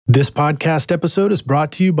This podcast episode is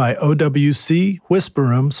brought to you by OWC, Whisper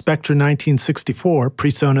Room, Spectra 1964,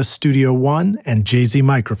 PreSonus Studio One, and Jay-Z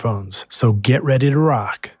microphones. So get ready to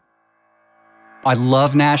rock. I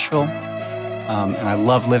love Nashville, and I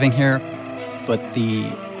love living here, but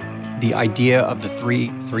the idea of the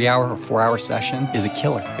three-hour or 4-hour session is a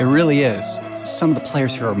killer. It really is. Some of the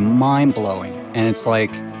players here are mind-blowing, and it's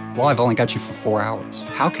like, well, I've only got you for 4 hours.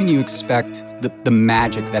 How can you expect the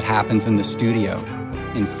magic that happens in the studio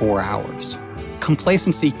in 4 hours?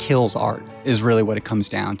 Complacency kills art, is really what it comes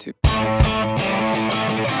down to.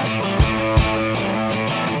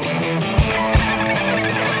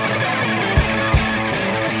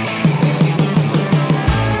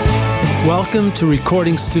 Welcome to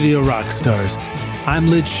Recording Studio Rockstars. I'm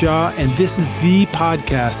Lid Shaw, and this is the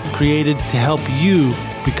podcast created to help you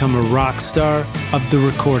become a rock star of the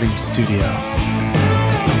recording studio.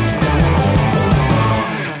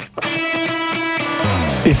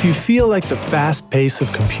 If you feel like the fast pace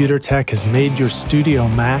of computer tech has made your studio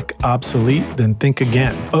Mac obsolete, then think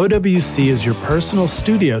again. OWC is your personal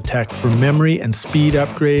studio tech for memory and speed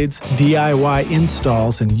upgrades, DIY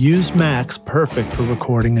installs, and used Macs perfect for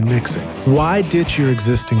recording and mixing. Why ditch your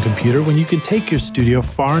existing computer when you can take your studio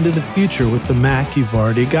far into the future with the Mac you've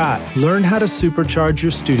already got? Learn how to supercharge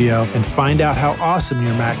your studio and find out how awesome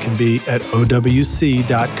your Mac can be at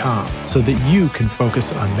OWC.com so that you can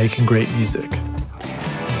focus on making great music.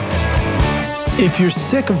 If you're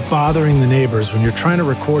sick of bothering the neighbors when you're trying to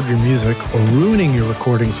record your music or ruining your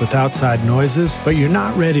recordings with outside noises, but you're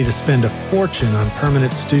not ready to spend a fortune on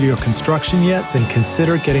permanent studio construction yet, then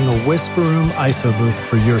consider getting a Whisper Room ISO booth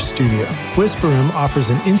for your studio. Whisper Room offers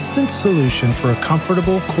an instant solution for a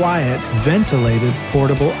comfortable, quiet, ventilated,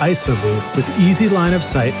 portable ISO booth with easy line of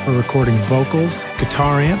sight for recording vocals,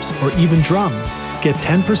 guitar amps, or even drums. Get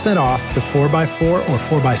 10% off the 4x4 or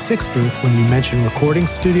 4x6 booth when you mention Recording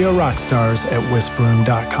Studio Rockstars at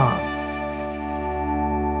whisperroom.com.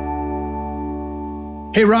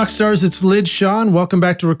 Hey Rockstars, it's Lid Shaw, and welcome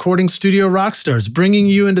back to Recording Studio Rockstars, bringing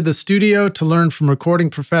you into the studio to learn from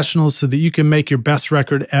recording professionals so that you can make your best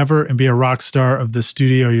record ever and be a rock star of the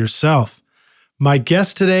studio yourself. My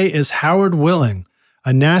guest today is Howard Willing,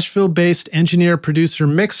 a Nashville-based engineer, producer,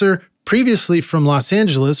 mixer, previously from Los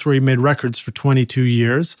Angeles, where he made records for 22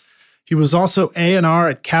 years. He was also A&R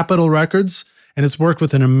at Capitol Records, and has worked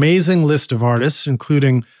with an amazing list of artists,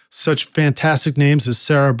 including such fantastic names as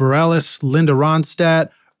Sara Bareilles, Linda Ronstadt,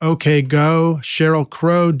 OK Go, Sheryl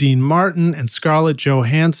Crow, Dean Martin and Scarlett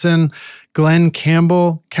Johansen, Glen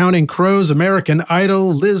Cambell, Counting Crows, American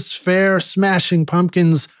Idol, Liz Phair, Smashing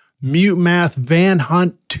Pumpkins, Mute Math, Van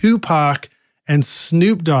Hunt, Tupac, and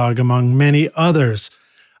Snoop Dogg, among many others.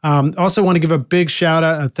 Also want to give a big shout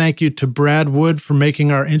out and thank you to Brad Wood for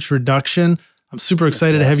making our introduction. I'm super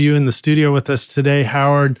excited to have you in the studio with us today,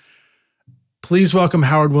 Howard. Please welcome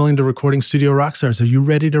Howard Willing to Recording Studio Rockstars. Are you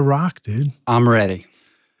ready to rock, dude? I'm ready.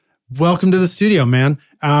 Welcome to the studio, man.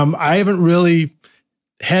 I haven't really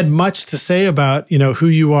had much to say about, who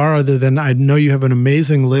you are, other than I know you have an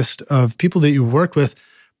amazing list of people that you've worked with.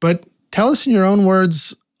 But tell us in your own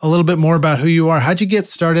words a little bit more about who you are. How'd you get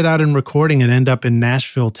started out in recording and end up in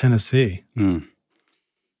Nashville, Tennessee?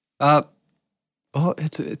 Well,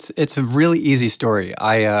 it's a really easy story.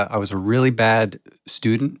 I was a really bad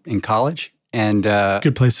student in college, and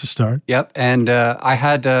good place to start. Yep, and I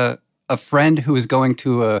had a friend who was going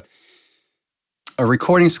to a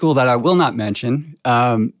recording school that I will not mention,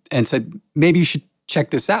 and said maybe you should check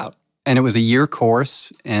this out. And it was a year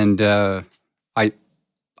course, and I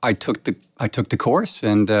took the course,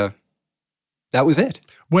 and that was it.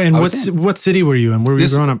 When what city were you in? Where were you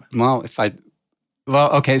growing up?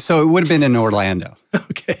 Well, okay, so it would have been in Orlando.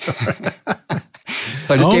 Okay.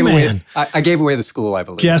 So I just gave away. I gave away the school, I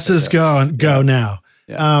believe. Guesses go now.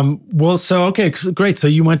 Yeah. Okay, great. So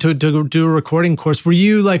you went to do a recording course. Were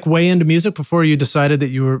you like way into music before you decided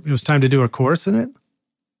that it was time to do a course in it?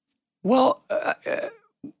 Well,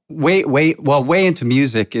 way into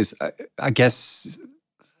music is, I guess,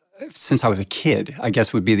 since I was a kid, I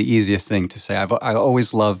guess would be the easiest thing to say. I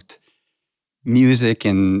always loved music,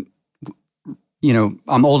 and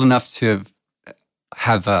I'm old enough to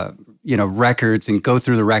have records and go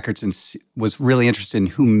through the records, and was really interested in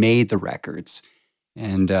who made the records,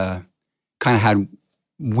 and kind of had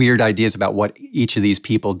weird ideas about what each of these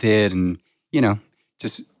people did, and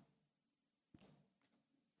just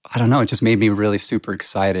I don't know, it just made me really super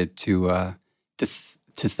excited to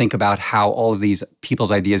think about how all of these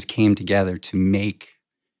people's ideas came together to make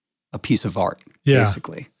a piece of art,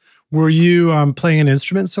 basically. Were you playing an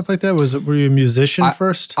instrument and stuff like that? Were you a musician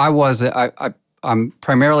first? I was. I'm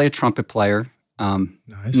primarily a trumpet player.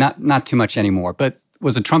 Nice. Not too much anymore, but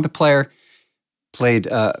was a trumpet player, played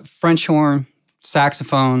French horn,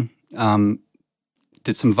 saxophone,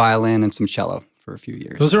 did some violin and some cello for a few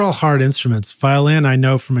years. Those are all hard instruments. Violin, I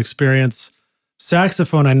know from experience.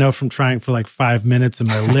 Saxophone, I know from trying for like 5 minutes and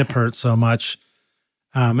my lip hurt so much.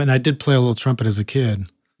 And I did play a little trumpet as a kid.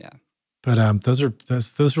 Yeah. But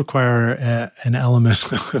those require an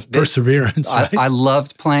element of perseverance, right? I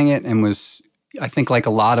loved playing it and I think like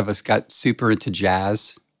a lot of us got super into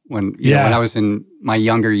jazz when I was in my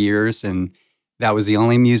younger years, and that was the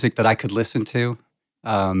only music that I could listen to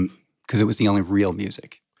because it was the only real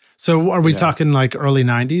music. So are we talking like early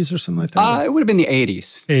 90s or something like that? It would have been the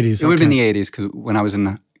 80s. 80s, It would have been the 80s because when I was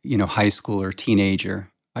in high school or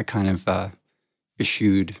teenager, I kind of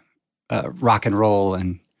eschewed rock and roll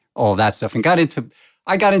and all of that stuff, and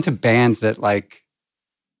I got into bands that like,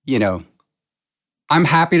 I'm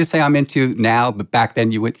happy to say I'm into now, but back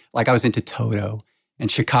then I was into Toto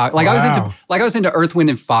and Chicago. Like I was into Earth, Wind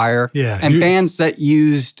and Fire, and bands that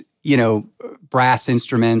used, brass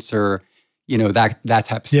instruments or that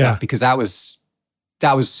type of stuff, because that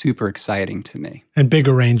was super exciting to me. And big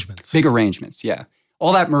arrangements. Big arrangements, yeah.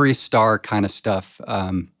 All that Maurice Starr kind of stuff,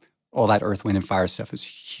 all that Earth, Wind and Fire stuff was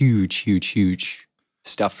huge, huge, huge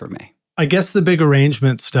stuff for me. I guess the big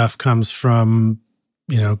arrangement stuff comes from,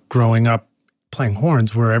 growing up playing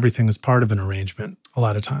horns where everything is part of an arrangement a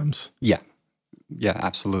lot of times. Yeah. Yeah,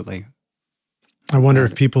 absolutely. I wonder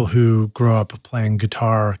if people who grow up playing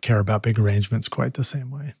guitar care about big arrangements quite the same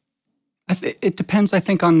way. It depends, I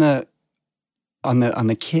think, on the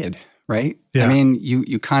kid, right? Yeah. I mean,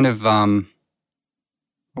 you kind of I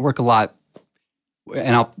work a lot,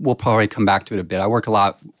 and we'll probably come back to it a bit. I work a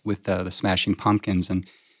lot with the Smashing Pumpkins, and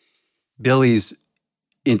Billy's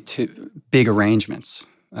into big arrangements.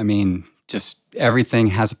 I mean, just everything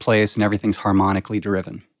has a place and everything's harmonically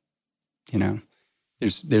driven.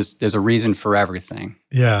 There's a reason for everything.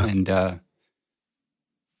 Yeah. And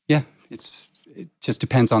it just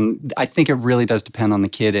depends on, I think it really does depend on the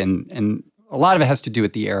kid, and a lot of it has to do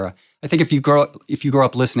with the era. I think if you grow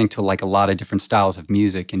up listening to like a lot of different styles of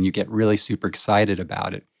music and you get really super excited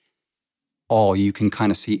about it, you can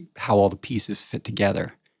kind of see how all the pieces fit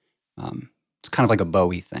together. It's kind of like a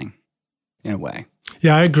Bowie thing in a way.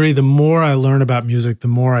 Yeah, I agree. The more I learn about music, the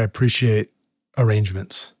more I appreciate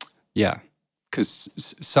arrangements. Yeah, because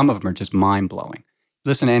some of them are just mind-blowing.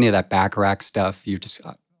 Listen to any of that Bacharach stuff, you're just,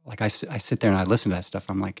 like I sit there and I listen to that stuff,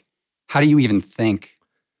 I'm like, how do you even think?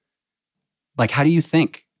 Like, how do you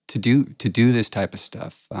think to do this type of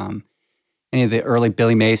stuff? Any of the early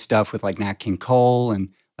Billy May stuff with like Nat King Cole and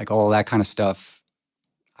like all of that kind of stuff,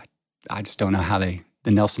 I just don't know how the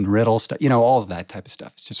Nelson Riddle stuff, all of that type of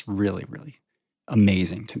stuff. It's just really, really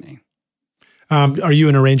amazing to me. Are you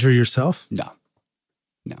an arranger yourself? No.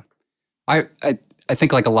 I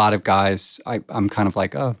think like a lot of guys, I'm kind of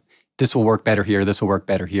like, oh, this will work better here, this will work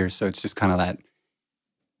better here. So it's just kind of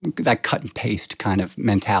that cut and paste kind of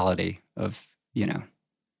mentality of,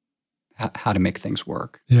 how to make things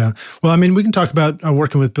work. Yeah. Well, I mean, we can talk about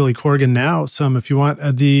working with Billy Corgan now some if you want.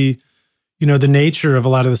 The nature of a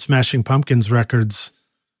lot of the Smashing Pumpkins records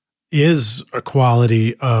is a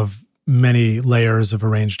quality of many layers of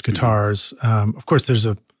arranged guitars. Of course, there's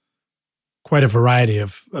quite a variety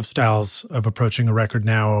of styles of approaching a record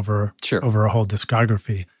now over a whole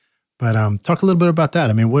discography. But talk a little bit about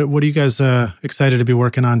that. I mean, what are you guys excited to be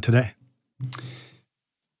working on today?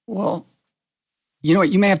 Well, you know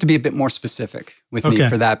what? You may have to be a bit more specific with me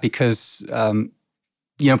for that because,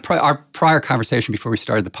 our prior conversation before we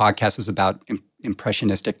started the podcast was about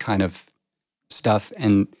impressionistic kind of stuff.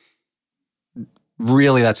 And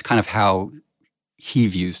really that's kind of how he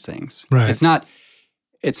views things. Right. It's not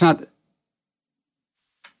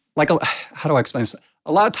like, how do I explain this?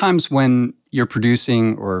 A lot of times when you're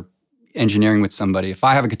producing or engineering with somebody, if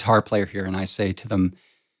I have a guitar player here and I say to them,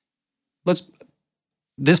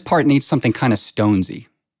 this part needs something kind of Stonesy,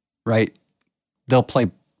 right? They'll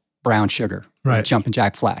play Brown Sugar, right? Jumpin'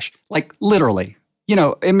 Jack Flash, like literally,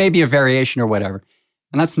 it may be a variation or whatever.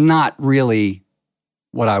 And that's not really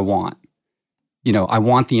what I want. I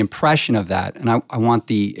want the impression of that, and I want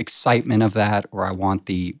the excitement of that, or I want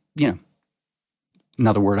the,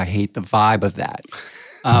 another word I hate, the vibe of that.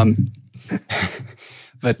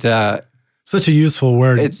 But such a useful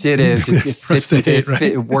word. It is. It fits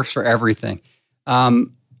it works for everything.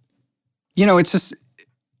 It's just,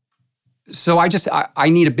 so I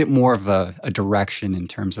need a bit more of a direction in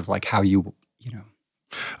terms of like how you,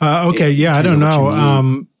 okay. Yeah. I don't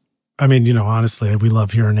know. I mean, honestly, we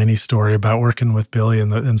love hearing any story about working with Billy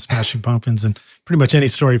and Smashing Pumpkins and pretty much any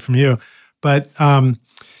story from you. But,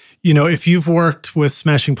 if you've worked with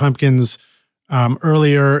Smashing Pumpkins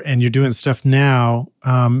earlier and you're doing stuff now.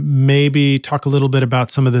 Maybe talk a little bit about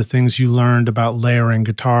some of the things you learned about layering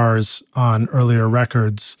guitars on earlier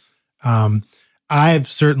records. I've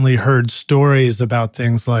certainly heard stories about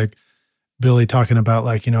things like Billy talking about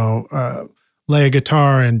like, lay a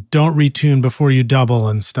guitar and don't retune before you double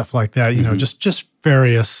and stuff like that, just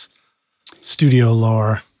various studio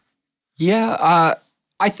lore. Yeah.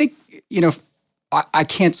 I think, I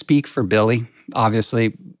can't speak for Billy,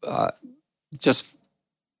 obviously. Just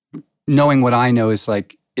knowing what I know is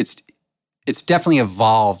like, it's definitely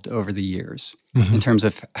evolved over the years in terms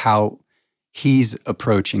of how he's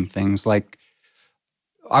approaching things. Like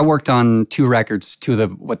I worked on 2 records, 2 of the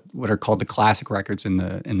what are called the classic records in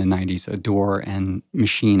the 90s, Adore and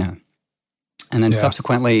Machina. And then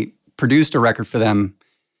subsequently produced a record for them,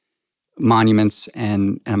 Monuments,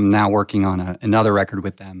 and I'm now working on another record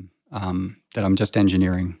with them that I'm just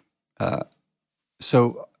engineering.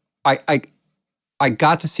 So I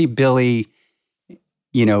got to see Billy,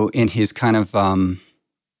 in his kind of,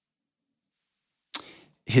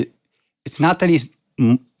 it's not that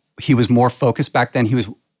he was more focused back then. He was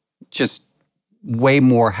just way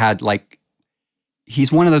more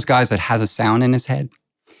he's one of those guys that has a sound in his head.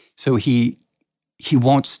 So he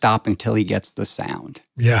won't stop until he gets the sound.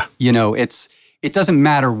 Yeah. It doesn't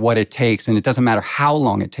matter what it takes, and it doesn't matter how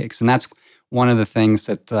long it takes. And that's one of the things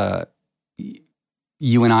that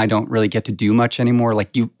you and I don't really get to do much anymore.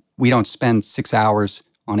 Like we don't spend 6 hours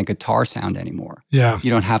on a guitar sound anymore. Yeah. You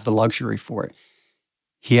don't have the luxury for it.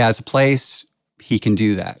 He has a place, he can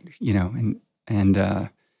do that, and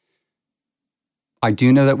I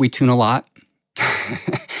do know that we tune a lot.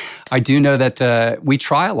 I do know that we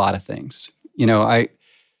try a lot of things.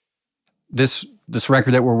 This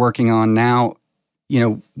record that we're working on now,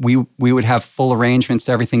 we would have full arrangements,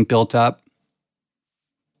 everything built up.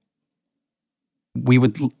 We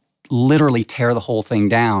would literally tear the whole thing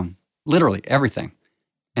down, literally everything,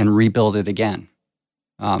 and rebuild it again.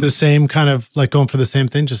 The same kind of like going for the same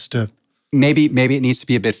thing, just to maybe it needs to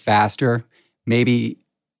be a bit faster. Maybe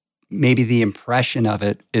the impression of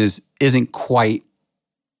it isn't quite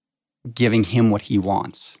giving him what he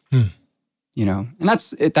wants. And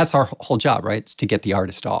that's our whole job, right? It's to get the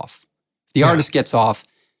artist off. If the artist gets off,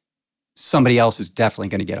 somebody else is definitely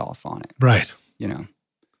going to get off on it. Right.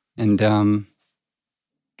 And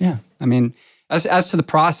I mean, as to the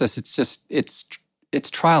process, it's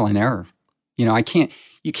trial and error.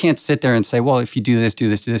 You can't sit there and say, well, if you do this,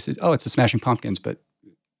 oh, it's the Smashing Pumpkins, but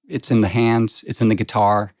it's in the hands, it's in the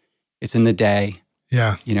guitar, it's in the day.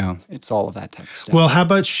 Yeah. It's all of that type of stuff. Well, how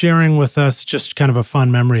about sharing with us just kind of a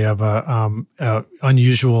fun memory of a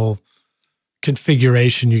unusual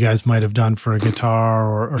configuration you guys might have done for a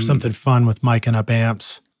guitar or something fun with miking up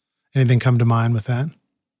amps? Anything come to mind with that?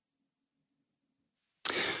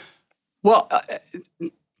 Well,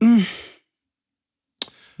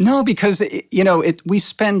 no, because we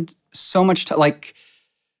spend so much time.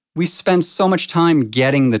 We spend so much time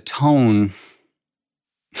getting the tone.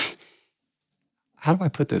 How do I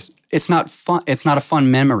put this? It's not fun. It's not a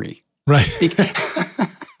fun memory, right?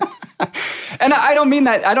 And I don't mean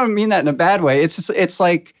that. I don't mean that in a bad way. It's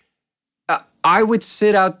like I would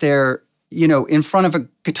sit out there, in front of a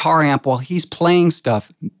guitar amp while he's playing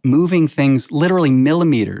stuff, moving things literally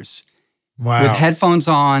millimeters. Wow. With headphones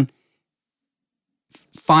on,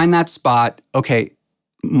 find that spot. Okay,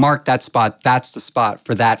 mark that spot. That's the spot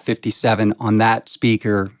for that 57 on that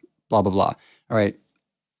speaker, blah, blah, blah. All right,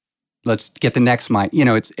 let's get the next mic.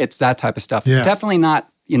 It's that type of stuff. It's definitely not,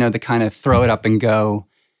 the kind of throw it up and go.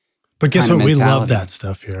 But guess what? We love that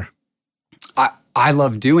stuff here. I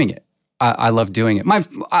love doing it. I love doing it.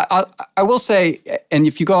 I will say, and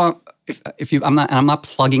if you go on, I'm not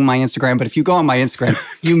plugging my Instagram, but if you go on my Instagram,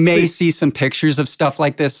 you may see some pictures of stuff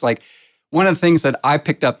like this. Like one of the things that I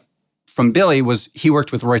picked up from Billy was he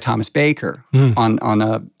worked with Roy Thomas Baker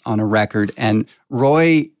on a record, and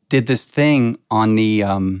Roy did this thing on the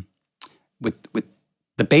with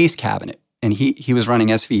the bass cabinet, and he was running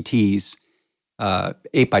SVTs,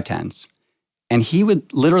 8x10s, and he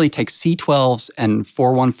would literally take C12s and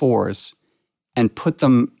 414s and put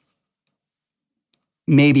them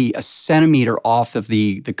maybe a centimeter off of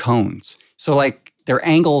the cones. So like they're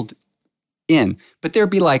angled in, but there'd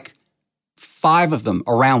be like 5 of them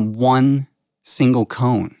around one single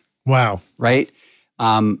cone. Wow. Right?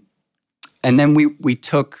 And then we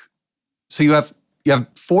took, so you have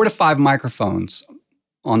 4 to 5 microphones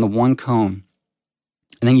on the one cone,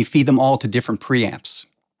 and then you feed them all to different preamps.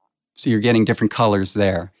 So you're getting different colors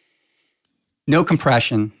there. No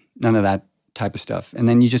compression, none of that type of stuff. And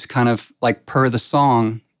then you just kind of, like per the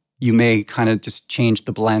song, you may kind of just change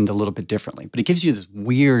the blend a little bit differently. But it gives you this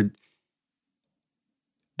weird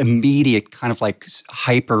immediate kind of like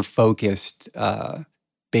hyper-focused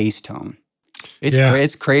bass tone.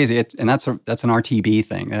 It's crazy. And that's an RTB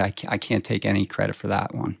thing that I can't take any credit for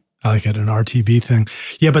that one. I like it, an RTB thing.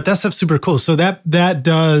 Yeah, but that stuff's super cool. So that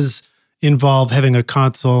does involve having a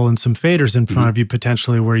console and some faders in front of you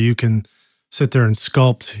potentially, where you can sit there and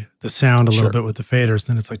sculpt the sound a little bit with the faders.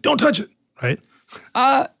 Then it's like, don't touch it, right?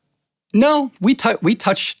 No, we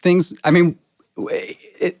touch things. I mean,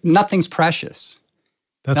 nothing's precious.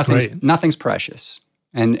 That's great. Nothing's precious.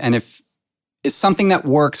 And if it's something that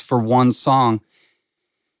works for one song,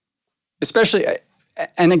 especially,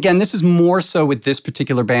 and again, this is more so with this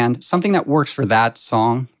particular band, something that works for that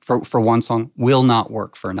song, for one song, will not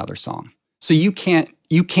work for another song. So you can't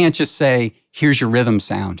just say, here's your rhythm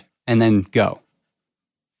sound, and then go.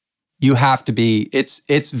 You have to be,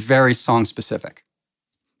 it's very song specific.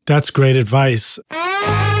 That's great advice.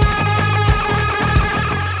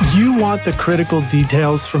 You want the critical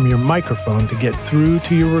details from your microphone to get through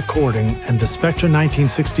to your recording, and the Spectra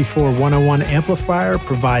 1964 101 amplifier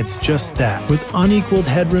provides just that. With unequaled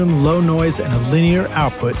headroom, low noise, and a linear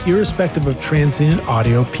output, irrespective of transient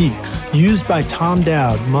audio peaks. Used by Tom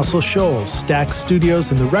Dowd, Muscle Shoals, Stax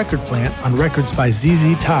Studios, and The Record Plant on records by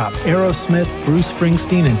ZZ Top, Aerosmith, Bruce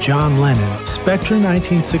Springsteen, and John Lennon, Spectra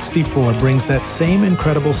 1964 brings that same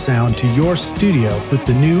incredible sound to your studio with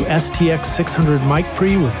the new STX 600 mic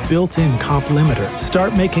pre with built-in comp limiter.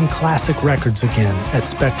 Start making classic records again at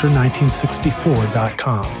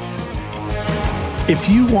Spectra1964.com. If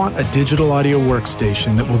you want a digital audio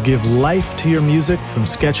workstation that will give life to your music, from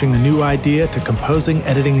sketching a new idea to composing,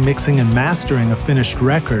 editing, mixing, and mastering a finished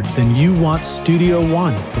record, then you want Studio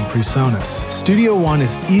One from PreSonus. Studio One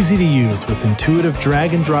is easy to use with intuitive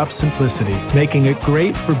drag-and-drop simplicity, making it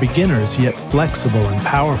great for beginners yet flexible and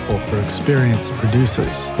powerful for experienced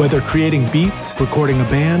producers. Whether creating beats, recording a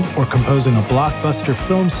band, or composing a blockbuster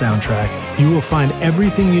film soundtrack, you will find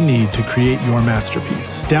everything you need to create your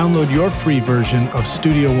masterpiece. Download your free version of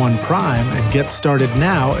Studio One Prime and get started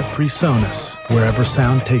now at PreSonus, wherever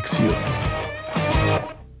sound takes you.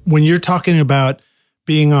 When you're talking about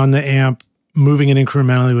being on the amp, moving it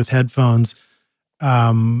incrementally with headphones,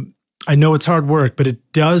 I know it's hard work, but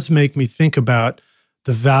it does make me think about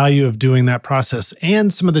the value of doing that process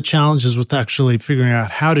and some of the challenges with actually figuring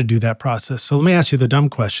out how to do that process. So let me ask you the dumb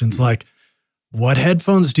questions, like, what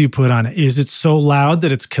headphones do you put on? Is it so loud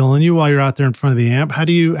that it's killing you while you're out there in front of the amp? How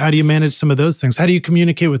do you manage some of those things? How do you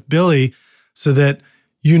communicate with Billy so that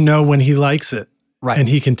you know when he likes it, right, and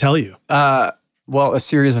he can tell you? Well, a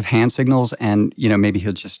series of hand signals, and maybe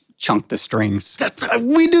he'll just chunk the strings.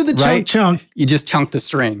 We do the chunk. You just chunk the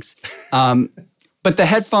strings. But the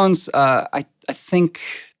headphones, I think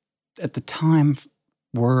at the time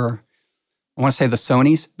were, I want to say the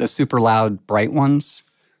Sonys, the super loud, bright ones.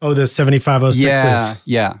 Oh, the 7506s.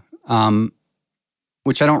 Yeah.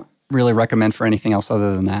 Which I don't really recommend for anything else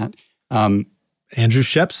other than that. Andrew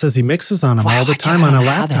Shep says he mixes on them all the time on a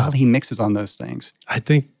laptop. How the hell he mixes on those things? I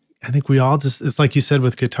think we all just, it's like you said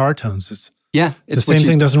with guitar tones. It's the same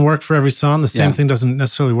thing doesn't work for every song. The same thing doesn't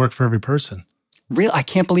necessarily work for every person. Really? I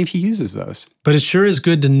can't believe he uses those. But it sure is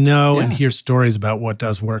good to know and hear stories about what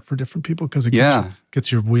does work for different people, because it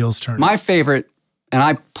gets your wheels turning. My favorite, and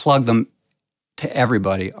I plug them to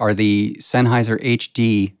everybody, are the Sennheiser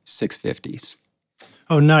HD 650s.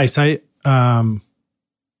 Oh, nice. I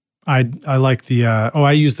like the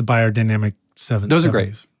I use the Biodynamic 770s. Those are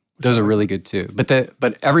great. Those are really good too. But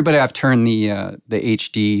everybody I've turned the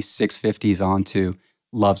HD 650s onto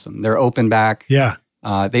loves them. They're open back. Yeah.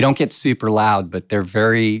 They don't get super loud, but they're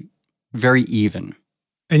very, very even.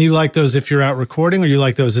 And you like those if you're out recording, or you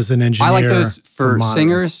like those as an engineer? I like those for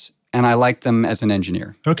singers, and I like them as an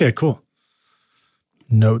engineer. Okay, cool.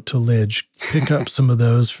 Note to Lidge, pick up some of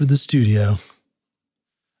those for the studio.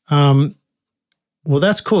 Well,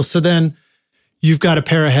 that's cool. So then you've got a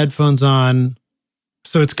pair of headphones on.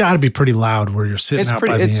 So it's got to be pretty loud where you're sitting out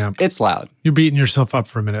by the amp. It's loud. You're beating yourself up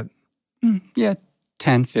for a minute. Yeah,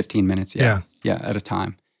 10, 15 minutes. Yeah, at a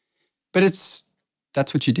time. But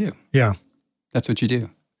that's what you do. Yeah. That's what you do.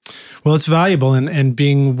 Well, it's valuable, and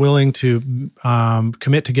being willing to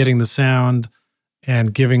commit to getting the sound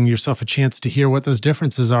and giving yourself a chance to hear what those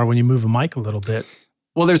differences are when you move a mic a little bit.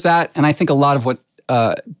 Well, there's that. And I think a lot of what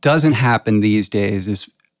doesn't happen these days is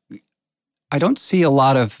I don't see a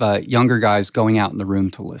lot of younger guys going out in the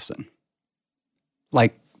room to listen.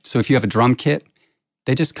 Like, so if you have a drum kit,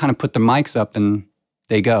 they just kind of put the mics up and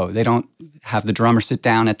they go. They don't have the drummer sit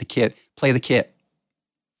down at the kit, play the kit.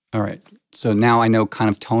 All right. So now I know kind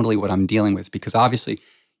of tonally what I'm dealing with, because obviously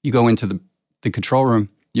you go into the control room,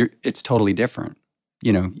 it's totally different.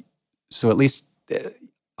 So at least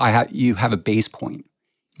you have a base point.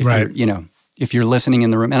 If right. you're, you know, if you're listening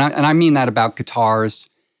in the room, and I mean that about guitars,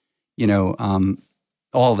 you know,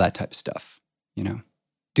 all of that type of stuff, you know.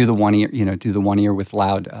 Do the one ear with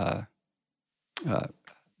loud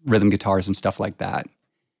rhythm guitars and stuff like that,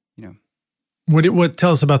 you know. What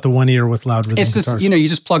tell us about the one ear with loud rhythm guitars? It's just, you know, you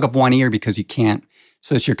just plug up one ear because you can't,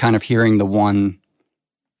 so that you're kind of hearing the one,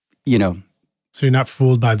 you know. So you're not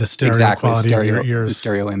fooled by the stereo quality of your ears. The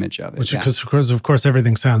stereo image of it. Which, because of course,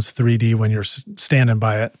 everything sounds 3D when you're standing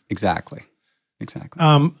by it. Exactly.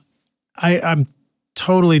 I'm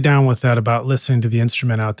totally down with that about listening to the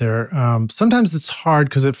instrument out there. Sometimes it's hard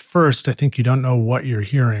because at first I think you don't know what you're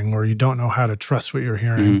hearing or you don't know how to trust what you're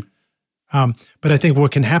hearing. But I think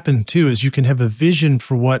what can happen too is you can have a vision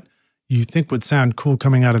for what you think would sound cool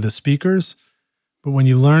coming out of the speakers. But when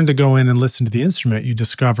you learn to go in and listen to the instrument, you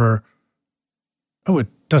discover, oh, it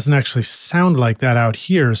doesn't actually sound like that out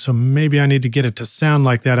here. So maybe I need to get it to sound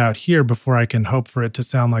like that out here before I can hope for it to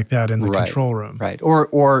sound like that in the control room. Right.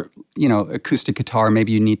 Or, you know, acoustic guitar,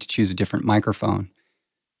 maybe you need to choose a different microphone.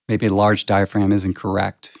 Maybe a large diaphragm isn't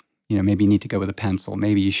correct. You know, maybe you need to go with a pencil.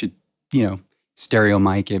 Maybe you should, you know, stereo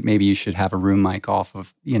mic it. Maybe you should have a room mic off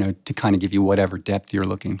of, you know, to kind of give you whatever depth you're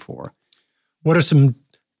looking for. What are some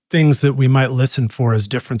things that we might listen for as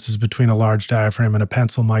differences between a large diaphragm and a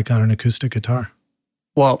pencil mic on an acoustic guitar?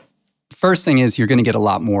 Well, first thing is you're going to get a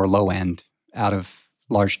lot more low end out of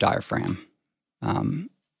large diaphragm. And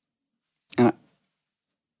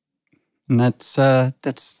that's a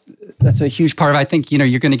huge part of it. I think, you know,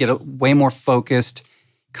 you're going to get a way more focused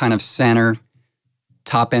kind of center.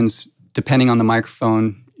 Top ends, depending on the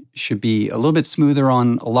microphone, should be a little bit smoother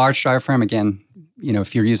on a large diaphragm. Again, you know,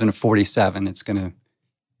 if you're using a 47,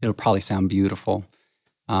 it'll probably sound beautiful.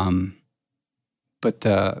 But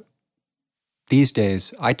these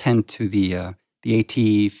days, I tend to the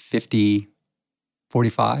AT50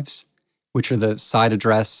 45s, which are the side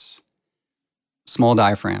address small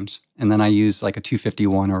diaphragms. And then I use like a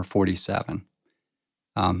 251 or a 47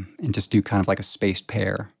 and just do kind of like a spaced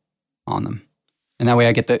pair on them. And that way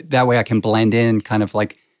I can blend in kind of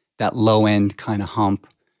like that low end kind of hump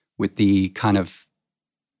with the kind of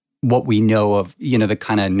what we know of, you know, the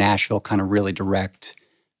kind of Nashville kind of really direct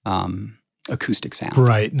acoustic sound.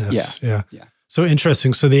 Brightness. Yeah. So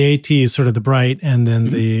interesting. So the AT is sort of the bright, and then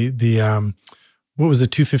the what was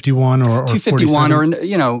it, 251 or 251 47? or,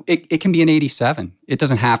 you know, it can be an 87. It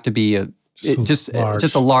doesn't have to be just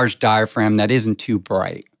a large diaphragm that isn't too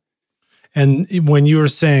bright. And when you were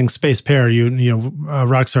saying space pair, you know,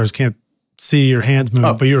 rock stars can't see your hands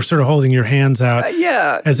move, but you're sort of holding your hands out,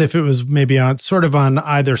 as if it was maybe on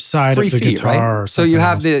either side of the guitar. Right? Or so you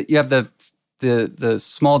have the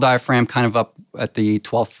small diaphragm kind of up at the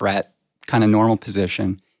 12th fret, kind of normal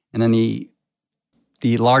position, and then the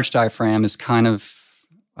large diaphragm is kind of,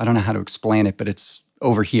 I don't know how to explain it, but it's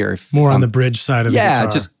over here. More on the bridge side of the guitar.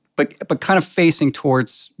 Yeah, but kind of facing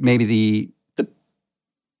towards maybe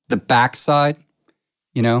the back side,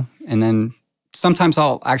 you know, and then sometimes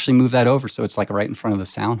I'll actually move that over so it's like right in front of the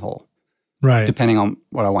sound hole. Right. Depending on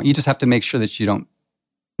what I want. You just have to make sure that you don't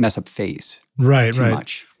mess up phase too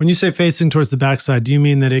much. When you say facing towards the back side, do you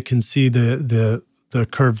mean that it can see the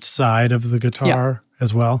curved side of the guitar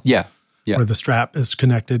as well? Yeah. Where the strap is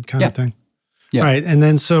connected kind of thing? Yeah. Right. And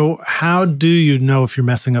then so how do you know if you're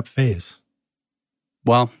messing up phase?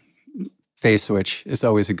 Well, phase switch is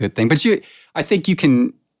always a good thing. But I think you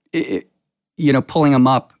can, you know, pulling them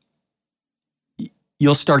up,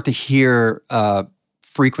 you'll start to hear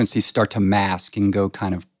frequencies start to mask and go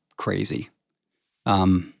kind of crazy. I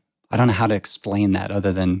don't know how to explain that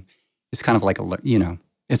other than it's kind of like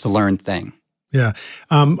it's a learned thing. Yeah.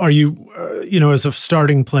 Are you, you know, as a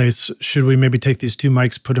starting place, should we maybe take these two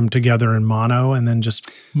mics, put them together in mono, and then just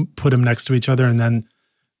put them next to each other, and then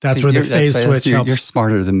that's where the phase switch helps? You're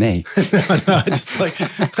smarter than me. No, I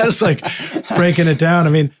just like breaking it down. I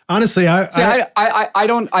mean, honestly, I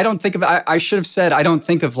don't think of it. I should have said I don't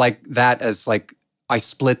think of like that as like I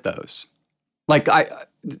split those. Like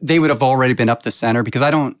they would have already been up the center because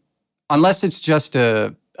I don't, unless it's just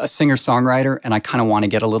a singer-songwriter and I kind of want to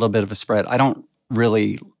get a little bit of a spread. I don't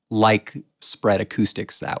really like spread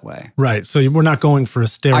acoustics that way. Right. So we're not going for a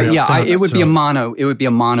stereo sound. It would be a mono. It would be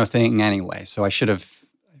a mono thing anyway. So I should have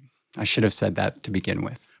said that to begin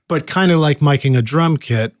with. But kind of like miking a drum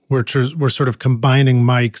kit, we're sort of combining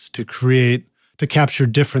mics to capture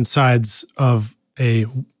different sides of a,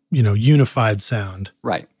 you know, unified sound.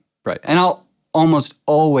 Right. And I'll almost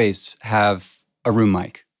always have a room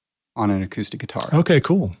mic on an acoustic guitar. Okay,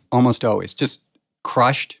 cool. Almost always. Just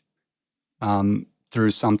crushed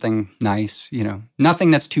through something nice, you know. Nothing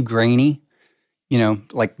that's too grainy, you know,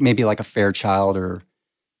 like maybe like a Fairchild or,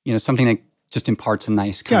 you know, something that just imparts a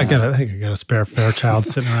nice Yeah, kind I think I got a spare Fairchild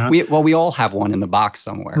sitting around. we all have one in the box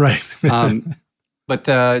somewhere. Right. But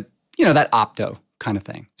that opto kind of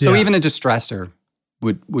thing. So even a distressor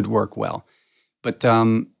would work well. But,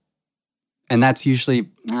 and that's usually,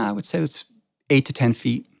 I would say that's 8 to 10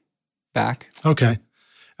 feet back. Okay.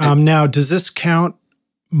 Now, does this count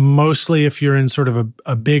mostly if you're in sort of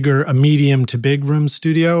a medium to big room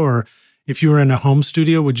studio, or if you were in a home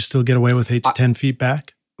studio, would you still get away with 8 to 10 feet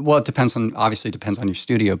back? Well, it obviously depends on your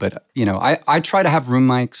studio, but I try to have room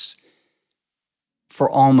mics for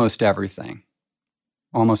almost everything.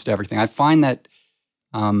 Almost everything. I find that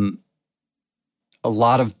a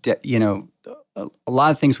lot of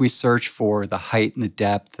things we search for, the height and the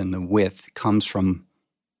depth and the width, comes from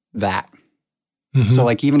that. Mm-hmm. So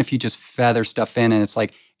like even if you just feather stuff in and it's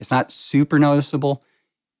like it's not super noticeable,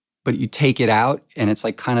 but you take it out and it's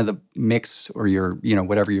like kind of the mix or your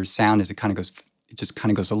whatever your sound is, it just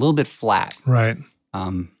kind of goes a little bit flat. Right.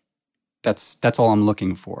 That's all I'm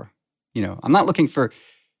looking for. I'm not looking for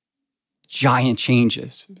giant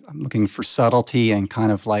changes. I'm looking for subtlety and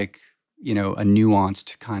kind of like, a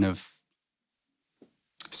nuanced kind of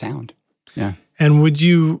sound. Yeah. And would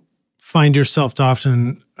you find yourself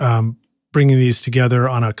often bringing these together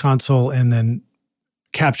on a console and then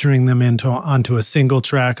capturing them onto a single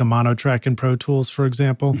track, a mono track in Pro Tools, for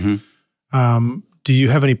example? Mm-hmm. Do you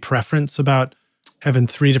have any preference about having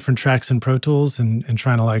 3 different tracks in Pro Tools and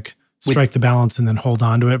trying to like strike the balance and then hold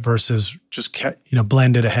on to it versus just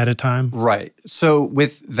blend it ahead of time? Right. So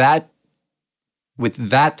with that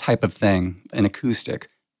type of thing, an acoustic,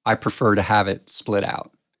 I prefer to have it split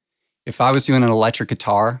out. If I was doing an electric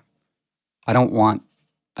guitar, I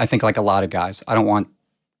think like a lot of guys, I don't want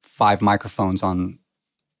 5 microphones on,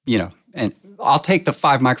 and I'll take the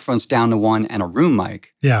 5 microphones down to 1 and a room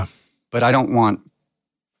mic. Yeah. But I don't want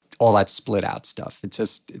all that split out stuff. It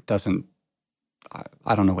doesn't,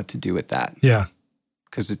 I don't know what to do with that. Yeah.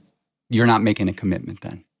 Because you're not making a commitment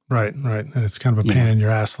then. Right. And it's kind of a pain in your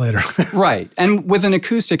ass later. Right. And with an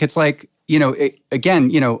acoustic, it's like, if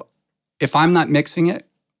I'm not mixing it,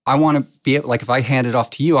 I want to be like, if I hand it off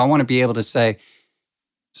to you, I want to be able to say,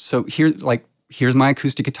 so here's my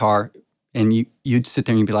acoustic guitar. And you'd sit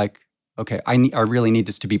there and you'd be like, okay, I really need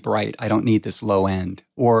this to be bright. I don't need this low end.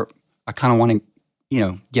 Or I kind of want to,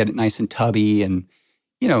 get it nice and tubby. And,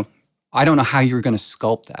 I don't know how you're going to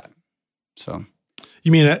sculpt that. So.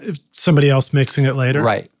 You mean if somebody else mixing it later?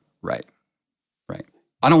 Right.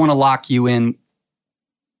 I don't want to lock you in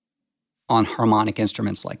on harmonic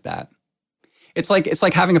instruments like that. It's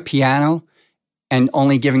like having a piano and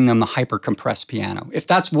only giving them the hyper compressed piano. If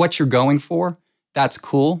that's what you're going for, that's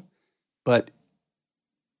cool. But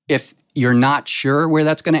if you're not sure where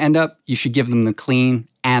that's going to end up, you should give them the clean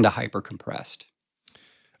and a hyper compressed.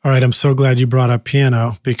 All right, I'm so glad you brought up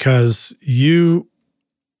piano because you'll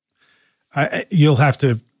have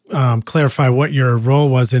to clarify what your role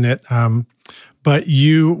was in it. But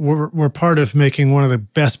you were part of making one of the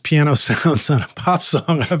best piano sounds on a pop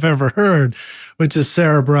song I've ever heard, which is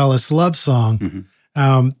Sara Bareilles' Love Song.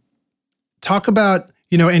 Mm-hmm. Talk about,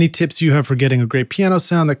 any tips you have for getting a great piano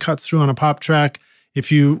sound that cuts through on a pop track.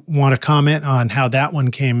 If you want to comment on how that one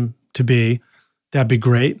came to be, that'd be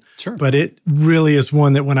great. Sure. But it really is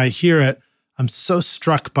one that when I hear it, I'm so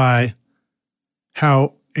struck by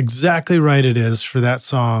how exactly right it is for that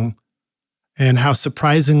song and how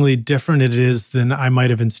surprisingly different it is than I might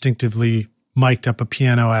have instinctively mic'd up a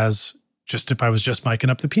piano as just if I was just micing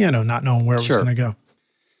up the piano, not knowing where it was going to go.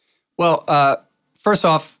 Well, first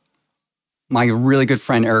off, my really good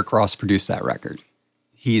friend Eric Ross produced that record.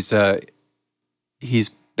 He's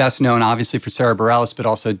best known, obviously, for Sara Bareilles, but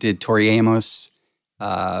also did Tori Amos,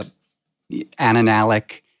 Anna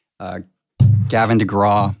Nalick, Gavin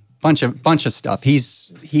DeGraw, bunch of stuff.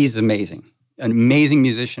 He's amazing, an amazing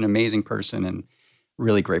musician, amazing person, and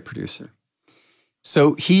really great producer.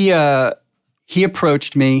 So he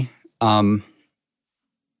approached me and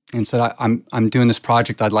said, "I'm doing this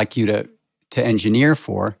project. I'd like you to engineer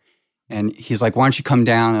for." And he's like, "Why don't you come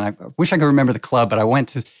down?" And I wish I could remember the club, but I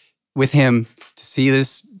went with him to see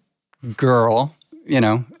this girl,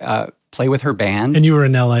 play with her band. And you were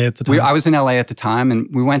in LA at the time? I was in LA at the time,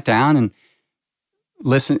 and we went down and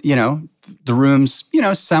listened, the room's,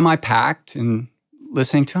 semi-packed, and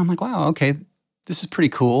listening to him, I'm like, wow, okay, this is pretty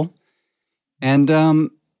cool. And,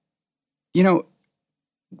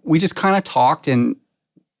 we just kind of talked, and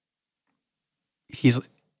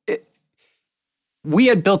we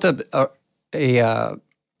had built up a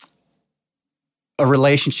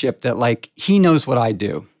relationship that, like, he knows what I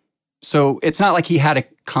do. So it's not like he had to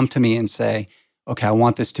come to me and say, okay, I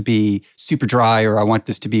want this to be super dry, or I want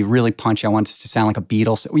this to be really punchy. I want this to sound like a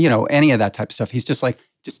Beatles, you know, any of that type of stuff. He's just like,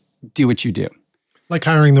 just do what you do. Like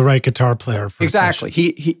hiring the right guitar player for exactly.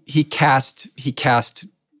 He cast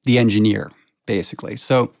the engineer basically.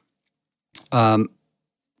 So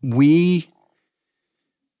we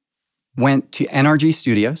went to NRG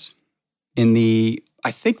Studios in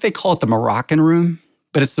I think they call it the Moroccan room,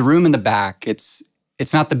 but it's the room in the back. It's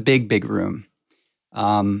not the big room.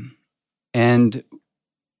 And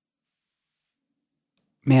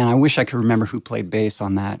man, I wish I could remember who played bass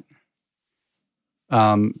on that.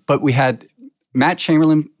 But we had Matt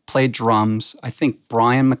Chamberlain played drums. I think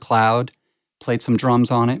Brian McLeod played some drums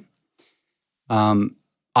on it.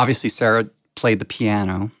 Obviously, Sara played the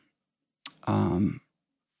piano. And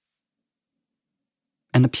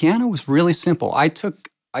the piano was really simple. I took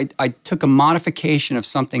a modification of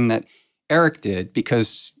something that Eric did,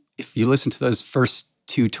 because if you listen to those first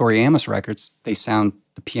 2 Tori Amos records,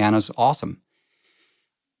 the piano's awesome.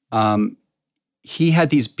 He had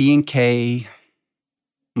these B&K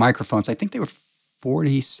microphones. I think they were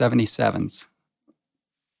 4077s.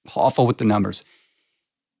 Awful with the numbers.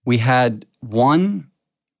 We had one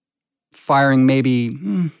firing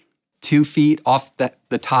maybe 2 feet off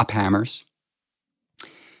the top hammers.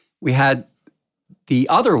 We had the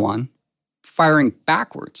other one firing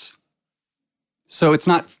backwards. So it's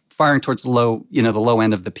not firing towards the low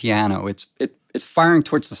end of the piano. It's firing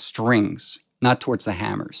towards the strings, not towards the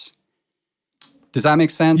hammers. Does that make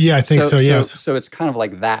sense? Yeah, I think so, yes. So it's kind of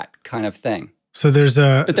like that kind of thing. So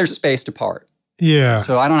but they're spaced apart. Yeah.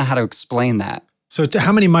 So I don't know how to explain that. So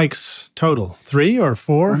how many mics total? 3 or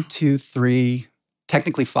 4? 1, 2, 3,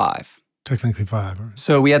 technically 5. Technically 5. Right.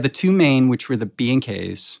 So we had the 2 main, which were the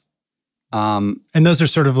B&Ks. And those are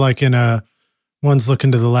sort of like one's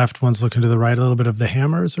looking to the left, one's looking to the right, a little bit of the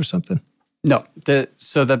hammers or something? No.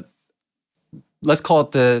 Let's call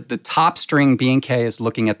it the top string B&K is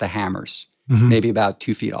looking at the hammers, maybe about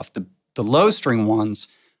 2 feet off. The low string ones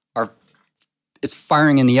it's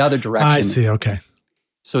firing in the other direction. I see, okay.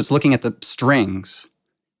 So it's looking at the strings,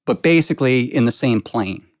 but basically in the same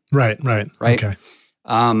plane. Right. Okay.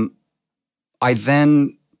 I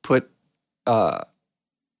then put a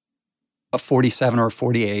 47 or a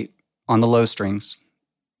 48 on the low strings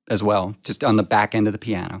as well, just on the back end of the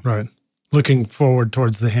piano. Right. Looking forward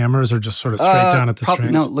towards the hammers or just sort of straight down at the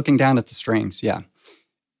strings? No, looking down at the strings, yeah.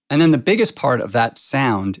 And then the biggest part of that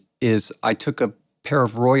sound is I took a pair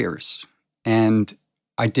of Royers and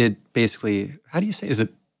I did basically, how do you say, is it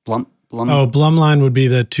Blum? Oh, Blumline would be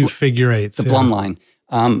the 2 figure 8s. The Blumline.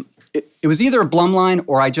 It was either a Blumline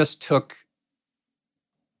or I just took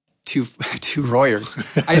two Royers.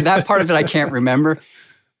 That part of it I can't remember.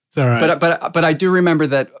 It's all right. But I do remember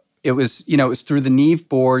that it was through the Neve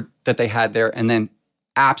board that they had there, and then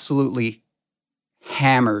absolutely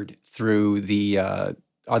hammered through the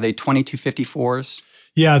are they 2254s?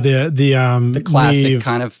 Yeah, the classic Neve,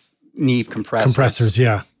 kind of Neve compressors. Compressors,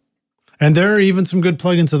 yeah. And there are even some good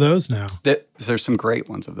plugins of those now. There's some great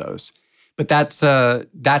ones of those. But that's the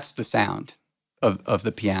sound of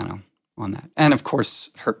the piano on that. And of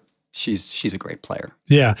course, she's a great player.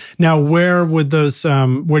 Yeah. Now, where would those?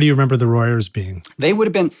 Where do you remember the Royers being? They would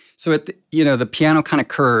have been at the piano kind of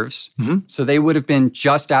curves, so they would have been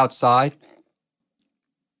just outside,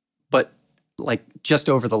 but like just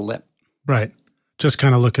over the lip. Right. Just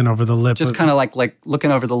kind of looking over the lip. Just kind of like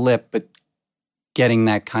looking over the lip, but getting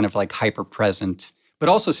that kind of like hyper present, but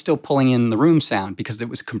also still pulling in the room sound because it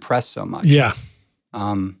was compressed so much. Yeah.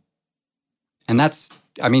 And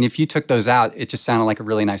if you took those out, it just sounded like a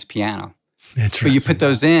really nice piano. Interesting. But you put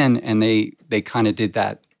those in and they kind of did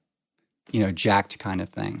that, jacked kind of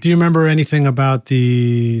thing. Do you remember anything about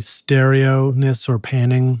the stereo-ness or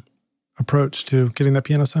panning approach to getting that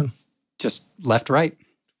piano sound? Just left, right.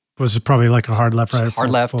 Was it probably like a hard left, right? Hard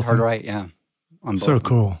left, hard right, yeah. On both so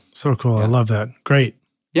cool. So cool. Yeah. I love that. Great.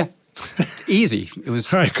 Yeah. Easy. It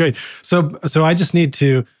was. All right, great. So I just need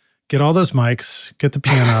to get all those mics, get the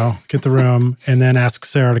piano, get the room, and then ask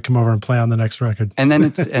Sara to come over and play on the next record. And then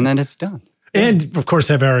it's done. And of course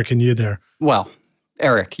have Eric and you there. Well,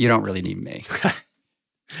 Eric, you don't really need me.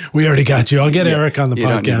 We already got you. I'll get Eric on the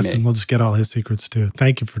podcast and we'll just get all his secrets too.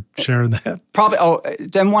 Thank you for sharing that. Probably,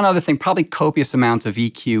 then one other thing, probably copious amounts of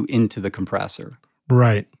EQ into the compressor.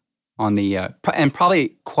 Right. On the, and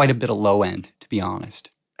probably quite a bit of low end, to be honest.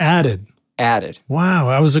 Added. Wow.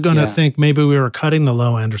 I was going to think maybe we were cutting the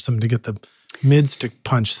low end or something to get the mids to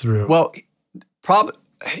punch through. Well, probably,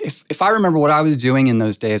 if I remember what I was doing in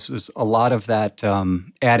those days was a lot of that,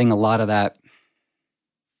 adding a lot of that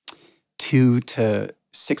 2 to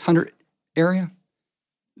 600 area.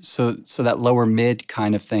 So that lower mid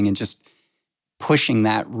kind of thing and just pushing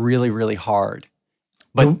that really, really hard.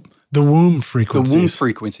 But the womb frequency. The womb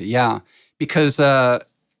frequency, yeah. Because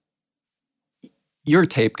you're a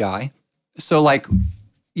tape guy. So like,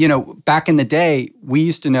 you know, back in the day, we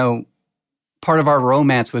used to know, part of our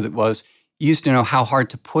romance with it was, you used to know how hard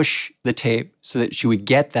to push the tape so that you would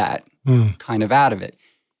get that kind of out of it.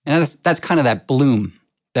 And that's kind of that bloom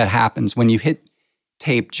that happens when you hit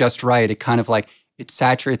tape just right. It kind of like, it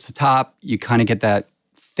saturates the top. You kind of get that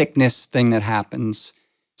thickness thing that happens.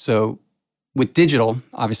 So with digital,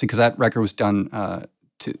 obviously, because that record was done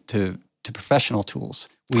to professional tools,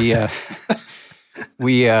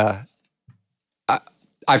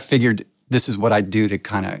 I figured this is what I do to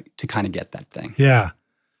kind of get that thing. Yeah,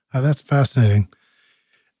 that's fascinating.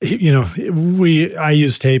 You know, I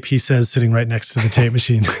use tape. He says sitting right next to the tape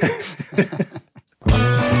machine.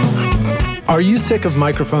 Are you sick of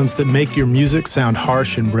microphones that make your music sound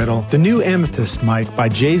harsh and brittle? The new Amethyst mic by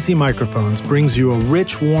Jay-Z Microphones brings you a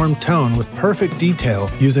rich, warm tone with perfect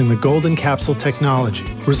detail using the golden capsule technology.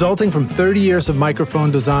 Resulting from 30 years of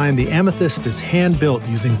microphone design, the Amethyst is hand-built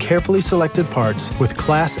using carefully selected parts with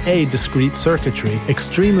Class A discrete circuitry,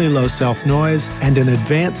 extremely low self-noise, and an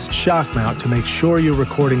advanced shock mount to make sure your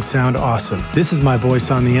recordings sound awesome. This is my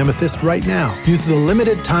voice on the Amethyst right now. Use the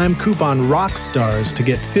limited time coupon ROCKSTARS to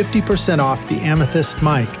get 50% off the Amethyst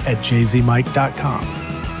mic at jzmic.com.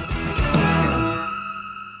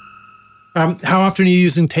 How often are you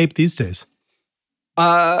using tape these days?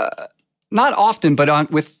 Not often, but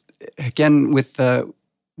with the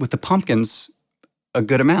Pumpkins, a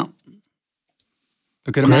good amount.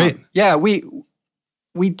 A good amount. Yeah, we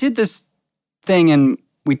did this thing, and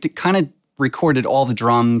we kind of recorded all the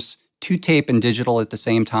drums to tape and digital at the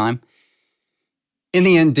same time. In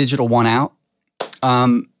the end, digital won out.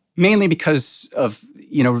 Mainly because of,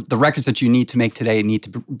 you know, the records that you need to make today need to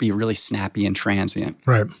be really snappy and transient.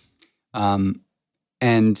 Right.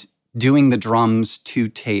 And doing the drums to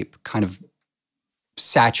tape kind of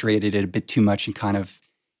saturated it a bit too much and kind of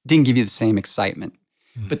didn't give you the same excitement.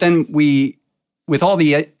 But then with all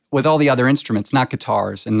the other instruments, not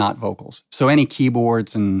guitars and not vocals, so any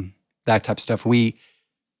keyboards and that type of stuff, we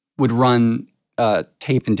would run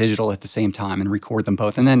tape and digital at the same time and record them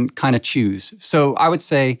both and then kind of choose. So I would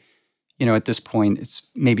say, you know, at this point, it's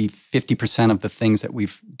maybe 50% of the things that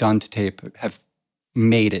we've done to tape have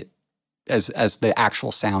made it as the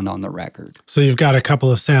actual sound on the record. So you've got a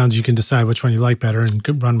couple of sounds, you can decide which one you like better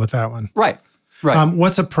and run with that one. Right, right.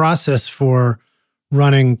 What's a process for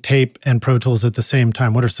running tape and Pro Tools at the same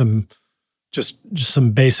time? What are some just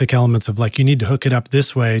some basic elements of like, you need to hook it up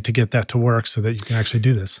this way to get that to work so that you can actually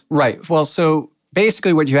do this? Right. Well, so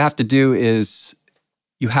basically what you have to do is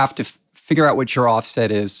you have to figure out what your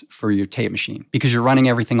offset is for your tape machine because you're running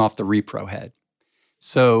everything off the repro head.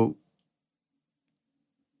 So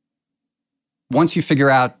once you figure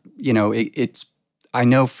out, you know, I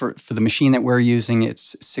know for the machine that we're using,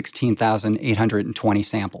 it's 16,820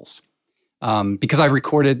 samples. Because I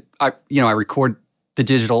record the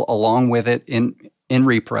digital along with it in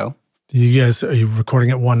repro. Are you recording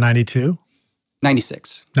at 192?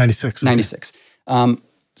 96. 96. Okay. 96.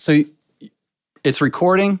 So it's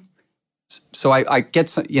recording. So I get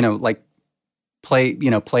some, you know, like play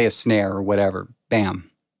a snare or whatever. Bam.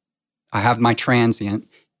 I have my transient,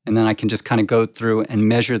 and then I can just kind of go through and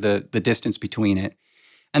measure the distance between it.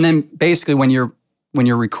 And then basically when you're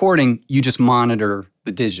recording, you just monitor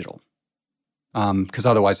the digital. Because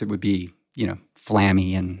otherwise it would be, you know,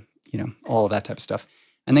 flammy and, you know, all of that type of stuff.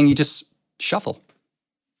 And then you just shuffle.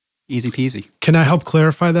 Easy peasy. Can I help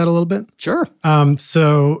clarify that a little bit? Sure.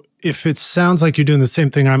 So if it sounds like you're doing the same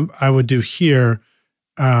thing I would do here,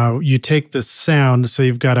 you take the sound, so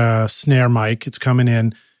you've got a snare mic, it's coming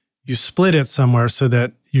in, you split it somewhere so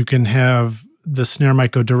that you can have the snare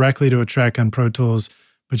mic go directly to a track on Pro Tools,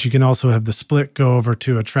 but you can also have the split go over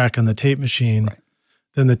to a track on the tape machine. Right.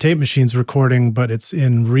 Then the tape machine's recording, but it's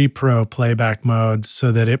in repro playback mode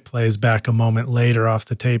so that it plays back a moment later off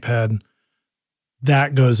the tape head.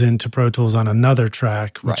 That goes into Pro Tools on another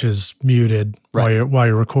track, which is muted while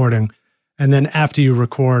you're recording. And then after you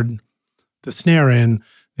record the snare in,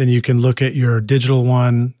 then you can look at your digital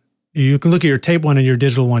one. You can look at your tape one and your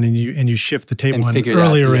digital one, and you shift the tape one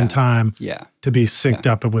earlier in time to be synced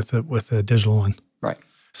up with the digital one. Right.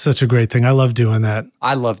 Such a great thing. I love doing that.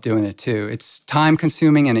 I love doing it too. It's time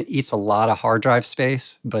consuming and it eats a lot of hard drive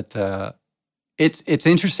space, but it's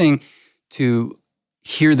interesting to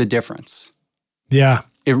hear the difference. Yeah.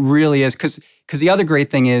 It really is. Because the other great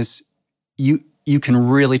thing is you can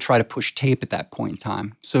really try to push tape at that point in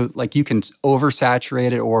time. So like you can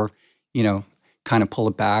oversaturate it or, you know, kind of pull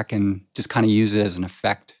it back and just kind of use it as an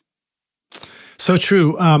effect. So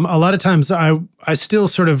true. A lot of times I still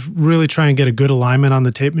sort of really try and get a good alignment on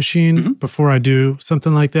the tape machine before I do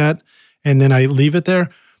something like that. And then I leave it there.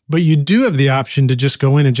 But you do have the option to just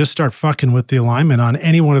go in and just start fucking with the alignment on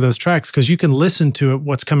any one of those tracks, because you can listen to it,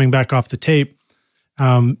 what's coming back off the tape.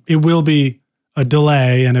 It will be a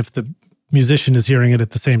delay. And if the musician is hearing it at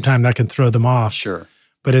the same time, that can throw them off. Sure.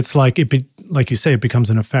 But it's like, like you say, it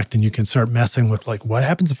becomes an effect, and you can start messing with like, what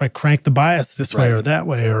happens if I crank the bias this way or that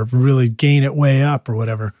way, or really gain it way up or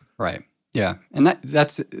whatever. Right. Yeah. And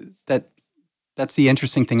that's the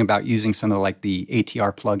interesting thing about using some of like the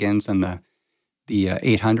ATR plugins and the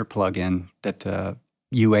 800 plugin that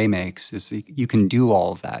UA makes, is you can do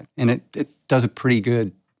all of that. And it does a pretty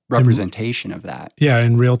good representation of that. Yeah,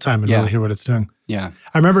 in real time, and really hear what it's doing. Yeah.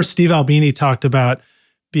 I remember Steve Albini talked about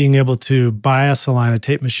being able to bias align a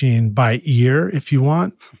tape machine by ear if you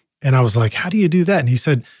want. And I was like, how do you do that? And he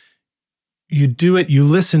said, you do it, you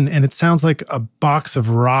listen, and it sounds like a box of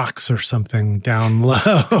rocks or something down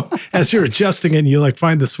low as you're adjusting it, and you like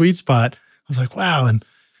find the sweet spot. I was like, wow. And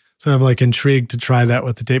so I'm like intrigued to try that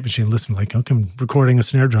with the tape machine. Listen, like, okay, I'm recording a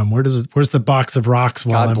snare drum. Where's the box of rocks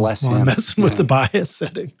while I'm messing with the bias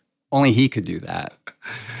setting? Only he could do that.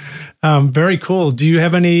 Very cool. Do you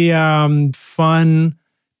have any fun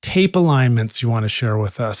tape alignments you want to share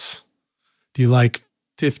with us? Do you like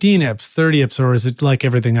 15 ips, 30 ips, or is it like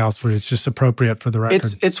everything else where it's just appropriate for the record?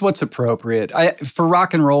 It's what's appropriate. For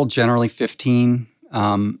rock and roll, generally 15.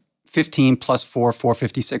 15 plus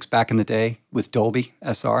 456 back in the day with Dolby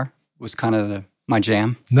SR was kind of my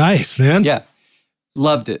jam. Nice, man. Yeah.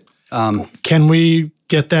 Loved it. Can we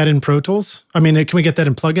get that in Pro Tools? I mean, can we get that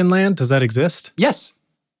in plugin land? Does that exist? Yes.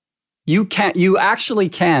 You can. You actually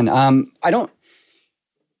can.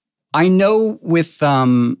 I know with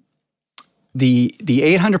the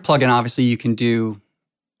 800 plugin, obviously you can do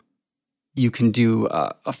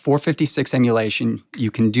a 456 emulation. You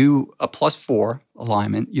can do a +4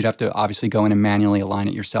 alignment. You'd have to obviously go in and manually align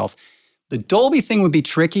it yourself. The Dolby thing would be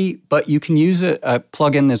tricky, but you can use a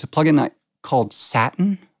plugin. There's a plugin called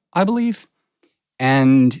Satin, I believe,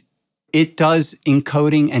 and it does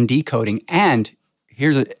encoding and decoding. And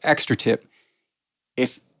here's an extra tip.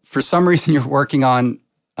 If for some reason you're working on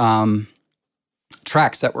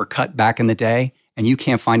tracks that were cut back in the day and you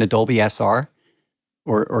can't find a Dolby SR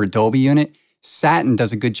or a Dolby unit, Satin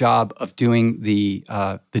does a good job of doing the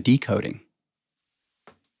decoding,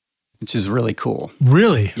 which is really cool.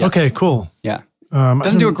 Really? Yes. Okay, cool. Yeah.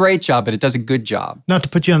 Doesn't do a great job, but it does a good job. Not to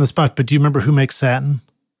put you on the spot, but do you remember who makes Satin?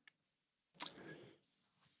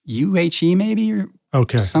 UHE maybe, or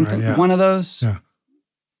something. Right, yeah. One of those. Yeah.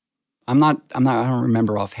 I don't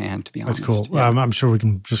remember offhand, to be honest. That's cool. Yeah. I'm sure we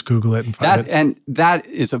can just Google it and find it. And that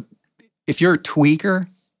is if you're a tweaker,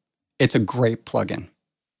 it's a great plugin.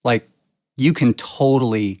 Like, you can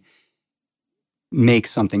totally make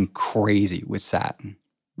something crazy with Satin.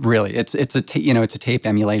 Really, it's a tape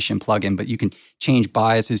emulation plugin, but you can change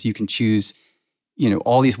biases. You can choose,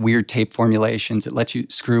 all these weird tape formulations. It lets you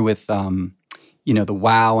screw with, the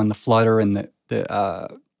wow and the flutter and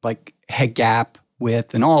the like head gap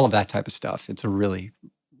width and all of that type of stuff. It's a really,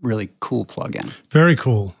 really cool plugin. Very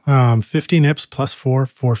cool. 15 ips +4,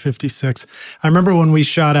 456. I remember when we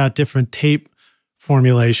shot out different tape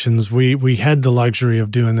formulations, we had the luxury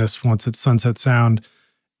of doing this once at Sunset Sound,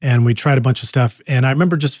 and we tried a bunch of stuff. And I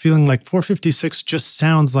remember just feeling like 456 just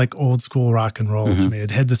sounds like old school rock and roll to me.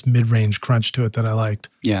 It had this mid-range crunch to it that I liked.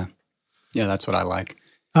 Yeah. Yeah, that's what I like.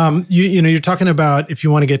 You're talking about if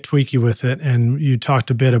you want to get tweaky with it, and you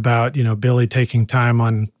talked a bit about, Billy taking time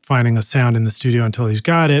on finding a sound in the studio until he's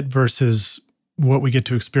got it versus what we get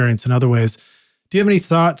to experience in other ways. Do you have any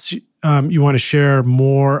thoughts you want to share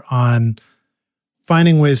more on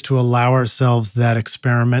finding ways to allow ourselves that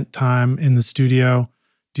experiment time in the studio?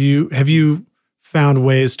 Have you found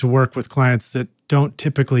ways to work with clients that don't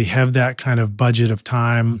typically have that kind of budget of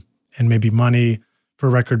time and maybe money for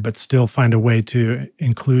a record, but still find a way to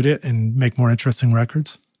include it and make more interesting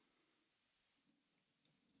records?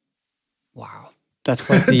 Wow. That's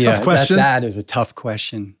like the tough question. That is a tough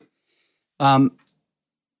question. I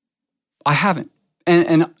haven't.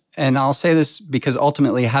 And I'll say this because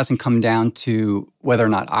ultimately it hasn't come down to whether or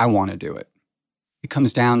not I want to do it. It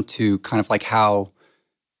comes down to kind of like how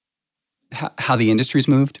the industry's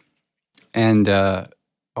moved. And a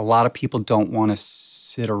lot of people don't want to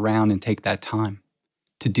sit around and take that time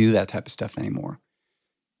to do that type of stuff anymore.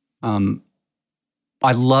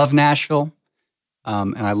 I love Nashville,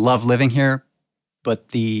 and I love living here, but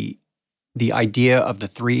the idea of the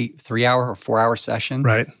 3-hour or 4-hour session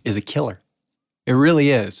is a killer. It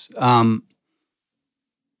really is.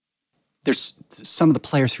 There's some of the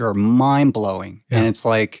players here are mind-blowing, and it's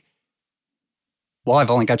like, well, I've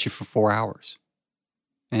only got you for 4 hours.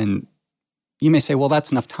 And you may say, well,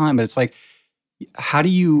 that's enough time. But it's like, how do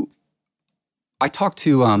you, I talked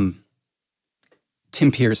to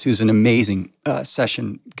Tim Pierce, who's an amazing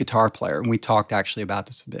session guitar player. And we talked actually about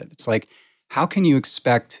this a bit. It's like, how can you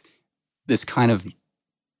expect this kind of,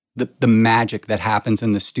 the magic that happens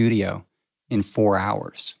in the studio in 4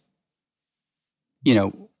 hours? You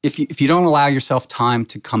know, if you don't allow yourself time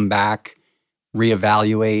to come back,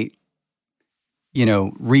 reevaluate, you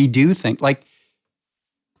know, redo things, like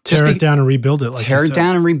tear it down and rebuild it. Like tear it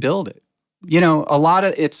down and rebuild it. You know, a lot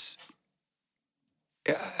of it's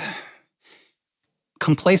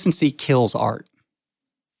complacency kills art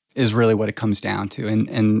is really what it comes down to.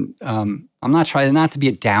 And I'm not trying not to be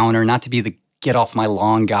a downer, not to be the get off my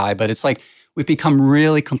lawn guy, but it's like we've become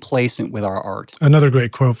really complacent with our art. Another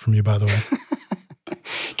great quote from you, by the way.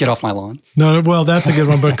 Get off my lawn. No, well, that's a good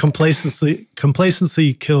one. But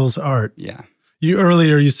complacency kills art. Yeah.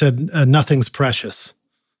 Earlier you said nothing's precious.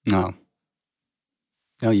 No,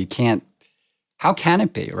 you can't. How can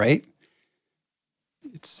it be, right?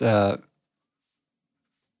 It's the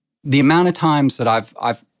amount of times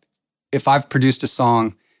that if I've produced a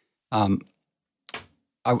song,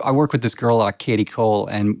 I work with this girl, Katie Cole,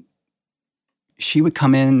 and she would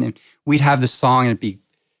come in and we'd have this song and it'd be,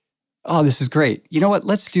 oh, this is great. You know what?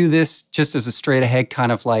 Let's do this just as a straight ahead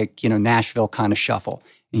kind of like, you know, Nashville kind of shuffle.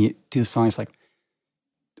 And you do the song, it's like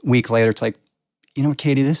a week later, it's like, you know what,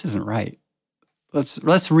 Katie, this isn't right. Let's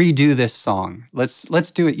redo this song. Let's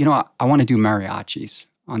do it. You know, I want to do mariachis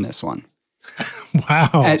on this one. Wow.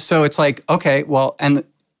 And so it's like, okay, well, and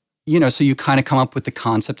you know, so you kind of come up with the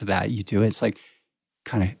concept of that. You do it. It's like,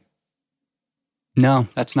 kind of, no,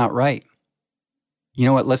 that's not right. You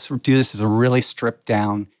know what? Let's do this as a really stripped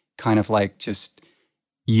down kind of like just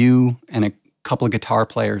you and a couple of guitar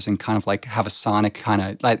players and kind of like have a sonic kind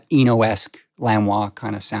of like Eno-esque Lanois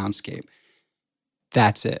kind of soundscape.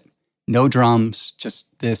 That's it. No drums,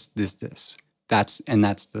 just this. That's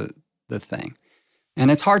the thing. And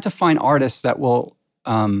it's hard to find artists that will,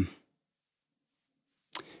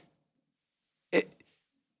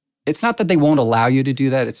 it's not that they won't allow you to do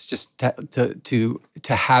that. It's just to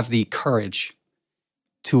have the courage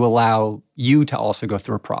to allow you to also go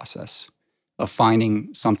through a process of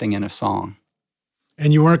finding something in a song.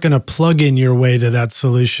 And you weren't going to plug in your way to that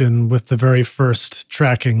solution with the very first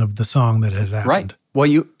tracking of the song that had happened. Right. Well,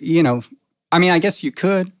 you know, I mean, I guess you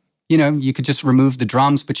could, you know, you could just remove the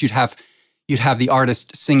drums, but you'd have the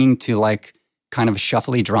artist singing to like kind of a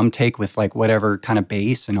shuffly drum take with like whatever kind of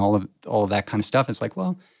bass and all of that kind of stuff. It's like,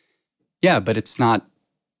 well, yeah, but that's not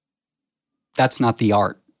the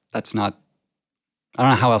art. That's not, I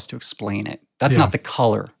don't know how else to explain it. That's not the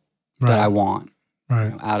color that I want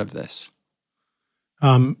out of this.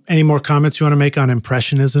 Any more comments you want to make on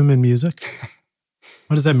impressionism in music?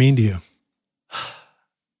 What does that mean to you?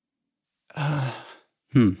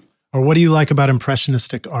 Or what do you like about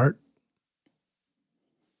impressionistic art?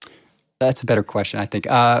 That's a better question, I think,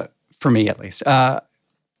 for me at least.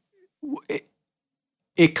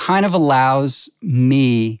 It kind of allows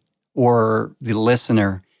me or the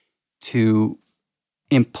listener to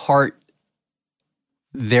impart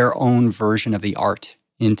their own version of the art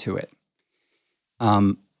into it.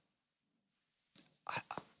 I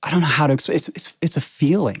don't know how to explain. It's a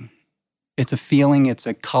feeling. It's a feeling. It's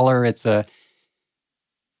a color. I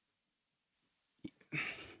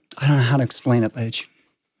don't know how to explain it, Lidge.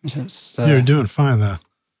 You're doing fine though.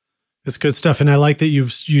 It's good stuff, and I like that you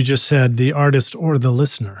just said the artist or the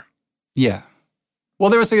listener. Yeah. Well,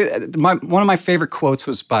 there was one of my favorite quotes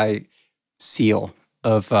was by Seal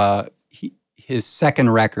of his second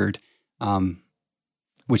record,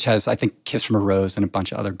 which has, I think, Kiss from a Rose and a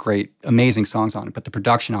bunch of other great, amazing songs on it, but the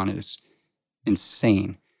production on it is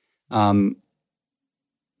insane. No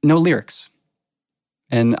lyrics.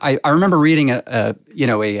 And I remember reading an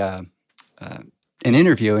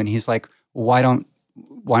interview, and he's like, why don't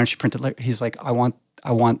you print the lyrics? He's like, I want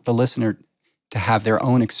the listener to have their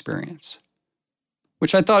own experience,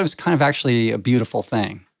 which I thought was kind of actually a beautiful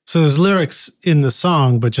thing. So there's lyrics in the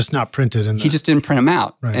song, but just not printed in the... He just didn't print them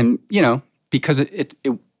out. Right. And, you know, because it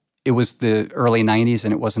was the early 90s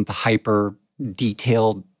and it wasn't the hyper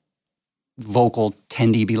detailed vocal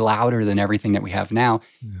 10 dB louder than everything that we have now.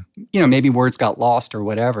 Yeah. You know, maybe words got lost or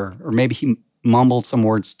whatever, or maybe he mumbled some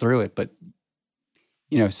words through it, but,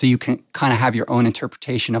 you know, so you can kind of have your own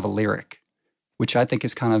interpretation of a lyric, which I think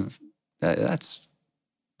is kind of,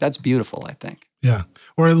 that's beautiful, I think. Yeah.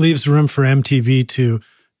 Or it leaves room for MTV to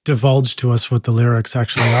divulge to us what the lyrics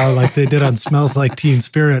actually are, like they did on Smells Like Teen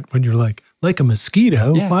Spirit, when you're like a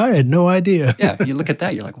mosquito? Yeah. I had no idea. Yeah, you look at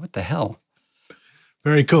that, you're like, what the hell?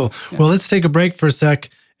 Very cool. Yeah. Well, let's take a break for a sec,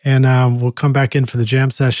 and we'll come back in for the jam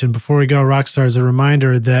session. Before we go, Rockstars, a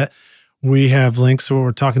reminder that we have links to what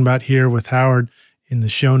we're talking about here with Howard in the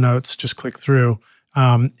show notes. Just click through.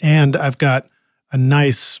 And I've got a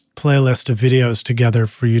nice playlist of videos together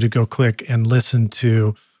for you to go click and listen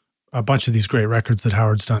to a bunch of these great records that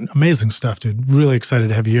Howard's done. Amazing stuff, dude. Really excited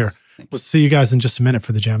to have you here. We'll see you guys in just a minute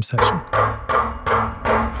for the jam session.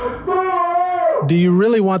 Do you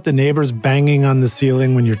really want the neighbors banging on the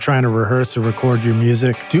ceiling when you're trying to rehearse or record your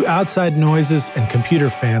music? Do outside noises and computer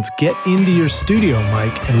fans get into your studio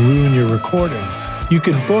mic and ruin your recordings? You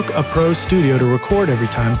could book a pro studio to record every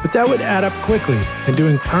time, but that would add up quickly, and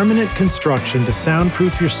doing permanent construction to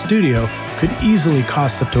soundproof your studio could easily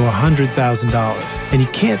cost up to $100,000. And you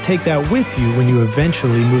can't take that with you when you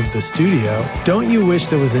eventually move the studio. Don't you wish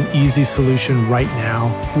there was an easy solution right now?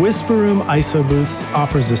 Whisper Room ISO Booths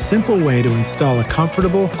offers a simple way to install a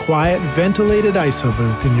comfortable, quiet, ventilated ISO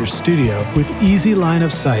booth in your studio with easy line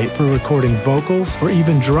of sight for recording vocals or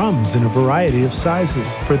even drums in a variety of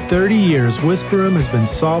sizes. For 30 years, Whisper Room has been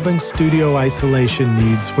solving studio isolation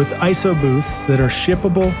needs with ISO booths that are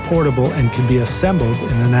shippable, portable, and can be assembled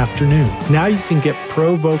in an afternoon. Now you can get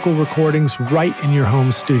pro vocal recordings right in your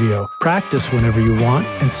home studio, practice whenever you want,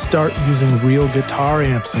 and start using real guitar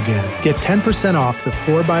amps again. Get 10% off the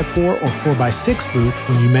 4x4 or 4x6 booth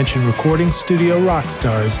when you mention Recording Studio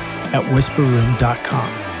Rockstars at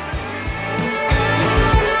whisperroom.com.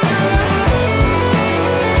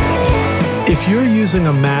 If you're using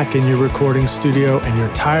a Mac in your recording studio and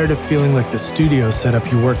you're tired of feeling like the studio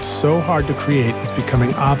setup you worked so hard to create is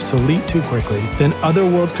becoming obsolete too quickly, then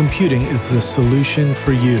Otherworld Computing is the solution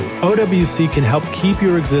for you. OWC can help keep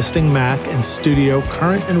your existing Mac and studio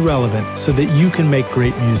current and relevant so that you can make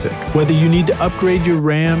great music. Whether you need to upgrade your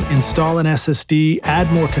RAM, install an SSD,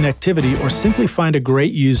 add more connectivity, or simply find a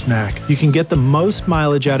great used Mac, you can get the most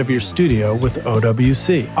mileage out of your studio with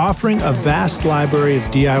OWC. Offering a vast library of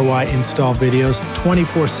DIY install videos,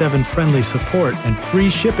 24/7 friendly support, and free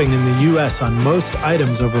shipping in the US on most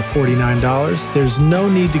items over $49, there's no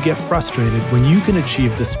need to get frustrated when you can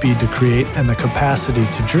achieve the speed to create and the capacity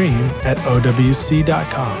to dream at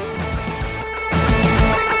OWC.com.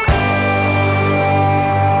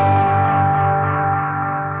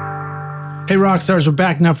 Hey, Rockstars, we're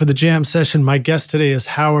back now for the jam session. My guest today is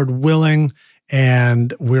Howard Willing,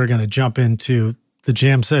 and we're going to jump into the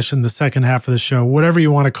jam session, the second half of the show, whatever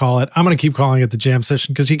you want to call it. I'm going to keep calling it the jam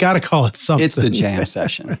session because you got to call it something. It's the jam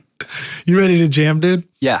session. You ready to jam, dude?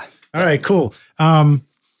 Yeah. All right, cool.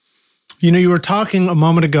 You were talking a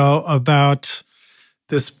moment ago about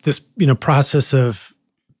this process of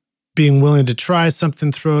being willing to try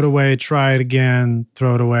something, throw it away, try it again,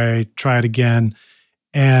 throw it away, try it again.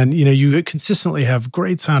 And, you consistently have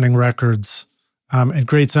great sounding records and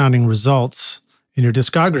great sounding results in your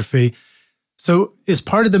discography. So is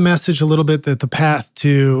part of the message a little bit that the path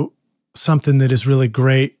to something that is really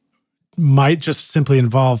great might just simply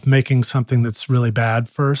involve making something that's really bad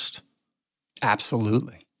first?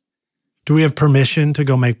 Absolutely. Do we have permission to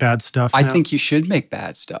go make bad stuff now? I think you should make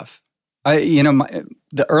bad stuff. The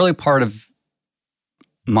early part of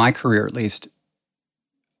my career, at least,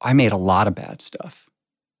 I made a lot of bad stuff.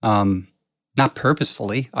 Not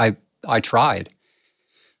purposefully. I tried.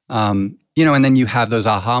 And then you have those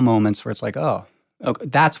aha moments where it's like, oh,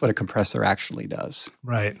 that's what a compressor actually does.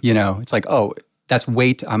 Right. It's like, oh, that's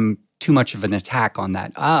I'm too much of an attack on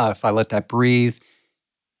that. If I let that breathe,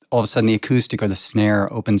 all of a sudden the acoustic or the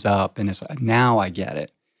snare opens up and it's like, now I get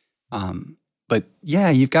it. But yeah,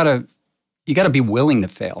 you got to be willing to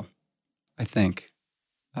fail, I think,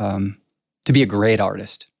 to be a great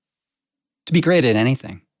artist. To be great at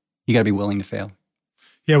anything, you got to be willing to fail.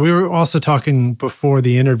 Yeah, we were also talking before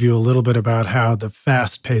the interview a little bit about how the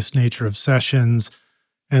fast-paced nature of sessions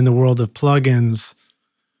and the world of plugins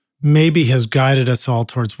maybe has guided us all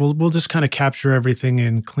towards, we'll just kind of capture everything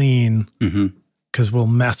in clean because we'll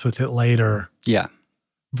mess with it later. Yeah.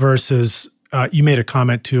 Versus, you made a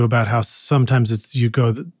comment too about how sometimes you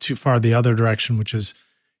go too far the other direction, which is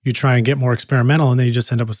you try and get more experimental, and then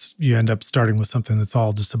you end up starting with something that's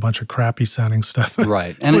all just a bunch of crappy sounding stuff.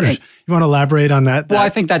 Right. And you want to elaborate on that? Well, I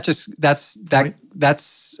think that's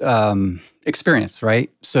experience, right?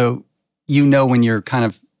 So when you're kind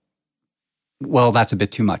of, well, that's a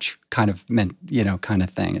bit too much kind of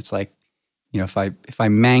thing. It's like, if I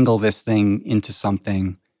mangle this thing into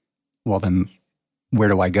something, well, then where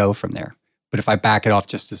do I go from there? But if I back it off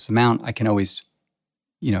just this amount, I can always,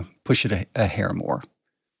 push it a hair more.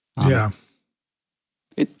 Yeah.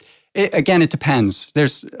 Again, it depends.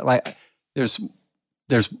 There's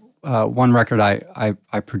one record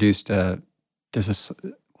I produced. There's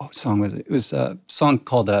what song was it? It was a song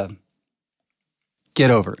called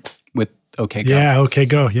 "Get Over It" with OK Go. Yeah, OK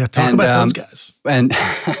Go. Yeah, talk about those guys. And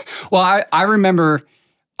well,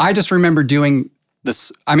 I just remember doing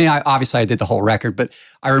this. I mean, obviously I did the whole record, but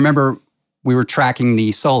I remember we were tracking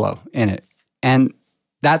the solo in it, and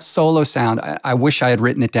that solo sound. I wish I had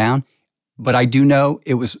written it down, but I do know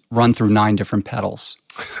it was run through 9 different pedals.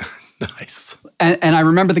 Nice. And I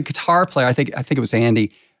remember the guitar player, I think it was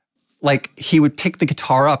Andy, like he would pick the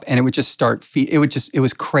guitar up and it would just start, it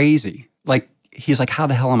was crazy. Like, he's like, how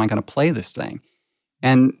the hell am I going to play this thing?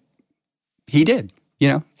 And he did,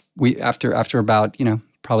 after about,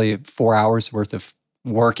 probably 4 hours worth of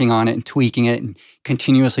working on it and tweaking it and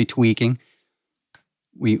continuously tweaking,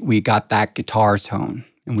 we got that guitar tone.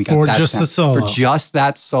 And we got for that just sound, the solo. For just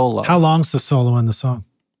that solo. How long's the solo in the song?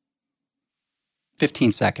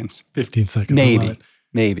 15 seconds. 15 seconds.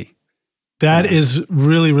 Maybe. That is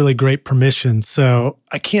really, really great permission. So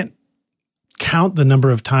I can't count the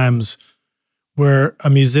number of times where a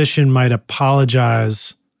musician might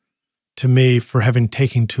apologize to me for having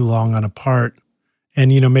taken too long on a part.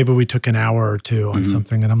 And, maybe we took an hour or two on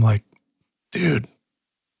something and I'm like, dude,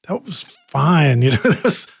 that was fine.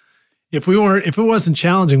 If it wasn't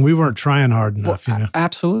challenging, we weren't trying hard enough.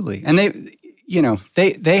 Absolutely. And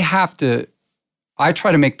they have to, I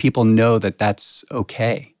try to make people know that that's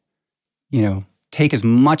okay. Take as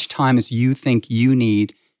much time as you think you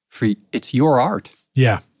need it's your art.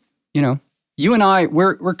 Yeah. You and I,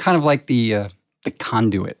 we're kind of like the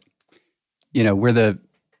conduit. They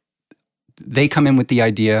come in with the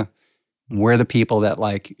idea. We're the people that,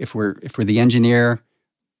 like, if we're the engineer,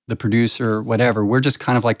 the producer, whatever, we're just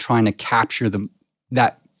kind of like trying to capture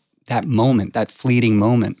that moment, that fleeting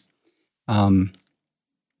moment.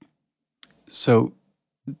 So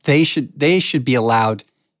they should be allowed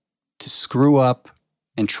to screw up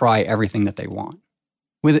and try everything that they want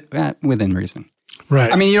within reason.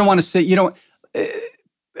 Right. I mean, you don't want to say,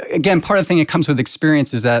 again, part of the thing that comes with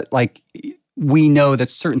experience is that, like, we know that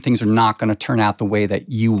certain things are not going to turn out the way that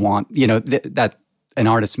you want, that an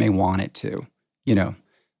artist may want it to,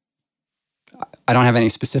 I don't have any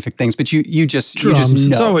specific things, but you just drums. You just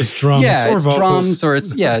know. It's always drums, yeah, or it's vocals. drums, or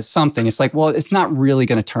it's something. It's like, well, it's not really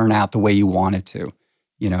going to turn out the way you want it to,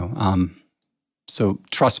 So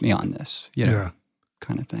trust me on this,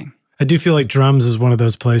 kind of thing. I do feel like drums is one of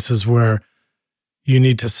those places where you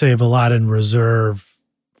need to save a lot in reserve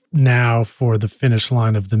now for the finish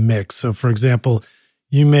line of the mix. So, for example,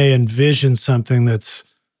 you may envision something that's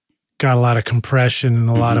got a lot of compression and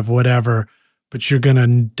a lot of whatever, but you're going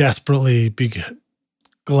to desperately be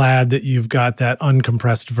glad that you've got that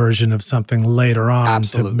uncompressed version of something later on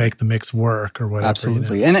to make the mix work or whatever.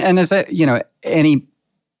 Absolutely. And as any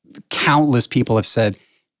countless people have said,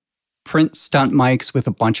 print stunt mics with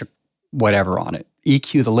a bunch of whatever on it.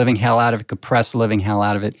 EQ the living hell out of it, compress the living hell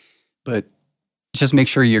out of it, but just make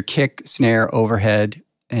sure your kick, snare, overhead,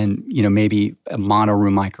 and maybe a mono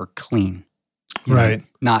room mic are clean. Right.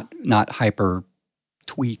 Not hyper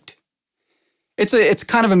tweaked. It's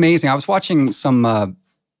kind of amazing. I was watching some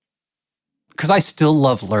because I still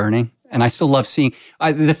love learning and I still love seeing.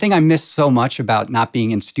 The thing I miss so much about not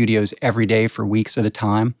being in studios every day for weeks at a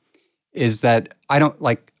time is that I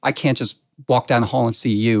can't just walk down the hall and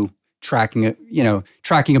see you tracking a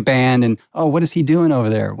band and, oh, what is he doing over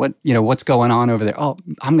there? What's going on over there? Oh,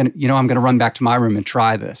 I'm gonna run back to my room and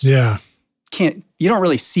try this. Yeah. You don't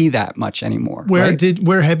really see that much anymore.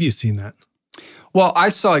 Where have you seen that? Well, I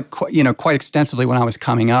saw it quite extensively when I was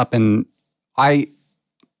coming up, and my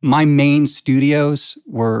main studios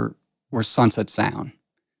were Sunset Sound.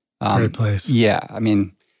 Great place. Yeah, I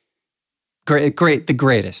mean, great, the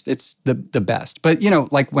greatest. It's the best. But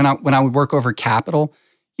like when I would work over at Capitol,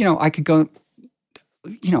 I could go,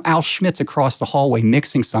 Al Schmidt's across the hallway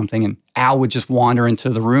mixing something, and Al would just wander into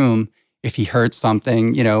the room if he heard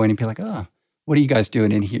something, and he'd be like, oh, what are you guys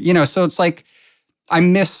doing in here? So it's like, I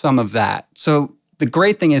miss some of that. So the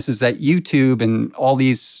great thing is that YouTube and all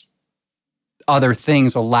these other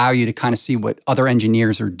things allow you to kind of see what other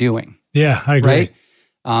engineers are doing. Yeah, I agree.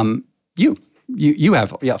 Right? You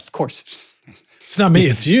have, yeah, of course. It's not me,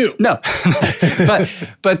 it's you. No,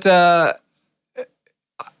 but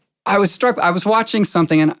I was struck. I was watching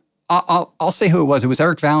something, and I'll say who it was. It was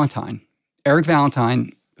Eric Valentine. Eric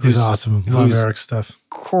Valentine. He's awesome. Love Eric's stuff.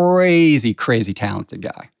 Crazy talented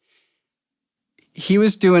guy. He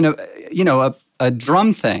was doing a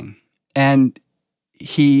drum thing, and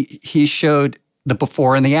he showed the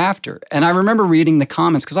before and the after. And I remember reading the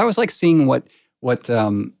comments because I was like seeing what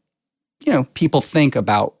people think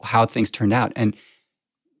about how things turned out. And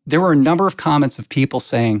there were a number of comments of people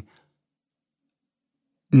saying,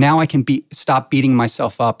 now I can stop beating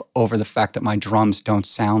myself up over the fact that my drums don't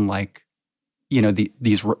sound like, you know,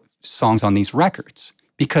 these songs on these records.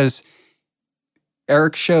 Because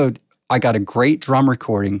Eric showed I got a great drum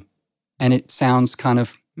recording and it sounds kind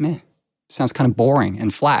of meh. It sounds kind of boring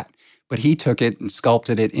and flat. But he took it and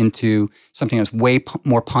sculpted it into something that's way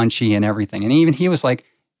more punchy and everything. And even he was like,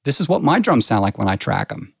 this is what my drums sound like when I track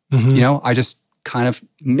them. You know, I just kind of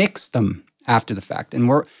mix them after the fact. And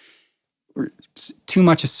we're too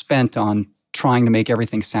much is spent on trying to make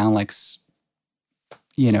everything sound like,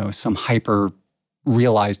 you know, some hyper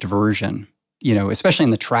realized version, you know, especially in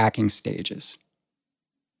the tracking stages.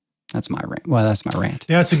 That's my rant. Well, that's my rant.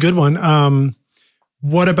 Yeah, it's a good one.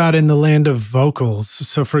 What about in the land of vocals?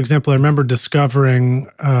 So, for example, I remember discovering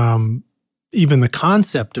even the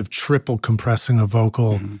concept of triple compressing a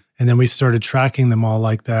vocal, and then we started tracking them all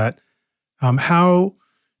like that. How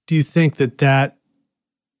do you think that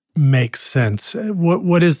makes sense?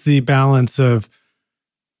 What is the balance of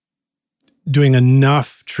doing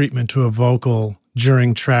enough treatment to a vocal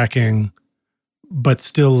during tracking, but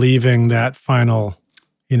still leaving that final,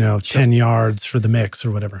 you know, 10 yards for the mix or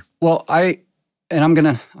whatever? Well, I'm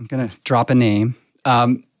gonna drop a name.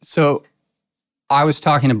 So I was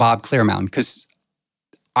talking to Bob Clearmountain because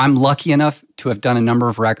I'm lucky enough to have done a number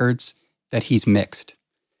of records that he's mixed.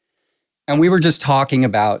 And we were just talking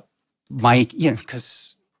about Mike, you know,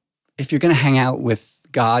 because if you're gonna hang out with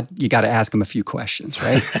God, you got to ask him a few questions,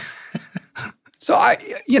 right? So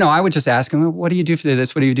I would just ask him, what do you do for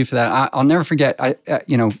this? What do you do for that? I'll never forget.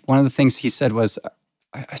 You know, one of the things he said was,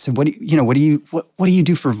 I said, what do you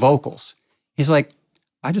do for vocals? He's like,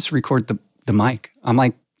 I just record the mic. I'm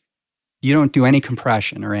like, you don't do any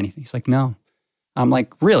compression or anything? He's like, no. I'm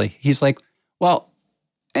like, really? He's like, well,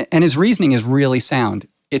 and his reasoning is really sound.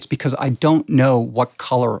 It's because I don't know what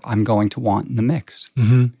color I'm going to want in the mix.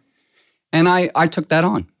 And I took that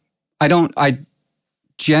on. I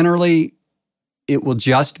generally, it will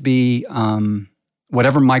just be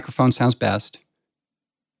whatever microphone sounds best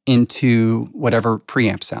into whatever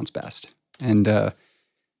preamp sounds best. And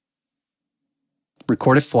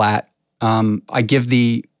record it flat. I give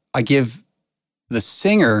the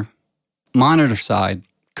singer monitor side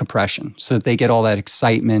compression so that they get all that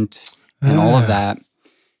excitement and all of that.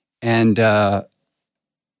 And but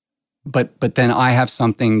then I have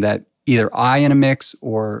something that either I in a mix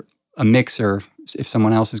or a mixer, if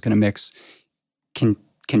someone else is going to mix, can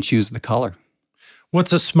choose the color.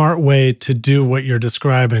 What's a smart way to do what you're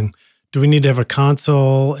describing? Do we need to have a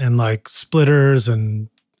console and like splitters and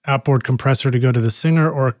outboard compressor to go to the singer,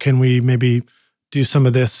 or can we maybe do some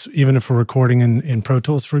of this even if we're recording in Pro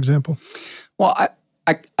Tools, for example? Well,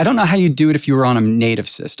 I don't know how you do it if you were on a native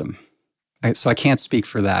system, so I can't speak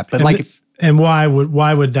for that. But and why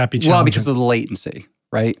would that be challenging? Well, because of the latency,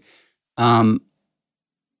 right? In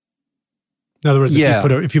other words,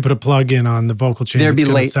 if you put a plug in on the vocal chain, it's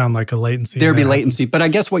going to sound like a latency. There'd be latency. But I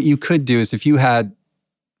guess what you could do is if you had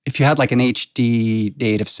like an HD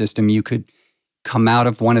native system, you could come out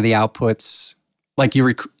of one of the outputs, like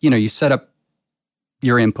you set up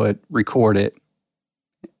your input, record it,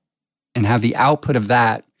 and have the output of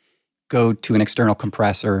that go to an external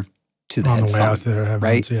compressor to the headphone. On the way out there,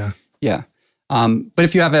 headphones, right? Yeah. But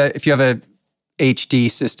if you have a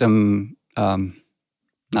HD system,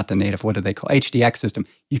 not the native, what do they call HDX system?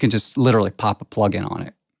 You can just literally pop a plug-in on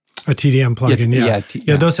it. A TDM plug-in, yeah.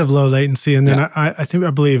 Those have low latency, and then I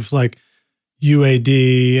believe like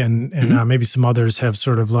UAD and maybe some others have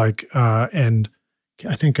sort of like, and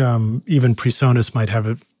I think even PreSonus might have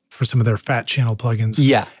it for some of their fat channel plugins.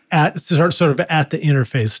 Yeah, at sort of at the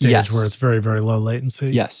interface stage where it's very, very low latency.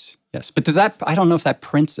 Yes. But does that? I don't know if that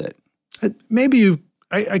prints it. Maybe you.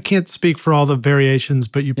 I can't speak for all the variations,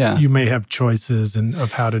 but you may have choices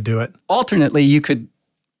of how to do it. Alternately, you could,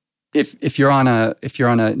 if you're on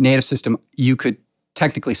a native system, you could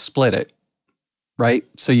technically split it, right?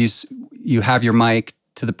 So you have your mic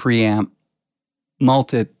to the preamp,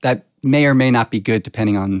 mult it. That may or may not be good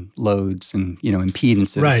depending on loads and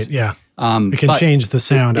impedances. Right. Yeah. It can change the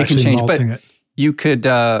sound. It can change, multing it. You could,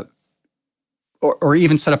 or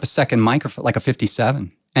even set up a second microphone, like a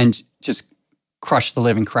 57, and just crush the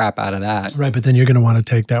living crap out of that. Right, but then you're going to want to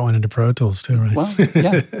take that one into Pro Tools too, right? Well,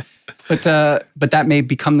 yeah. But that may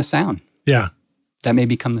become the sound. Yeah. That may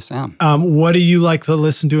become the sound. What do you like to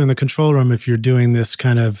listen to in the control room if you're doing this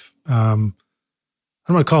kind of, I don't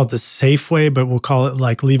want to call it the safe way, but we'll call it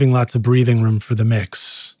like leaving lots of breathing room for the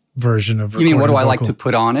mix version of recording. You mean what do I like to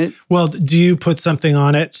put on it? Well, do you put something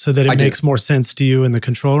on it so that it makes more sense to you in the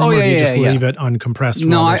control room, or do you just leave it uncompressed?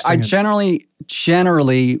 No, I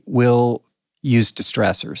generally will use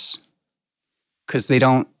distressors because they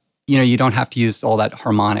don't you don't have to use all that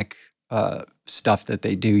harmonic stuff that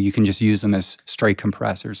they do. You can just use them as straight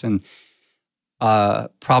compressors and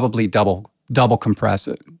probably double compress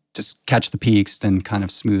it. Just catch the peaks, then kind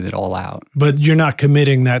of smooth it all out. But you're not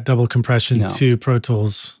committing that double compression to Pro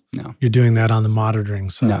Tools. No. You're doing that on the monitoring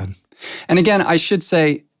side. No. And again, I should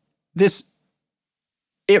say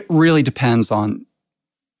it really depends on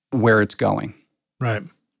where it's going. Right.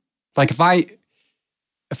 Like if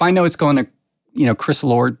I know it's going to, Chris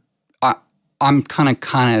Lord, I'm kind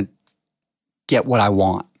of get what I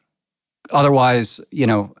want. Otherwise,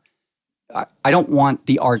 I don't want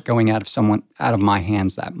the art going out of my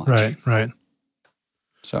hands that much. Right.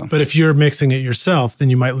 So, but if you're mixing it yourself, then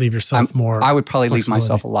you might leave yourself more. I would probably leave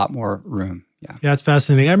myself a lot more room. Yeah. Yeah, it's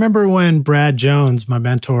fascinating. I remember when Brad Jones, my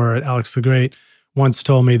mentor at Alex the Great, once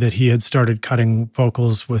told me that he had started cutting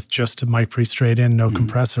vocals with just a mic pre straight in, no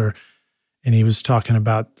compressor. And he was talking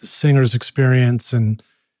about the singer's experience. And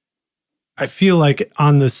I feel like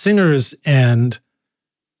on the singer's end,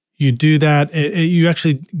 you do that, you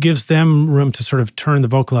actually gives them room to sort of turn the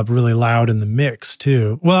vocal up really loud in the mix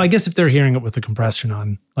too. Well, I guess if they're hearing it with the compression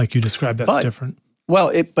on, like you described, that's different.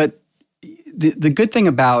 Well, but the good thing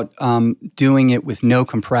about doing it with no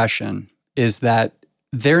compression is that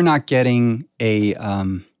they're not getting a,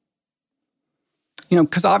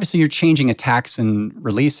 because obviously you're changing attacks and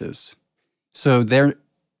releases. So their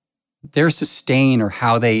sustain or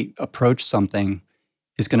how they approach something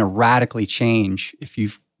is going to radically change if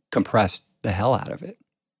you've compressed the hell out of it.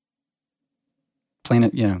 Plain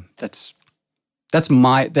it, that's at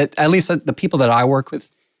least the people that I work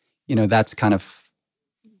with, that's kind of,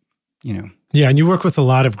 Yeah, and you work with a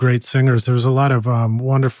lot of great singers. There's a lot of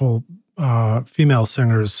wonderful female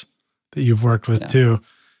singers that you've worked with too.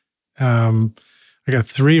 I got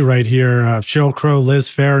 3 right here: Sheryl Crow, Liz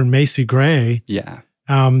Phair, and Macy Gray. Yeah.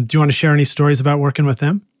 Do you want to share any stories about working with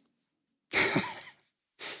them?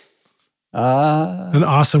 An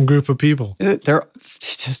awesome group of people. They're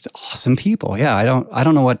just awesome people. Yeah, I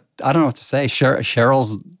don't know what to say.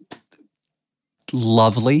 Cheryl's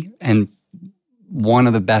lovely and one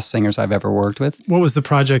of the best singers I've ever worked with. What was the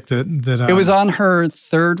project that it was on her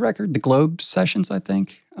 3rd record, the Globe Sessions, I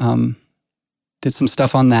think. Did some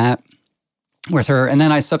stuff on that with her, and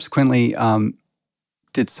then I subsequently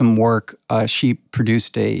did some work. She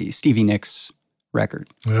produced a Stevie Nicks record,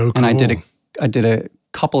 cool. And I did a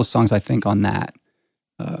couple of songs, I think, on that.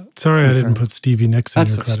 Sorry, I didn't put Stevie Nicks in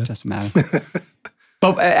your credit. Doesn't matter.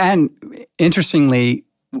 And interestingly,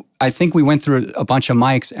 I think we went through a bunch of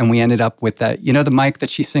mics and we ended up with that. The mic that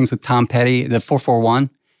she sings with Tom Petty, the 441,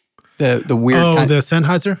 the weird. Oh, the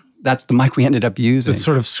Sennheiser. That's the mic we ended up using. It's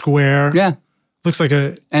sort of square. Yeah, looks like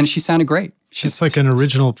and she sounded great. It's like an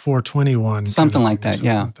original 421. Something like that.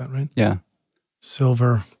 Yeah, like that, right? Yeah,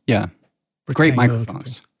 silver. Yeah, great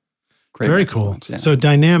microphones. Very cool. Yeah. So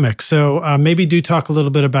dynamic. So maybe do talk a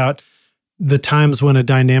little bit about the times when a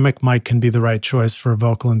dynamic mic can be the right choice for a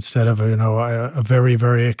vocal instead of a very,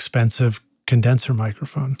 very expensive condenser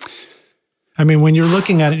microphone. I mean, when you're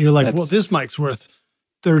looking at it, you're like, well, this mic's worth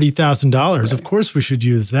 $30,000. Right. Of course we should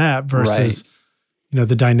use that versus,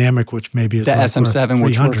 the dynamic, which maybe is the like SM7,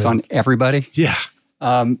 which works on everybody. Yeah.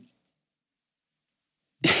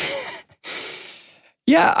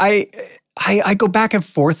 Yeah, I go back and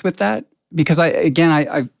forth with that because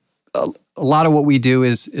a lot of what we do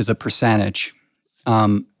is a percentage.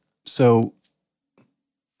 So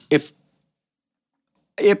if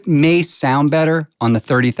it may sound better on the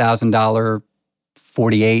 $30,000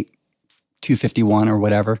 48 251 or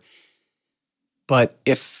whatever, but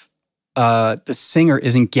if the singer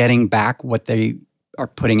isn't getting back what they are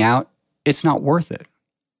putting out, it's not worth it.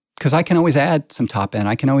 Because I can always add some top end.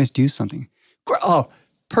 I can always do something. Oh,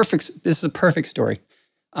 perfect. This is a perfect story.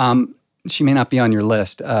 She may not be on your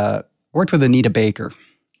list. Worked with Anita Baker.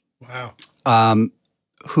 Wow.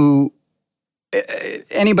 Who,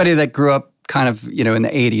 anybody that grew up kind of, in the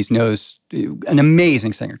 80s knows, an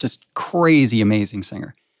amazing singer, just crazy amazing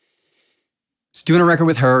singer. Was doing a record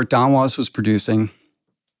with her. Don Was was producing.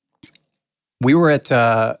 We were at,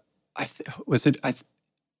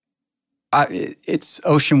 it's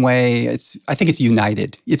Ocean Way. I think it's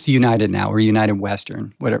United. It's United now, or United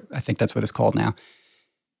Western, whatever. I think that's what it's called now.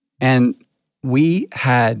 And we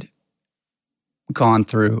had gone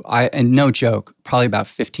through, and no joke, probably about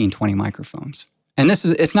 15, 20 microphones. And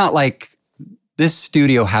it's not like this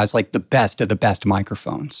studio has like the best of the best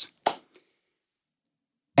microphones.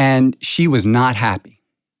 And she was not happy.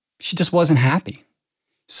 She just wasn't happy.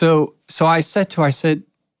 So I said to her,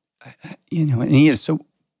 Anita, so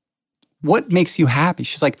what makes you happy?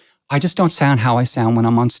 She's like, I just don't sound how I sound when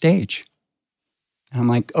I'm on stage. And I'm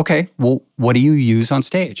like, okay, well, what do you use on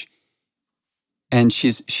stage? And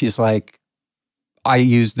she's like, I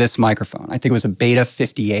use this microphone. I think it was a Beta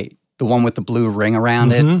 58, the one with the blue ring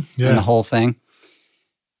around it and the whole thing.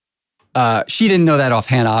 She didn't know that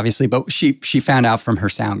offhand, obviously, but she found out from her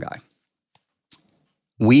sound guy.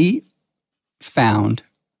 We found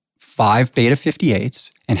 5 Beta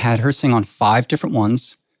 58s and had her sing on 5 different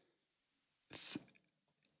ones.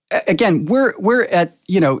 Again, we're at,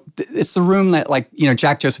 it's the room that like,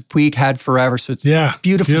 Jack Joseph Puig had forever. So it's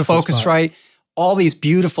beautiful Focusrite, all these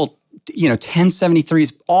beautiful,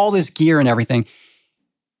 1073s, all this gear and everything.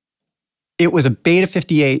 It was a Beta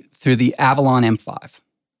 58 through the Avalon M5.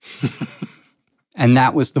 And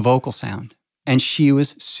that was the vocal sound. And she was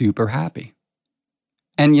super happy.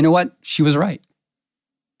 And you know what? She was right.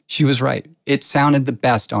 She was right. It sounded the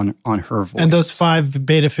best on her voice. And those 5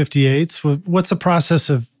 Beta 58s, what's the process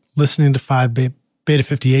of listening to 5 Beta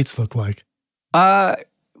 58s look like?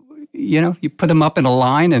 You put them up in a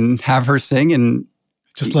line and have her sing, and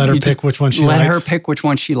just let her pick which one she likes. Let her pick which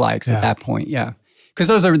one she likes at that point. Yeah, because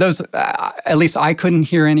those. At least I couldn't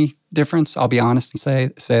hear any difference. I'll be honest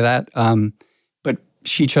and say that. But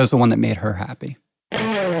she chose the one that made her happy.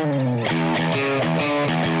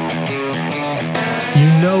 You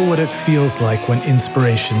know what it feels like when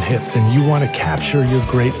inspiration hits and you want to capture your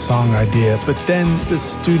great song idea, but then the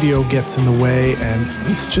studio gets in the way and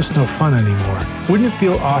it's just no fun anymore. Wouldn't it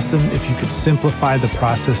feel awesome if you could simplify the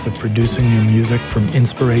process of producing your music from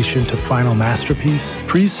inspiration to final masterpiece?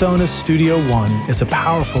 PreSonus Studio One is a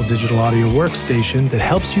powerful digital audio workstation that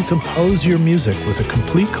helps you compose your music with a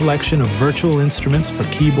complete collection of virtual instruments for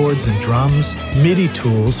keyboards and drums, MIDI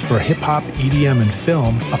tools for hip-hop, EDM, and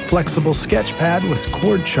film, a flexible sketchpad with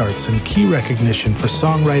chord charts and key recognition for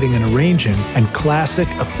songwriting and arranging, and classic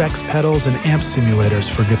effects pedals and amp simulators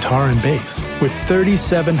for guitar and bass. With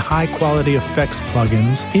 37 high-quality effects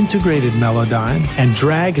plugins, integrated Melodyne, and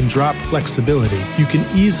drag and drop flexibility, you can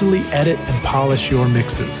easily edit and polish your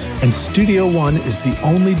mixes. And Studio One is the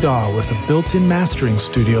only DAW with a built-in mastering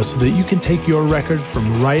studio so that you can take your record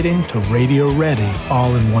from writing to radio ready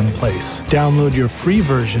all in one place. Download your free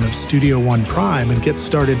version of Studio One Prime and get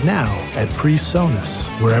started now at PreSonus,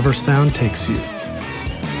 wherever sound takes you.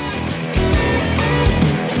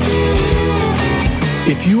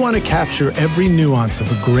 If you want to capture every nuance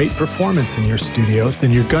of a great performance in your studio,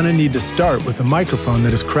 then you're going to need to start with a microphone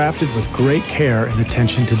that is crafted with great care and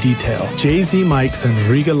attention to detail. JZ Mics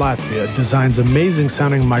in Riga, Latvia designs amazing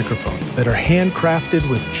sounding microphones that are handcrafted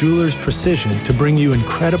with jeweler's precision to bring you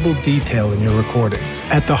incredible detail in your recordings.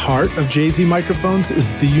 At the heart of JZ microphones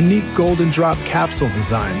is the unique Golden Drop capsule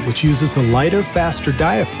design, which uses a lighter, faster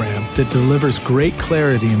diaphragm that delivers great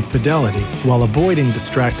clarity and fidelity while avoiding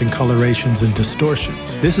distracting colorations and distortions.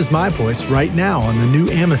 This is my voice right now on the new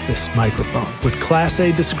Amethyst microphone with Class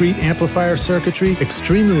A discrete amplifier circuitry,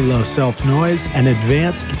 extremely low self-noise, and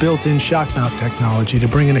advanced built-in shock mount technology to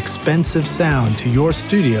bring an expensive sound to your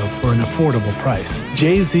studio for an affordable price.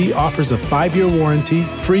 JZ offers a 5-year warranty,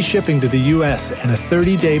 free shipping to the US, and a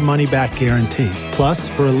 30-day money-back guarantee. Plus,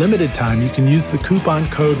 for a limited time, you can use the coupon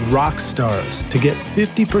code ROCKSTARS to get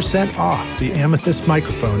 50% off the Amethyst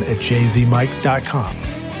microphone at jzmic.com.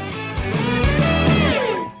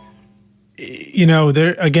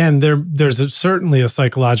 There's certainly a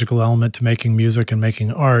psychological element to making music and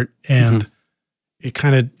making art, and it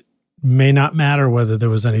kind of may not matter whether there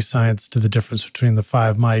was any science to the difference between the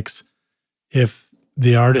 5 mics. If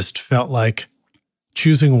the artist felt like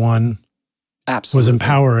choosing one was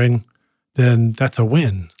empowering, then that's a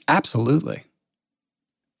win. Absolutely.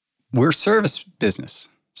 We're service business,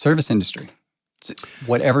 service industry. It's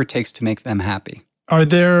whatever it takes to make them happy. Are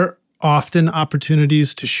there often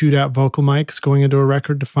opportunities to shoot out vocal mics going into a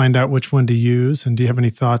record to find out which one to use? And do you have any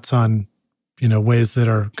thoughts on, ways that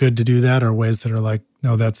are good to do that or ways that are like,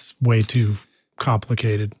 no, that's way too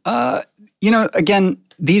complicated? Again,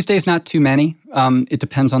 these days, not too many. It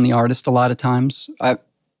depends on the artist a lot of times. At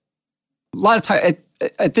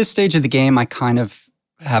this stage of the game, I kind of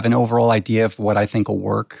have an overall idea of what I think will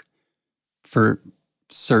work for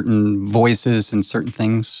certain voices and certain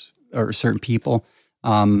things or certain people.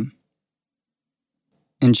 And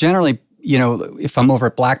generally, if I'm over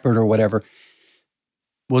at Blackbird or whatever,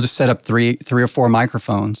 we'll just set up three or four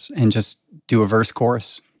microphones and just do a verse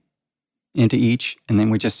chorus into each. And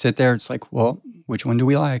then we just sit there. It's like, well, which one do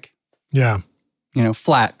we like? Yeah.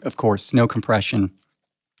 Flat, of course, no compression,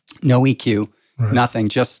 no EQ, nothing,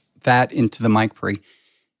 just that into the mic pre.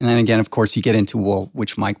 And then again, of course, you get into, well,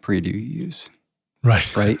 which mic pre do you use?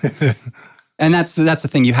 Right. Right. And that's the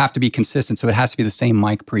thing. You have to be consistent. So it has to be the same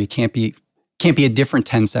mic pre. It can't be a different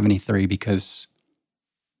 1073 because,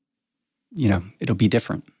 it'll be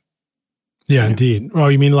different. Yeah, indeed. Oh,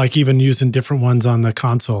 you mean like even using different ones on the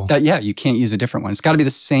console? Yeah, you can't use a different one. It's got to be the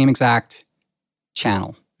same exact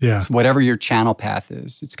channel. Yeah. So whatever your channel path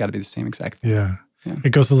is, it's got to be the same exact thing. Yeah. It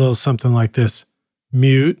goes a little something like this.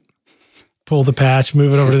 Mute, pull the patch,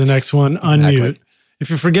 move it over to the next one, unmute. If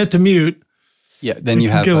you forget to mute, then you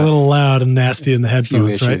have get a little loud and nasty in the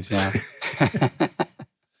headphones, issues, right?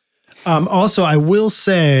 Yeah. Also, I will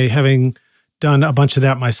say, having done a bunch of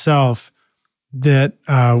that myself, that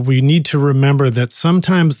we need to remember that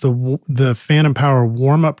sometimes the phantom power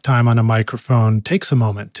warm-up time on a microphone takes a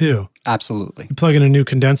moment too. Absolutely. You plug in a new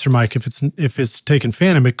condenser mic, if it's taking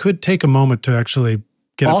phantom, it could take a moment to actually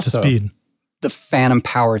get up to speed. The phantom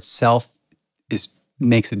power itself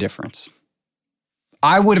makes a difference.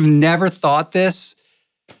 I would have never thought this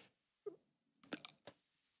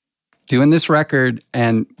doing this record,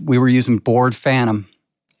 and we were using board phantom,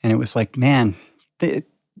 and it was like, man, a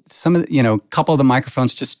couple of the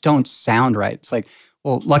microphones just don't sound right. It's like,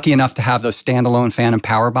 well, lucky enough to have those standalone phantom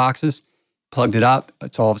power boxes, plugged it up,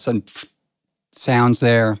 it's all of a sudden sounds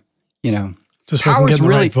there, Just wasn't getting the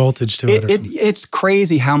right voltage to it. It's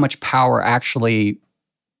crazy how much power actually,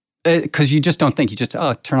 because you just don't think, you just,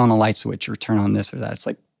 turn on a light switch or turn on this or that. It's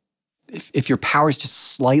like, if your power is just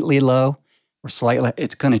slightly low or slightly,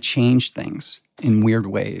 it's going to change things in weird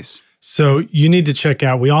ways. So you need to check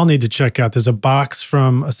out, we all need to check out, there's a box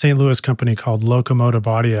from a St. Louis company called Locomotive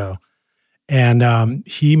Audio. And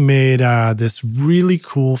he made this really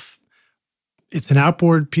cool, it's an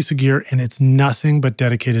outboard piece of gear and it's nothing but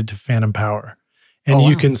dedicated to phantom power. And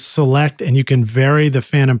you can select and you can vary the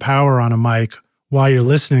phantom power on a mic while you're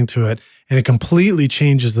listening to it. And it completely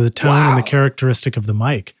changes the tone and the characteristic of the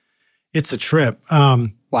mic. It's a trip.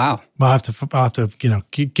 Wow. I'll have to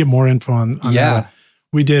get more info on that.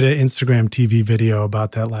 We did an Instagram TV video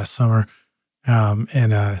about that last summer.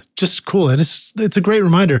 And just cool. And it's a great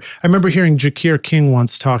reminder. I remember hearing Jakir King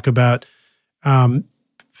once talk about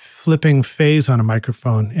flipping phase on a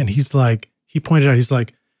microphone. And he pointed out, he's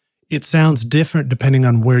like, it sounds different depending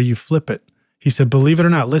on where you flip it. He said, believe it or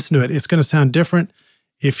not, listen to it. It's going to sound different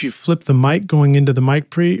if you flip the mic going into the mic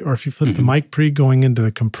pre, or if you flip the mic pre going into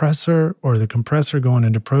the compressor, or the compressor going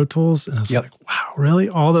into Pro Tools. And I was like, wow, really?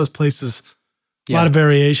 All those places, a lot of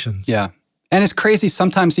variations. Yeah. And it's crazy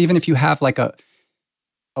sometimes, even if you have like a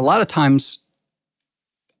lot of times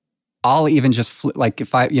I'll even just flip, like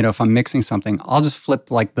if I'm mixing something, I'll just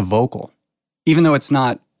flip like the vocal, even though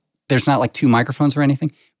there's not like two microphones or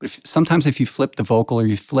anything. But sometimes if you flip the vocal or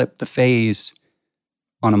you flip the phase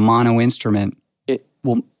on a mono instrument, it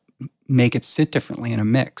will make it sit differently in a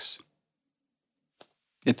mix.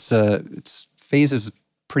 It's phase is a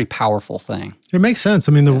pretty powerful thing. It makes sense.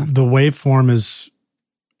 I mean, the waveform is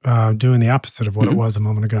doing the opposite of what it was a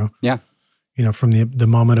moment ago. Yeah. From the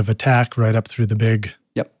moment of attack right up through the big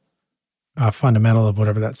fundamental of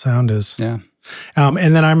whatever that sound is. Yeah.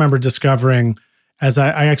 And then I remember discovering, as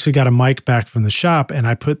I actually got a mic back from the shop and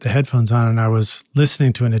I put the headphones on and I was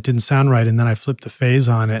listening to it and it didn't sound right. And then I flipped the phase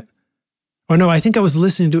on it. Oh no, I think I was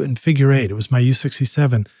listening to it in figure 8. It was my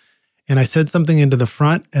U67. And I said something into the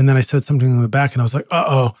front and then I said something in the back and I was like,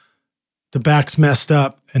 uh-oh, the back's messed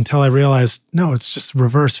up, until I realized, no, it's just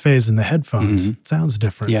reverse phase in the headphones. It sounds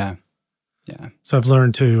different. Yeah. Yeah. So I've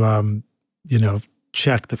learned to,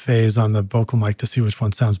 check the phase on the vocal mic to see which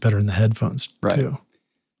one sounds better in the headphones too.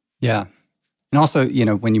 Yeah. And also,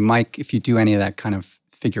 when you mic, if you do any of that kind of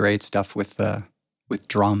figure 8 stuff with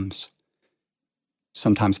drums,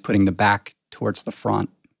 sometimes putting the back towards the front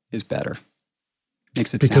is better.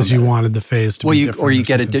 Makes it because you wanted the phase to be different. Or you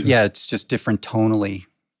get it. Yeah, it's just different tonally.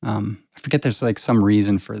 I forget. There's like some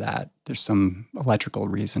reason for that. There's some electrical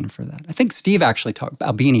reason for that. I think Steve actually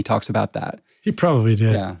Albini talks about that. He probably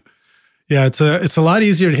did. Yeah. Yeah, it's a lot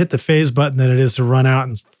easier to hit the phase button than it is to run out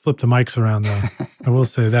and flip the mics around, though. I will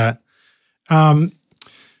say that.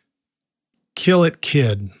 Kill It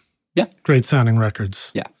Kid. Yeah. Great sounding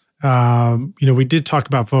records. Yeah. We did talk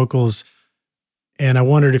about vocals, and I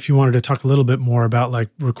wondered if you wanted to talk a little bit more about like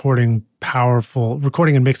recording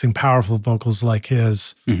and mixing powerful vocals like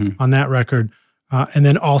his on that record, and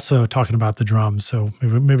then also talking about the drums. So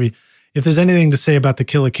maybe if there's anything to say about the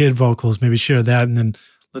Kill It Kid vocals, maybe share that, and then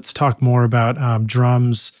let's talk more about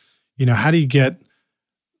drums. How do you get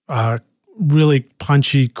really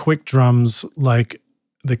punchy, quick drums like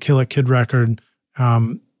the Kill It Kid record?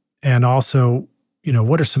 And also,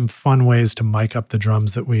 what are some fun ways to mic up the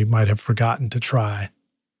drums that we might have forgotten to try?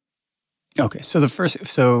 Okay,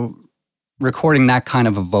 so recording that kind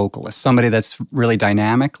of a vocalist, somebody that's really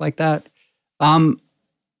dynamic like that.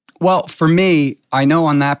 Well, for me, I know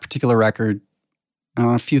on that particular record,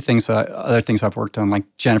 a few things, other things I've worked on, like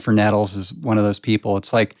Jennifer Nettles is one of those people.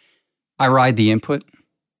 It's like, I ride the input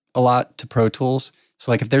a lot to Pro Tools.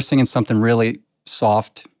 So like if they're singing something really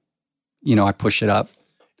soft, you know, I push it up.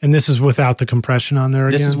 And this is without the compression on there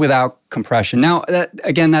again? This is without compression. Now,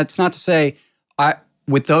 again, that's not to say,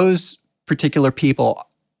 with those particular people,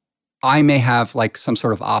 I may have like some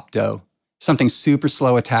sort of opto, something super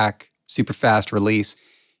slow attack, super fast release,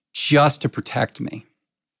 just to protect me.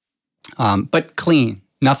 But clean,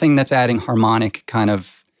 nothing that's adding harmonic kind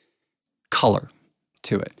of color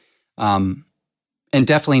to it. And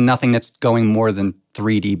definitely nothing that's going more than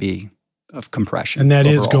 3 dB of compression. And that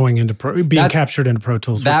overall. is going into being captured into Pro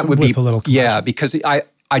Tools that would with be, a little compression. Yeah, because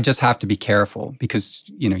I just have to be careful because,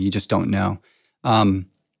 you know, you just don't know.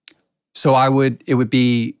 So it would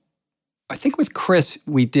be, I think with Chris,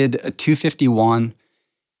 we did a 251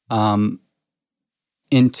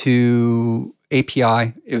 into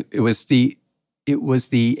API. It was the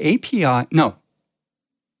API, no.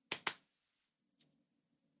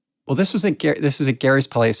 Well, this was at Gary's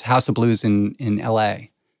place, House of Blues in LA.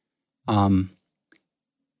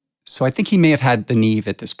 So I think he may have had the Neve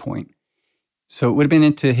at this point. So it would have been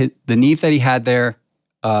into the Neve that he had there,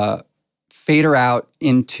 fader out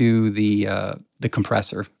into the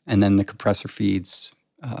compressor, and then the compressor feeds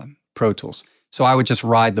Pro Tools. So I would just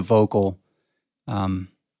ride the vocal, you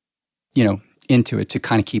know, into it to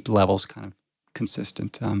kind of keep levels kind of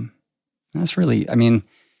consistent. That's really, I mean,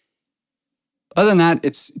 other than that,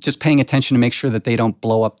 it's just paying attention to make sure that they don't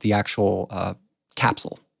blow up the actual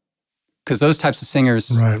capsule. Because those types of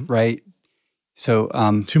singers, right? So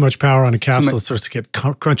too much power on a capsule starts to get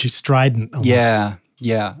crunchy, strident almost.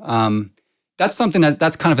 Yeah. That's something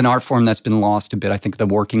that's kind of an art form that's been lost a bit. I think the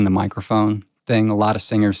working the microphone thing, a lot of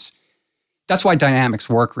singers, that's why dynamics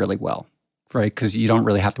work really well, right? Because you don't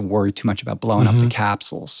really have to worry too much about blowing up the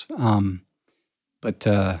capsules.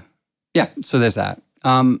 Yeah, so there's that.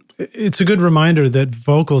 It's a good reminder that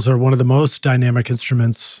vocals are one of the most dynamic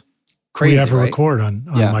instruments we ever record on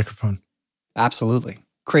a microphone. Absolutely.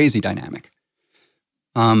 Crazy dynamic.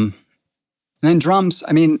 And then drums,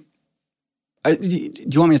 I mean, do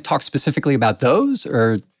you want me to talk specifically about those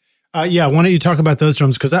or? Yeah, why don't you talk about those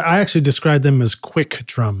drums? Because I actually described them as quick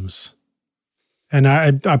drums. And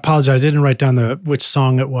I apologize, I didn't write down which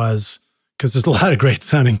song it was because there's a lot of great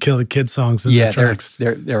sounding Kill the Kid songs in the tracks.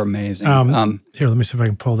 They're amazing. Here, let me see if I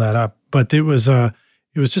can pull that up. But it was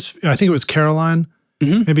just, I think it was Caroline.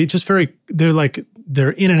 Maybe just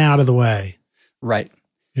they're in and out of the way. Right.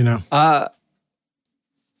 You know?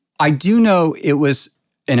 I do know it was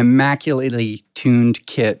an immaculately tuned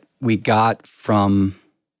kit we got from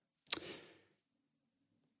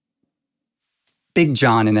Big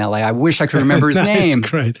John in LA. I wish I could remember his name.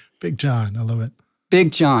 Great. Big John. I love it.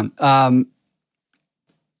 Big John.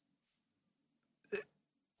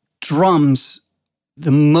 Drums,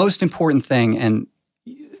 the most important thing, and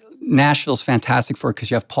Nashville's fantastic for it because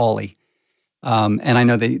you have Paulie. And I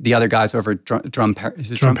know the other guys over at Drum Paradise.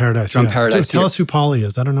 Drum Paradise. Tell us who Paulie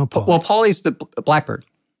is. I don't know Paulie. Well, Paulie's the Blackbird.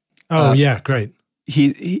 Oh, yeah, great.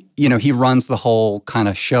 He runs the whole kind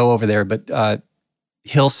of show over there, but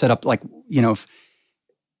he'll set up like, you know,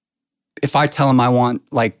 if I tell him I want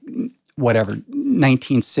like whatever,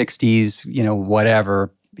 1960s, you know,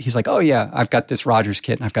 whatever, he's like, oh yeah, I've got this Rogers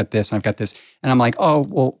kit and I've got this and I've got this. And I'm like, oh,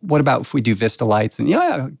 well, what about if we do Vista lights? And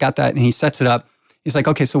yeah, I got that. And he sets it up. He's like,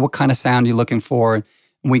 okay, so what kind of sound are you looking for? And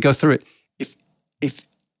we go through it. If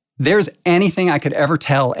there's anything I could ever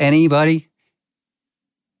tell anybody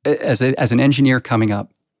as an engineer coming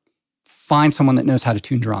up, find someone that knows how to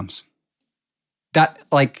tune drums. That,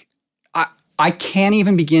 like, I can't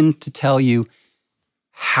even begin to tell you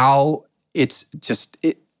how it's just,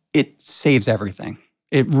 it saves everything.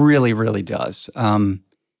 It really, really does.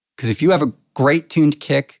 Because if you have a great tuned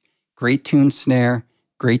kick, great tuned snare,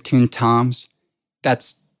 great tuned toms,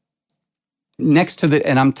 that's next to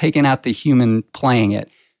and I'm taking out the human playing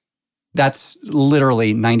it, that's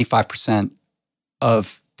literally 95%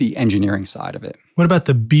 of the engineering side of it. What about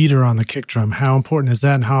the beater on the kick drum? How important is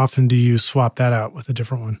that, and how often do you swap that out with a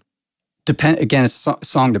different one? Again, it's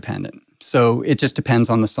song dependent. So it just depends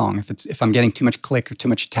on the song. If I'm getting too much click or too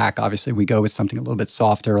much attack, obviously we go with something a little bit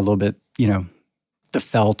softer, a little bit, you know, the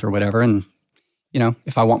felt or whatever. And, you know,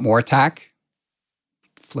 if I want more attack,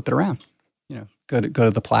 flip it around, you know, go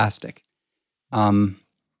to the plastic.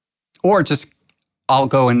 Or just, I'll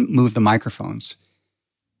go and move the microphones.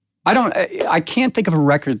 I can't think of a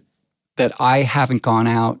record that I haven't gone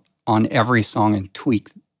out on every song and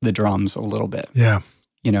tweaked the drums a little bit. Yeah.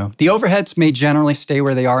 You know, the overheads may generally stay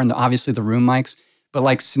where they are, and obviously the room mics, but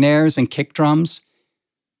like snares and kick drums,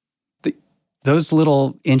 those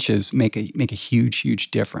little inches make a huge,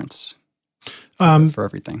 huge difference for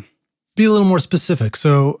everything. Be a little more specific.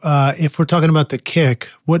 So if we're talking about the kick,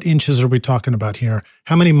 what inches are we talking about here?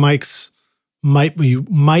 How many mics might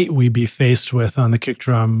we be faced with on the kick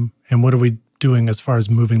drum, and what are we doing as far as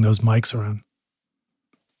moving those mics around?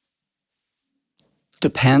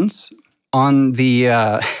 Depends on the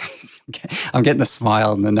I'm getting the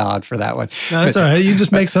smile and the nod for that one. No, that's all right. You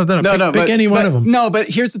just make something up. Pick any one of them. No, but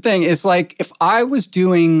here's the thing. It's like if I was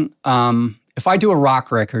doing, if I do a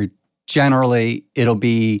rock record, generally it'll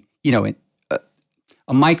be, you know,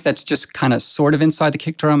 a mic that's just kind of sort of inside the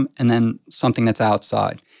kick drum and then something that's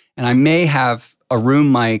outside. And I may have a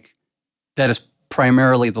room mic that is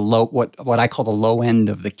primarily the low, what I call the low end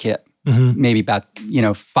of the kit. Mm-hmm. Maybe about,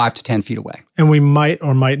 5 to 10 feet away. And we might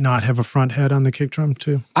or might not have a front head on the kick drum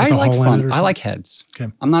too. I like heads.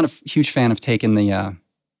 Okay. I'm not a huge fan of taking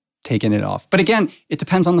it off. But again, it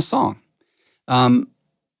depends on the song. But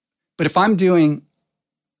if I'm doing,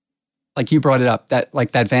 like you brought it up,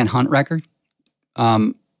 that Van Hunt record,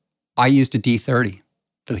 I used a D30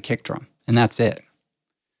 for the kick drum, and that's it.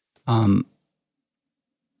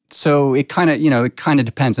 So it kind of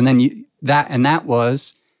depends. And then that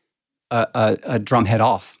was a drum head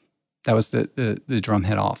off. That was the drum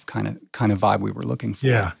head off kind of vibe we were looking for.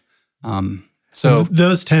 Yeah. So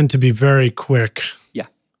those tend to be very quick. Yeah.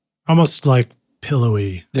 Almost like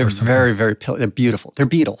pillowy. They're very, very pillowy. They're beautiful. They're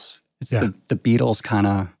Beatles. It's the Beatles kind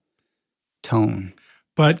of tone.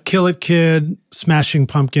 But Kill It Kid, Smashing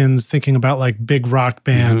Pumpkins, thinking about like big rock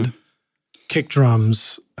band kick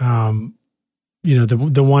drums. The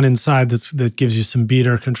one inside that gives you some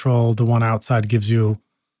beater control. The one outside gives you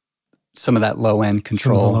some of that low end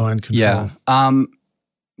control. Some of the low end control.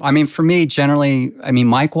 Yeah. For me, generally,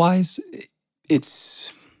 mic-wise,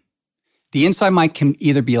 it's the inside mic can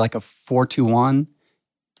either be like a 421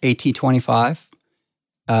 AT25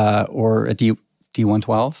 or a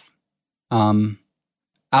D112.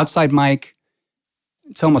 Outside mic,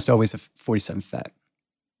 it's almost always a 47 FET.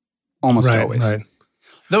 Almost always. Right.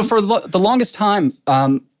 Though for the longest time,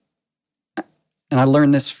 and I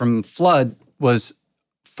learned this from Flood, was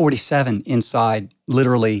 47 inside,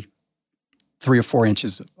 literally 3 or 4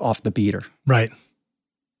 inches off the beater. Right.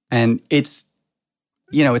 And it's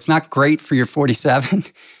not great for your 47,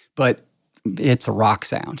 but it's a rock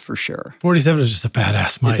sound for sure. 47 is just a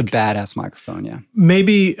badass mic. It's a badass microphone, yeah.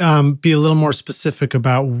 Maybe be a little more specific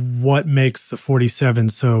about what makes the 47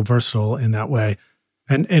 so versatile in that way.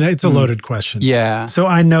 And it's a loaded question. Yeah. So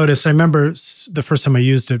I remember the first time I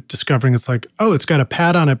used it, discovering it's like, oh, it's got a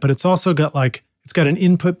pad on it, but it's also got it's got an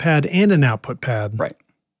input pad and an output pad. Right.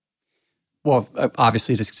 Well,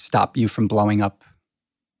 obviously to stop you from blowing up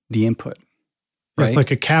the input. Right? It's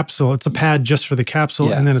like a capsule. It's a pad just for the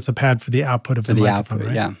capsule, and then it's a pad for the output of the microphone, output,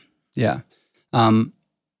 right? Yeah.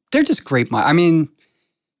 They're just great.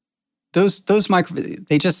 Those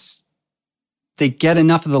microphones, they get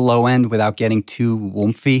enough of the low end without getting too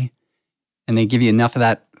woomphy, and they give you enough of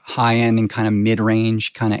that high end and kind of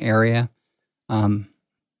mid-range kind of area,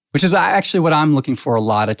 which is actually what I'm looking for a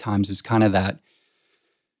lot of times, is kind of that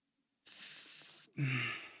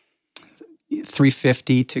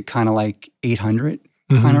 350 to kind of like 800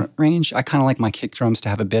 kind of range. I kind of like my kick drums to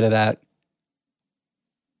have a bit of that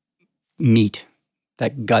meat,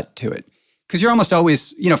 that gut to it. Because you're almost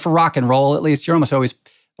always, for rock and roll at least, you're almost always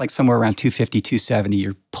like somewhere around 250, 270,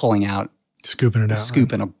 you're pulling out. Scooping it out.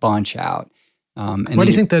 Scooping a bunch out. Why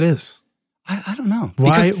do you think that is? I don't know.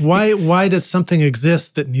 Why does something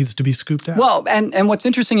exist that needs to be scooped out? Well, and what's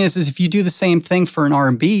interesting is if you do the same thing for an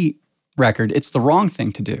R&B record, it's the wrong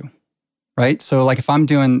thing to do. Right? So like if I'm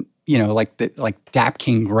doing, like Dap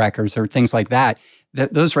King records or things like that,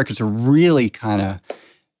 those records are really kind of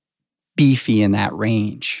beefy in that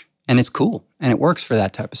range. And it's cool. And it works for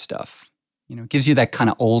that type of stuff. It gives you that kind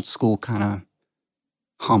of old school kind of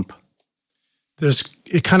hump.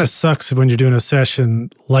 It kind of sucks when you're doing a session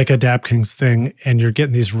like a Dap Kings thing and you're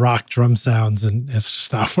getting these rock drum sounds and it's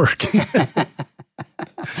just not working.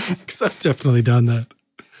 Because I've definitely done that.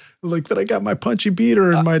 But I got my punchy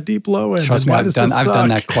beater and my deep low end. Trust me, I've done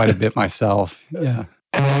that quite a bit myself. Yeah.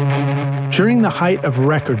 During the height of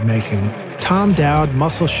record making, Tom Dowd,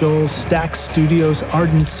 Muscle Shoals, Stax Studios,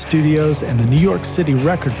 Ardent Studios, and the New York City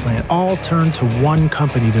record plant all turned to one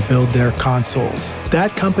company to build their consoles.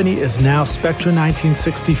 That company is now Spectra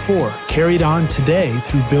 1964, carried on today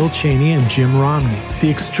through Bill Cheney and Jim Romney. The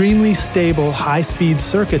extremely stable, high-speed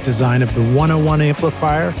circuit design of the 101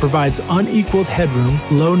 amplifier provides unequaled headroom,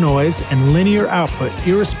 low noise, and linear output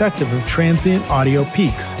irrespective of transient audio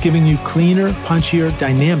peaks, giving you cleaner, punchier,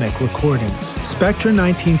 dynamic recordings. Spectra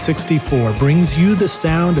 1964 brings you the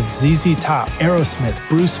sound of ZZ Top, Aerosmith,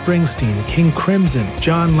 Bruce Springsteen, King Crimson,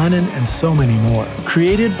 John Lennon, and so many more.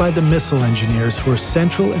 Created by the missile engineers who were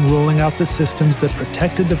central in rolling out the systems that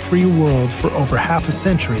protected the free world for over half a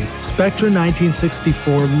century, Spectra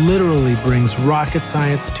 1964 literally brings rocket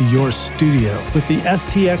science to your studio. With the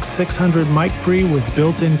STX 600 mic pre with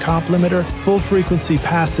built-in comp limiter, full-frequency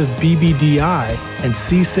passive BBDI, and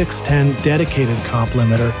C610 dedicated comp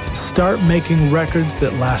limiter, start making records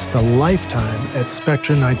that last a lifetime at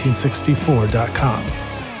Spectra1964.com.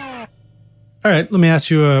 All right, let me ask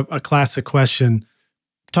you a classic question.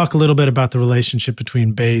 Talk a little bit about the relationship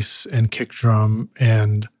between bass and kick drum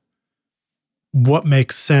and what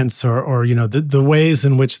makes sense, or you know, the ways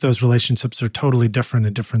in which those relationships are totally different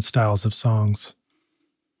in different styles of songs.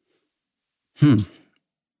 Well,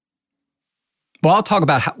 I'll talk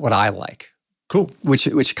about what I like. Cool.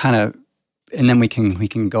 Which kind of, and then we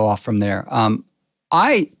can go off from there.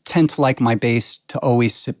 I tend to like my bass to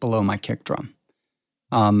always sit below my kick drum,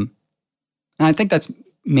 and I think that's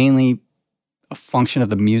mainly a function of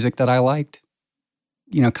the music that I liked.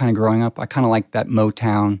 You know, kind of growing up, I kind of liked that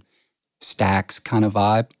Motown Stax kind of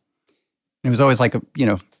vibe. And it was always like a, you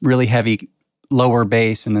know, really heavy lower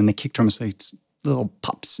bass, and then the kick drums like little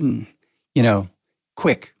pops and, you know,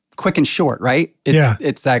 quick and short, right?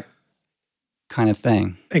 It's that kind of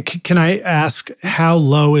thing. And can I ask, how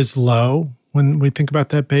low is low when we think about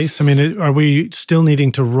that bass? I mean, are we still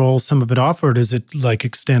needing to roll some of it off, or does it like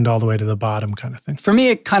extend all the way to the bottom kind of thing? For me,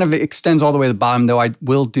 it kind of extends all the way to the bottom, though I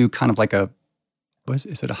will do kind of like is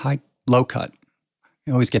it a high, low cut?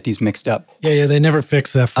 I always get these mixed up. Yeah, they never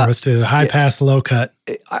fix that for us to high pass, low cut.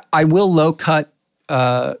 I will low cut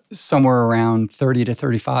somewhere around 30 to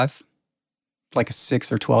 35, like a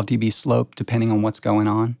 6 or 12 dB slope, depending on what's going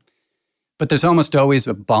on. But there's almost always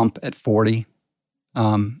a bump at 40.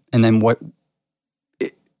 And then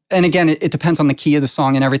and again, it depends on the key of the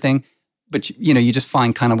song and everything, but you know, you just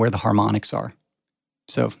find kind of where the harmonics are.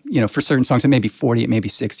 So, you know, for certain songs, it may be 40, it may be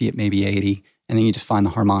 60, it may be 80, and then you just find the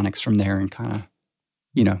harmonics from there and kind of,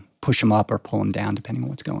 you know, push them up or pull them down depending on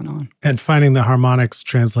what's going on. And finding the harmonics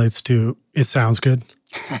translates to, it sounds good.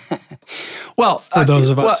 Well, for those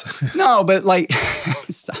of us. Well, no, but like,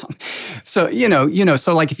 so, you know,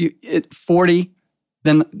 so like if you, at 40,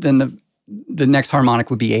 then the next harmonic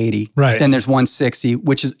would be 80. Right. Then there's 160,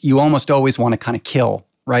 which is, you almost always want to kind of kill,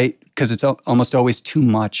 right? Because it's almost always too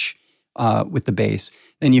much with the bass.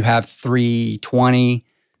 Then you have 320.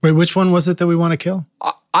 Wait, which one was it that we want to kill?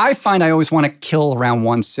 I find I always want to kill around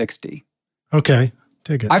 160. Okay,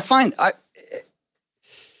 take it. I find,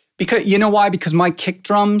 because, you know why? Because my kick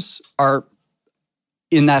drums are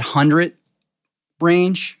in that 100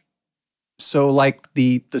 range. So like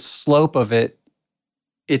the slope of it,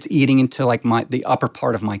 it's eating into like the upper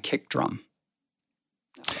part of my kick drum.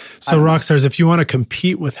 So Rockstars, if you want to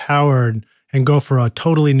compete with Howard and go for a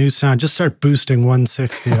totally new sound, just start boosting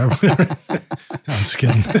 160. No, I'm just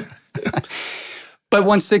kidding. But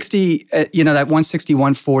 160, you know, that 160,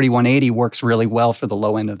 140, 180 works really well for the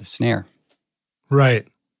low end of the snare. Right.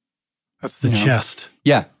 That's the chest.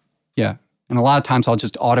 Yeah, yeah. And a lot of times I'll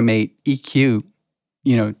just automate EQ,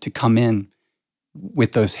 you know, to come in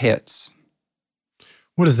with those hits.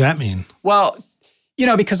 What does that mean? Well, you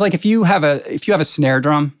know, because like if you have a snare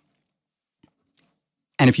drum,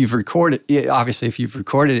 and if you've recorded it, obviously if you've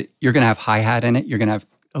recorded it, you're going to have hi-hat in it, you're going to have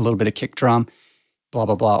a little bit of kick drum, blah,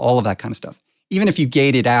 blah, blah, all of that kind of stuff. Even if you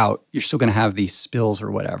gate it out, you're still going to have these spills or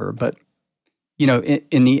whatever. But, you know,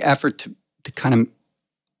 in the effort to kind of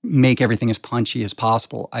make everything as punchy as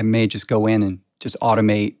possible, I may just go in and just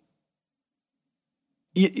automate.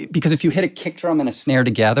 Because if you hit a kick drum and a snare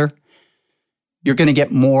together, you're going to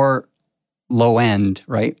get more low end,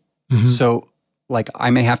 right? Mm-hmm. So like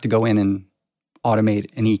I may have to go in and automate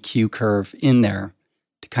an EQ curve in there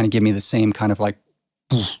to kind of give me the same kind of like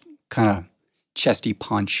kind of chesty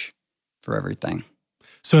punch for everything.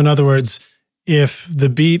 So in other words, if the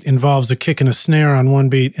beat involves a kick and a snare on one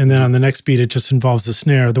beat, and then on the next beat it just involves the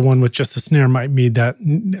snare, the one with just the snare might need that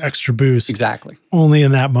extra boost. Exactly. Only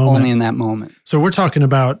in that moment. Only in that moment. So we're talking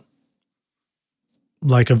about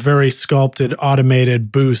like a very sculpted,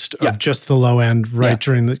 automated boost of just the low end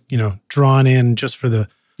during the, you know, drawn in just for the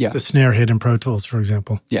snare hit in Pro Tools, for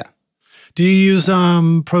example. Yeah. Do you use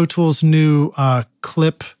Pro Tools' new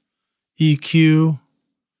clip EQ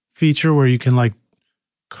feature where you can like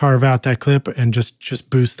carve out that clip and just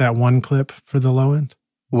boost that one clip for the low end?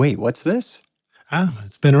 Wait, what's this?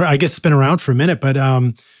 It's been, I guess it's been around for a minute, but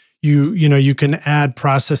you know, you can add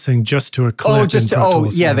processing just to a clip.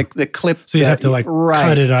 The clip. So you have to like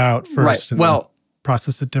cut it out first and then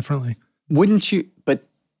process it differently. Wouldn't you? But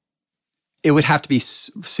it would have to be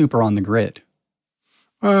super on the grid.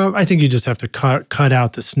 I think you just have to cut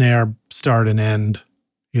out the snare, start and end.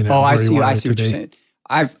 You know. Oh, I see what you're saying.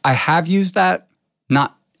 I have used that,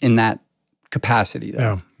 not in that capacity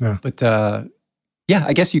though. Yeah. But yeah,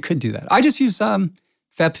 I guess you could do that. I just use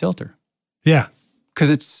Fab Filter. Yeah. Because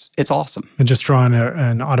it's awesome. And just drawing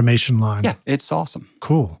an automation line. Yeah, it's awesome.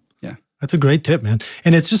 Cool. Yeah. That's a great tip, man.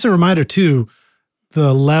 And it's just a reminder too,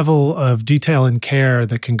 the level of detail and care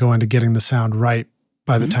that can go into getting the sound right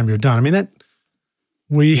by the time you're done. I mean, that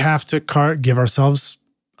we have to give ourselves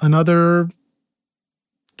another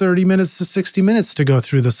 30 minutes to 60 minutes to go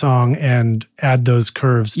through the song and add those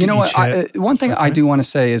curves. You know what? One thing I do want to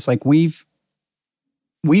say is like we've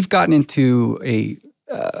gotten into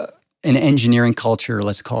an engineering culture,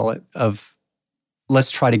 let's call it, of let's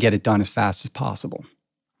try to get it done as fast as possible.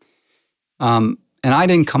 And I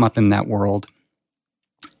didn't come up in that world.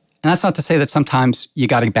 And that's not to say that sometimes you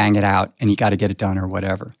got to bang it out and you got to get it done or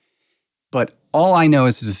whatever. But all I know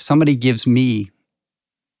is if somebody gives me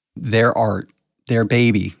their art, their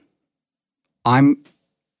baby, I'm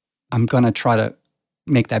going to try to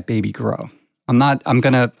make that baby grow. I'm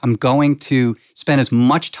going to spend as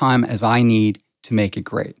much time as I need to make it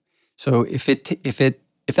great. So if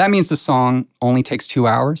that means the song only takes 2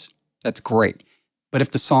 hours, that's great. But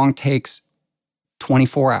if the song takes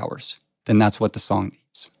 24 hours, then that's what the song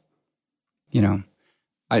needs. You know,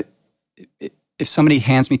 if somebody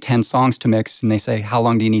hands me 10 songs to mix and they say, how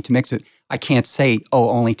long do you need to mix it? I can't say, oh,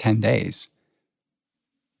 only 10 days.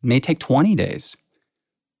 It may take 20 days.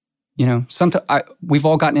 You know, we've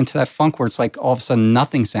all gotten into that funk where it's like all of a sudden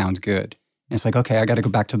nothing sounds good. And it's like, okay, I got to go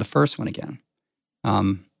back to the first one again.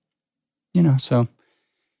 You know, so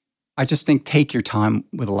I just think take your time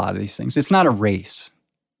with a lot of these things. It's not a race.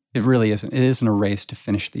 It really isn't. It isn't a race to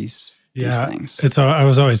finish these things. I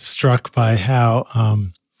was always struck by how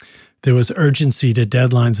there was urgency to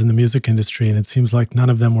deadlines in the music industry, and it seems like none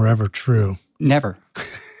of them were ever true. Never,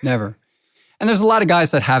 never. And there's a lot of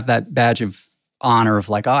guys that have that badge of honor of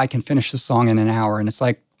like, oh, I can finish the song in an hour, and it's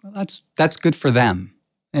like, well, that's good for them.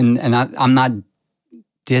 And I'm not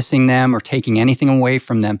dissing them or taking anything away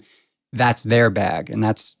from them. That's their bag, and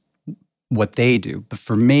that's what they do. But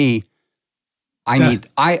for me,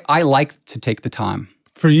 I like to take the time.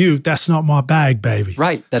 For you, that's not my bag, baby.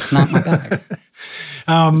 Right, that's not my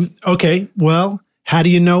bag. Okay, well, how do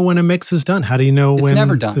you know when a mix is done? How do you know when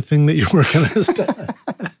never done. The thing that you're working on is done?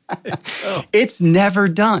 It's never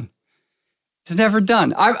done. It's never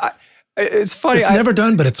done. It's funny. It's never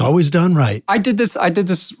done, but it's always done right. I did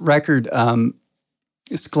this record,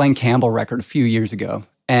 this Glen Cambell record a few years ago,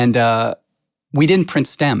 and we didn't print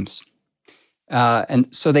stems.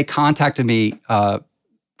 And so they contacted me a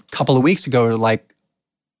couple of weeks ago, like,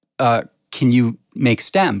 can you make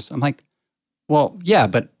stems? I'm like, well, yeah,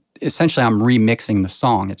 but essentially I'm remixing the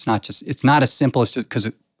song. It's not as simple as just because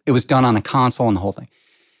it was done on a console and the whole thing.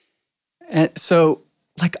 And so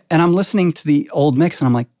and I'm listening to the old mix and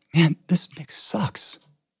I'm like, man, this mix sucks.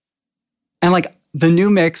 And like the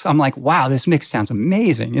new mix, I'm like, wow, this mix sounds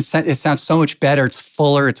amazing. It sounds so much better. It's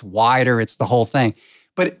fuller, it's wider, it's the whole thing.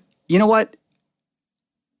 But you know what?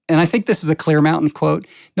 And I think this is a Clear Mountain quote.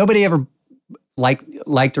 Nobody ever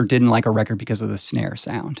liked or didn't like a record because of the snare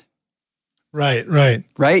sound. Right.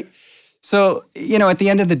 Right? So, you know, at the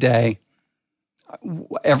end of the day,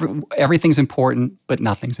 everything's important, but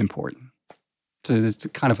nothing's important. So it's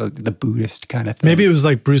kind of the Buddhist kind of thing. Maybe it was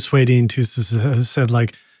like Bruce Swayde too, who said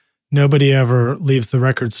like, nobody ever leaves the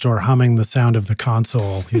record store humming the sound of the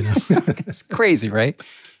console. You know? It's crazy, right?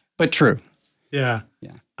 But true. Yeah.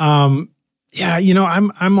 Yeah. Yeah, you know,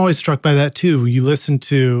 I'm always struck by that too. You listen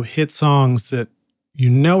to hit songs that you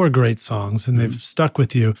know are great songs and they've stuck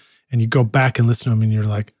with you, and you go back and listen to them and you're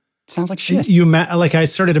like, sounds like shit. Like I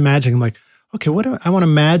started imagining, I'm like, okay, I want to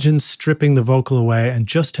imagine stripping the vocal away and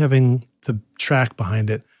just having the track behind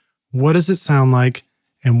it. What does it sound like?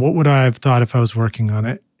 And what would I have thought if I was working on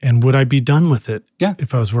it? And would I be done with it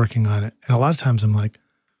if I was working on it? And a lot of times I'm like,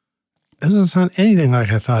 it doesn't sound anything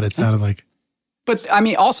like I thought it sounded like. But I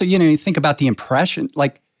mean, also, you know, you think about the impression,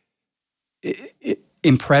 like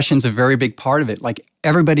impression's a very big part of it. Like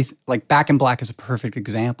everybody, like Back in Black is a perfect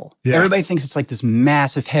example. Yeah. Everybody thinks it's like this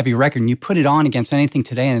massive, heavy record, and you put it on against anything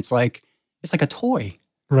today, and it's like a toy.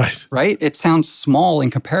 Right. Right? It sounds small in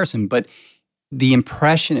comparison, but the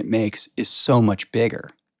impression it makes is so much bigger.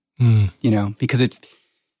 You know, because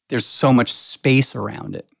there's so much space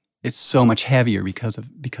around it. It's so much heavier because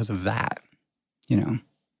of that. You know.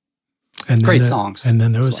 And great songs. And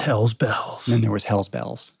then there was Hell's Bells. And then there was Hell's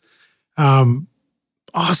Bells.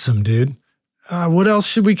 Awesome, dude. What else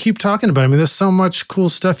should we keep talking about? I mean, there's so much cool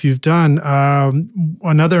stuff you've done.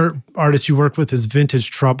 Another artist you work with is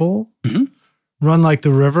Vintage Trouble. Mm-hmm. Run Like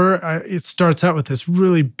the River. It starts out with this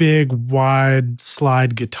really big, wide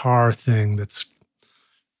slide guitar thing that's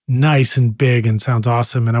nice and big and sounds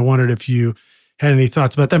awesome. And I wondered if you had any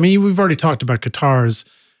thoughts about that. I mean, we've already talked about guitars.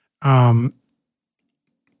 So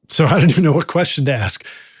I don't even know what question to ask.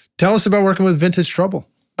 Tell us about working with Vintage Trouble.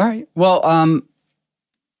 All right. Well,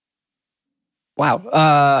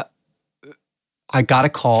 wow. I got a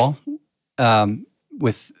call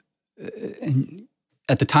with, and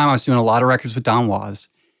at the time I was doing a lot of records with Don Was,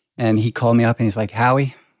 and he called me up and he's like,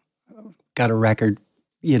 Howie, got a record,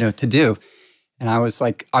 to do. And I was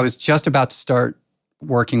like, I was just about to start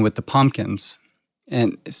working with the Pumpkins.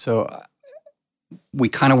 And so we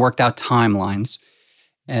kind of worked out timelines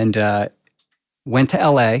and went to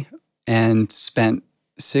LA and spent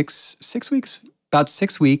about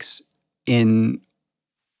 6 weeks in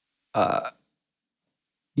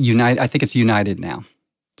United. I think it's United now.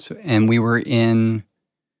 So, and we were in,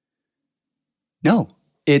 no,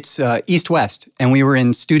 it's East West. And we were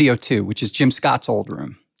in Studio 2, which is Jim Scott's old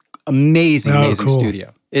room. Amazing cool.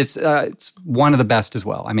 Studio. It's one of the best as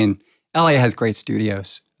well. I mean, LA has great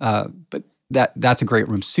studios, but that's a great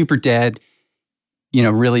room. Super dead,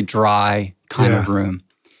 really dry kind of room.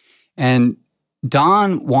 And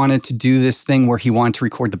Don wanted to do this thing where he wanted to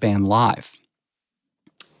record the band live.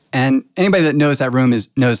 And anybody that knows that room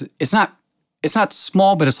knows it's not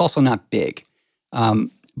small, but it's also not big.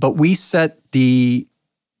 But we set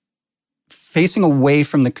facing away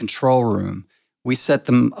from the control room, we set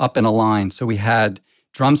them up in a line. So we had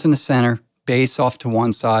drums in the center, bass off to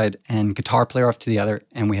one side, and guitar player off to the other.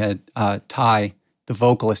 And we had Ty, the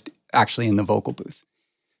vocalist, actually in the vocal booth.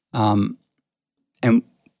 And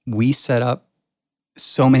we set up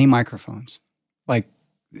so many microphones. Like,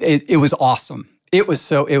 it was awesome. It was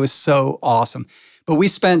so awesome. But we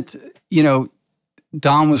spent,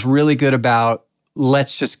 Don was really good about,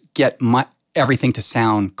 let's just get everything to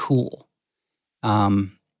sound cool.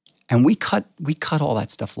 And we cut all that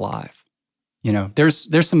stuff live.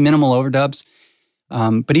 There's some minimal overdubs,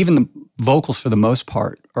 but even the vocals for the most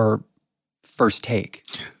part are first take.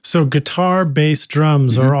 So guitar, bass,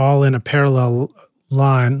 drums are all in a parallel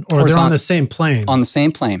line, or they're on the same plane? On the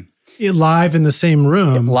same plane. Live in the same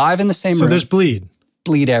room. Yeah, live in the same room. So there's bleed.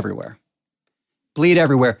 Bleed everywhere. Bleed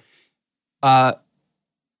everywhere.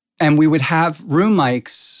 And we would have room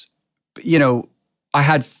mics, I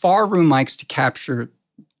had far room mics to capture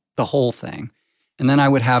the whole thing. And then I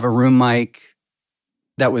would have a room mic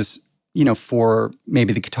that was, for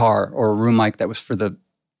maybe the guitar, or a room mic that was for the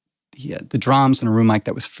drums, and a room mic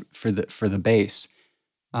that was for the bass.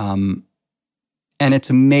 And it's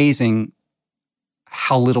amazing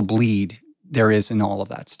how little bleed there is in all of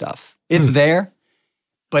that stuff. It's there,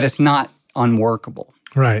 but it's not unworkable.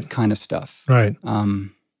 Right. Kind of stuff. Right.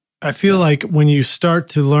 I feel like when you start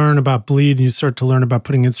to learn about bleed and you start to learn about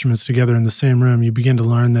putting instruments together in the same room, you begin to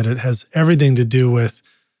learn that it has everything to do with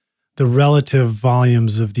the relative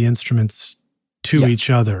volumes of the instruments to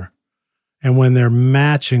each other. And when they're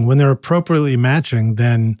matching, when they're appropriately matching,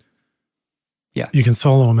 then you can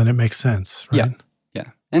solo them and it makes sense, right?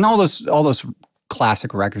 Yeah. And all those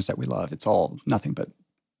classic records that we love, it's all nothing but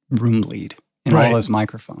room bleed in all those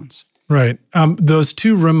microphones. Right. Those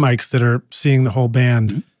two room mics that are seeing the whole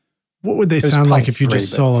band, what would they sound like if you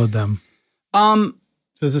just soloed them?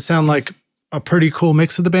 Does it sound like a pretty cool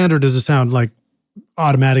mix of the band, or does it sound like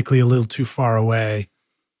automatically a little too far away?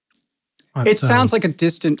 It sounds like a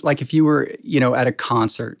distant, like if you were, at a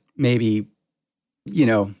concert, maybe,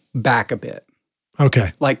 back a bit.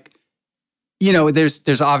 Okay. Like,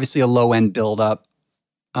 there's obviously a low end buildup.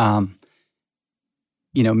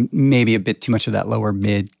 Maybe a bit too much of that lower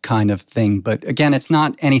mid kind of thing. But again, it's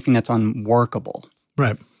not anything that's unworkable.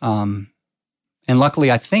 Right. And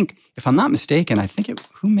luckily, I think, if I'm not mistaken,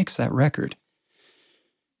 who mixed that record?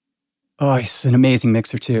 Oh, he's an amazing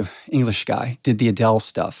mixer too. English guy, did the Adele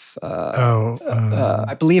stuff.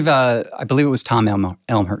 I believe it was Tom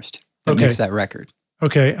Elmhurst that mixed that record.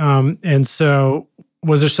 Okay. And so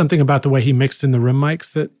was there something about the way he mixed in the room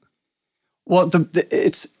mics that? Well,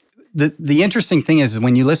 the interesting thing is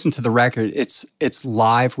when you listen to the record, it's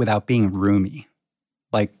live without being roomy.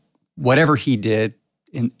 Like whatever he did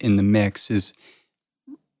in the mix is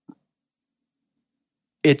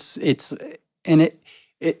it's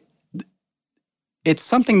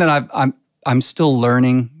something that I'm still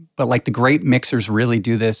learning, but like the great mixers really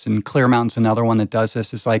do this, and Clear Mountain's another one that does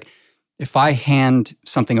this. Is like if I hand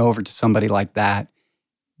something over to somebody like that,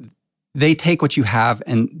 they take what you have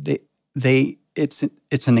and they it's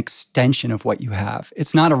an extension of what you have.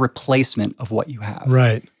 It's not a replacement of what you have.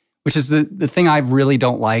 Right. Which is the thing I really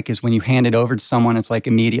don't like is when you hand it over to someone, it's like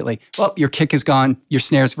immediately, well, your kick is gone, your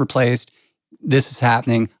snare's replaced, this is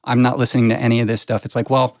happening, I'm not listening to any of this stuff. It's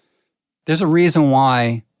like, well, there's a reason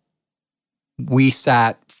why we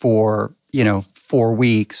sat for, 4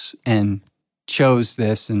 weeks and chose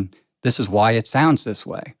this, and this is why it sounds this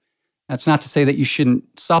way. That's not to say that you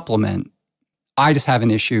shouldn't supplement. I just have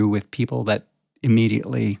an issue with people that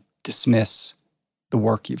immediately dismiss the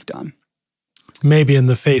work you've done. Maybe in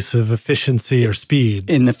the face of efficiency or speed.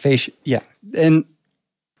 In the face, yeah. And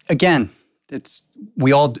again,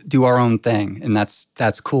 we all do our own thing, and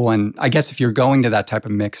that's cool. And I guess if you're going to that type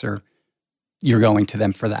of mixer, you're going to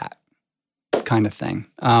them for that kind of thing.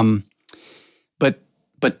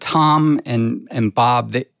 But Tom and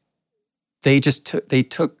Bob, they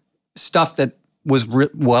took stuff that was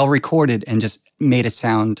well recorded and just made it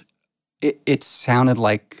sound. It sounded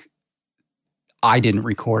like I didn't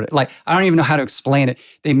record it. Like, I don't even know how to explain it.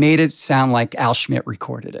 They made it sound like Al Schmidt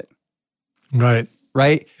recorded it. Right.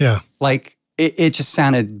 Right? Yeah. Like, it just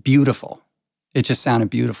sounded beautiful. It just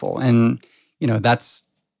sounded beautiful. And,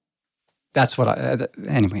 that's what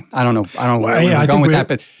anyway, I don't know where we're going with that,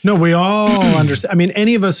 but. No, we all understand. I mean,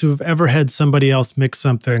 any of us who've ever had somebody else mix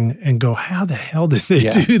something and go, how the hell did they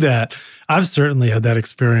do that? I've certainly had that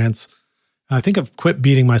experience. I think I've quit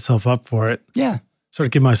beating myself up for it. Yeah. Sort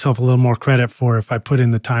of give myself a little more credit for if I put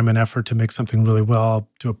in the time and effort to make something really well, I'll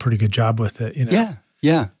do a pretty good job with it. Yeah,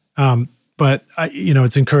 yeah. But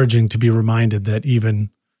it's encouraging to be reminded that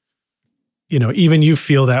even you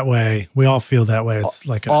feel that way. We all feel that way. It's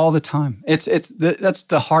like all the time. That's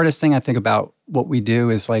the hardest thing I think about what we do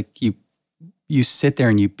is like you sit there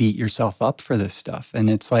and you beat yourself up for this stuff, and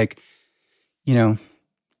it's like,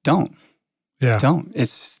 don't. Yeah. Don't.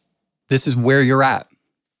 This is where you're at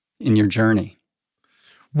in your journey.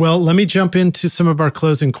 Well, let me jump into some of our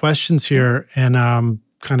closing questions here and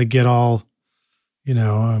kind of get all,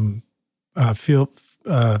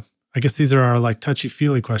 I guess these are our like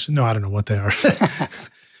touchy-feely questions. No, I don't know what they are.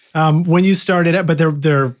 When you started out, but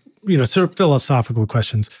they're sort of philosophical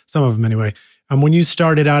questions, some of them anyway. When you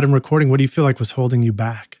started out in recording, what do you feel like was holding you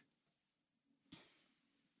back?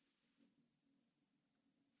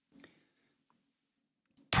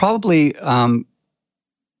 Probably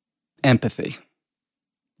empathy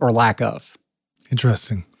or lack of.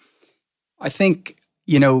 Interesting. I think,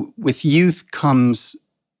 with youth comes,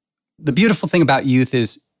 the beautiful thing about youth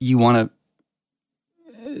is you want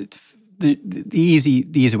to, the easy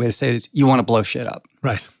way to say it is you want to blow shit up.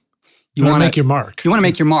 Right. You want to make your mark. You want to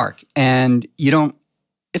make your mark. And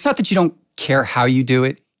it's not that you don't care how you do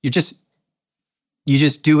it. You just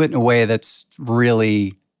do it in a way that's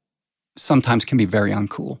really sometimes can be very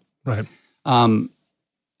uncool. Right.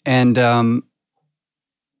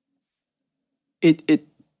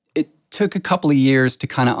 It took a couple of years to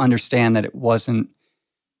kind of understand that it wasn't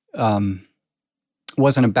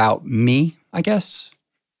about me, I guess.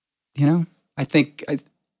 I think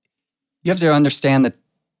you have to understand that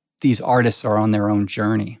these artists are on their own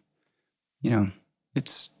journey.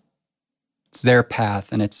 It's their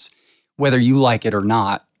path, and it's whether you like it or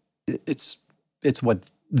not, it's what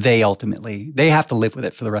they have to live with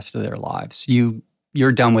it for the rest of their lives.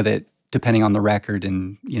 You're done with it depending on the record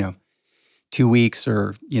in, 2 weeks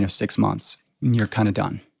or, 6 months, and you're kind of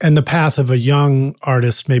done. And the path of a young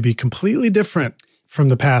artist may be completely different from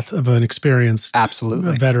the path of an experienced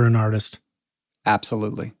veteran artist.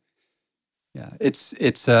 Absolutely. Yeah. It's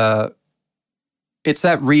that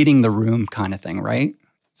reading the room kind of thing, right?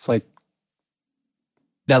 It's like,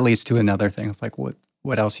 that leads to another thing of like,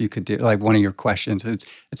 what else you could do? Like one of your questions.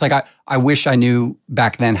 It's like, I wish I knew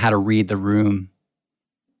back then how to read the room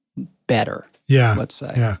better. Yeah. Let's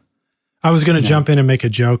say. Yeah. I was going to jump in and make a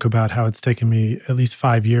joke about how it's taken me at least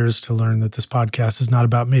 5 years to learn that this podcast is not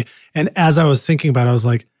about me. And as I was thinking about it, I was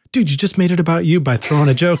like, dude, you just made it about you by throwing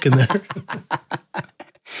a joke in there.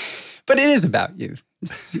 But it is about you.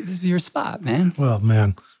 This is your spot, man. Well,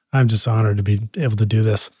 man, I'm just honored to be able to do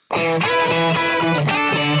this.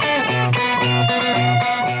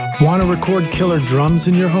 Want to record killer drums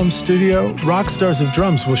in your home studio? Rockstars of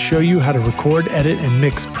Drums will show you how to record, edit, and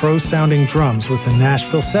mix pro-sounding drums with a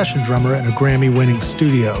Nashville session drummer in a Grammy-winning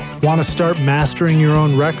studio. Want to start mastering your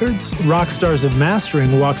own records? Rockstars of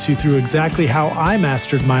Mastering walks you through exactly how I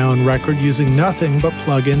mastered my own record using nothing but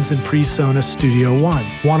plugins in PreSonus Studio One.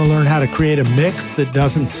 Want to learn how to create a mix that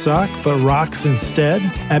doesn't suck but rocks instead?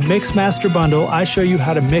 At Mixmaster Bundle, I show you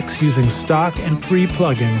how to mix using stock and free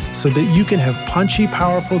plugins so that you can have punchy,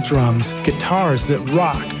 powerful drums, guitars that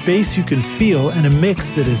rock, bass you can feel, and a mix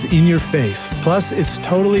that is in your face. Plus, it's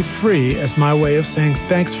totally free as my way of saying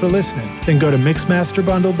thanks for listening. Then go to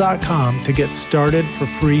mixmasterbundle.com to get started for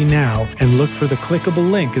free now and look for the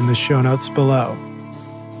clickable link in the show notes below.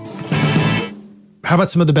 How about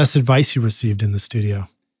some of the best advice you received in the studio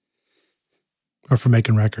or for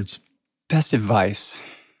making records? Best advice.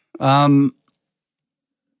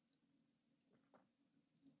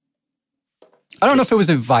 I don't know if it was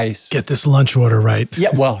advice. Get this lunch order right. Yeah,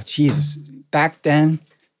 well, Jesus. Back then,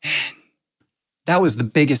 man, that was the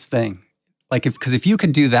biggest thing. Like, because if you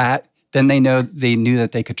could do that, then they knew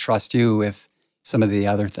that they could trust you with some of the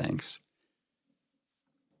other things.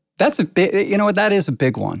 That's a big, you know what, that is a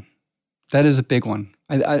big one. That is a big one.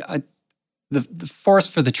 The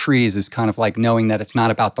forest for the trees is kind of like knowing that it's not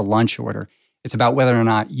about the lunch order. It's about whether or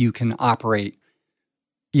not you can operate,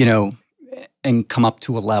 you know, and come up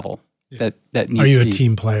to a level that needs to be. Are you a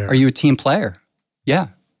team player? Are you a team player? Yeah.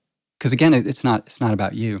 Because again, it's not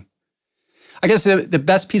about you. I guess the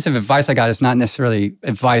best piece of advice I got is not necessarily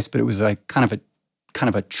advice, but it was like kind of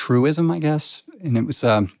a truism, I guess. And it was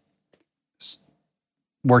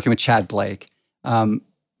working with Chad Blake. And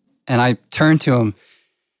I turned to him.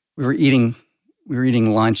 We were eating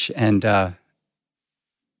lunch, and I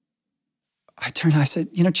said,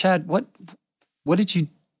 you know, Chad, what did you,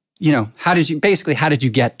 you know, how did you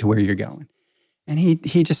get to where you're going? And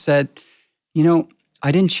he just said, you know,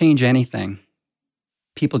 I didn't change anything.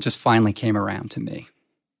 People just finally came around to me.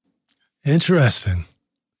 Interesting.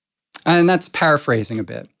 And that's paraphrasing a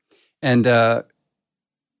bit. And,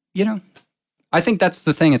 you know, I think that's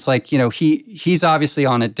the thing. It's like, you know, he's obviously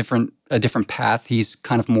on a different path. He's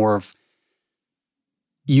kind of more of,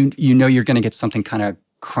 you know, you're going to get something kind of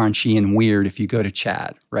crunchy and weird if you go to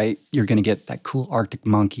Chad, right? You're going to get that cool Arctic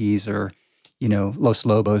Monkeys or, you know, Los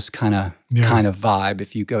Lobos kind of vibe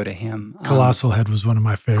if you go to him. Colossal Head was one of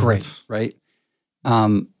my favorites. Great,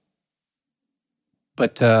 right?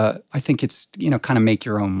 But I think it's, you know, kind of make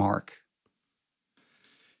your own mark.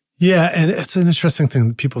 Yeah, and it's an interesting thing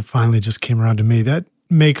that people finally just came around to me. That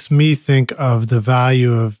makes me think of the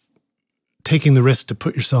value of taking the risk to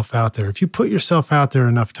put yourself out there. If you put yourself out there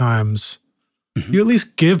enough times, you at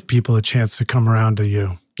least give people a chance to come around to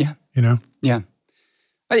you. Yeah. You know? Yeah.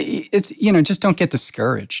 It's, you know, just don't get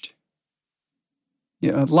discouraged.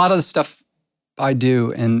 You know, a lot of the stuff I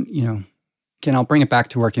do, and, you know, again, I'll bring it back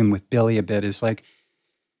to working with Billy a bit, is like,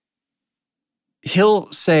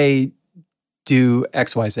 he'll say, do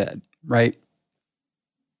X, Y, Z, right?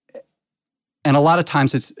 And a lot of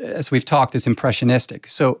times it's, as we've talked, it's impressionistic.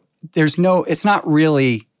 So it's not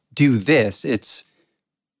really do this. It's,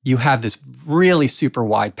 you have this really super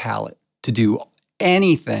wide palette to do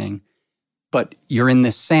anything, but you're in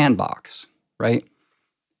this sandbox, right?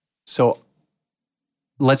 So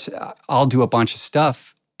I'll do a bunch of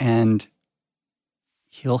stuff and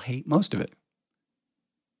he'll hate most of it,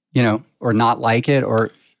 you know, or not like it,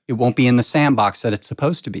 or it won't be in the sandbox that it's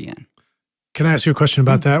supposed to be in. Can I ask you a question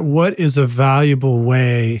about that? What is a valuable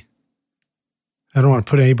way, I don't want to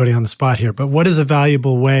put anybody on the spot here, but what is a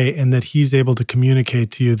valuable way in that he's able to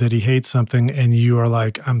communicate to you that he hates something and you are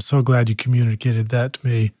like, I'm so glad you communicated that to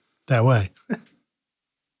me that way?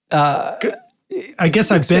 I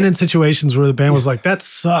guess I've been in situations where the band was like, that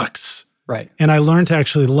sucks. Right. And I learned to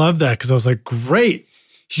actually love that because I was like, great.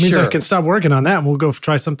 It means I can stop working on that and we'll go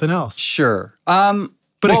try something else. Sure.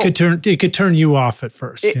 But it could turn you off at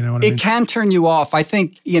first. You know what I mean? It can turn you off. I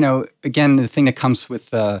think, you know, again, the thing that comes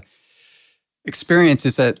with experience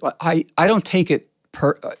is that I don't take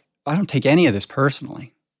any of this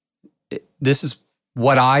personally. This is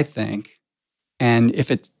what I think, and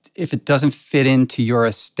if it doesn't fit into your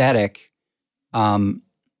aesthetic,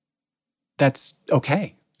 that's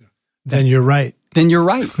okay. Then you're right. Then you're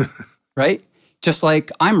right, right? Just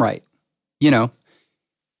like I'm right, you know,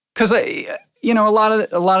 because you know, a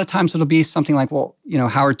lot of times it'll be something like, well, you know,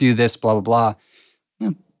 Howard, do this, blah, blah, blah. You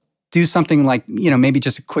know, do something like, you know, maybe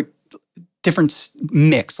just a quick different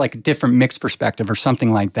mix, like a different mix perspective or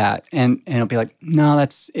something like that. And it'll be like, no,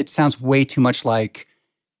 it sounds way too much like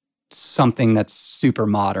something that's super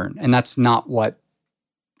modern. And that's not what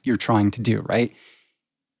you're trying to do, right?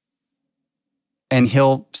 And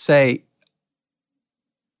he'll say,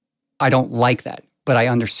 I don't like that, but I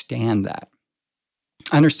understand that.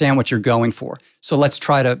 I understand what you're going for. So let's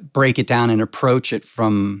try to break it down and approach it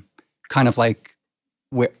from kind of like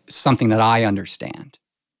something that I understand.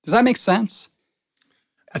 Does that make sense?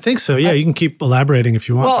 I think so. Yeah, you can keep elaborating if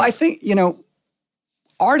you want. Well, I think, you know,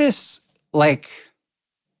 artists, like,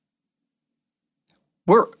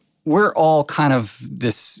 we're all kind of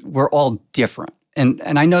this, we're all different. and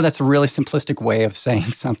I know that's a really simplistic way of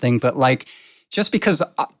saying something, but like, just because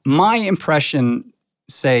my impression,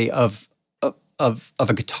 say, of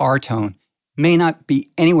a guitar tone may not be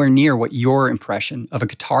anywhere near what your impression of a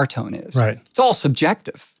guitar tone is. Right. It's all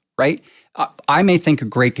subjective, right? I may think a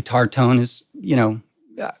great guitar tone is,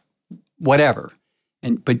 whatever.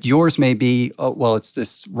 But yours may be, oh, well, it's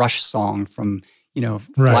this Rush song from,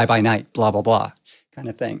 Fly By Night, blah, blah, blah, kind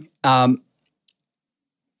of thing.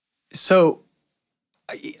 So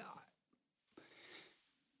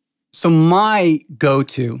my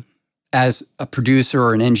go-to as a producer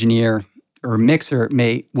or an engineer or a mixer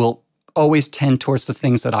will always tend towards the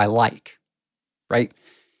things that I like, right?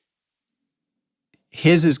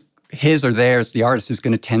 His or theirs, the artist, is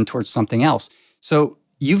going to tend towards something else. So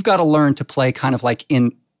you've got to learn to play kind of like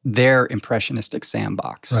in their impressionistic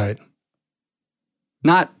sandbox. Right.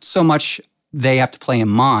 Not so much they have to play in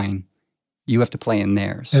mine, you have to play in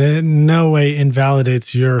theirs. And it in no way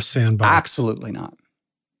invalidates your sandbox. Absolutely not.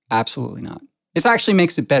 Absolutely not. It actually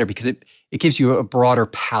makes it better because it gives you a broader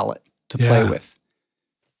palette to play with.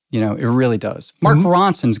 It really does. Mark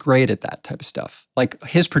Ronson's great at that type of stuff. Like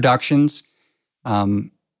his productions,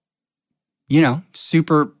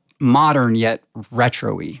 super modern yet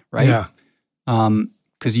retro-y, right? Yeah.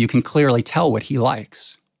 Because you can clearly tell what he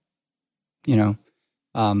likes, and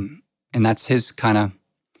that's his kind of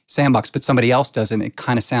sandbox. But somebody else does it, and it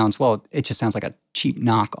kind of sounds, it just sounds like a cheap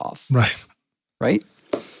knockoff. Right. Right?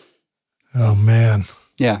 Oh, man.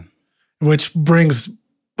 Yeah. Which brings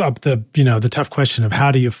up the tough question of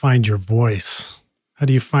how do you find your voice? How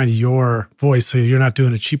do you find your voice so you're not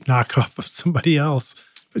doing a cheap knockoff of somebody else,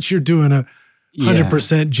 but you're doing a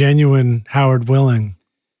 100% genuine Howard Willing?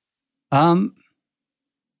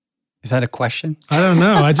 Is that a question? I don't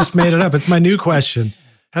know. I just made it up. It's my new question.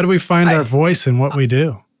 How do we find our voice in what we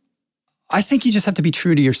do? I think you just have to be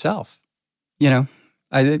true to yourself.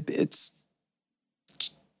 It's,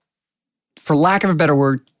 for lack of a better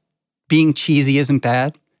word, being cheesy isn't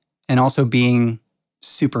bad, and also being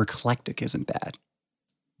super eclectic isn't bad.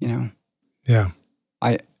 Yeah.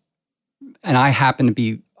 I happen to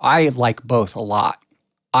be, I like both a lot.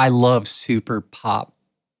 I love super pop,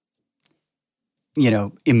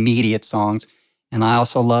 immediate songs. And I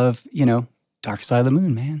also love, Dark Side of the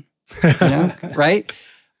Moon, man. Right?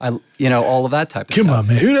 All of that type of stuff. Come on,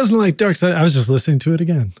 man. Who doesn't like Dark Side? I was just listening to it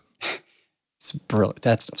again. It's brilliant.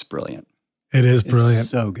 That stuff's brilliant. It is brilliant. It's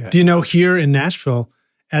so good. Do you know here in Nashville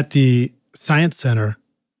at the Science Center,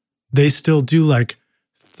 they still do like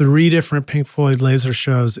 3 different Pink Floyd laser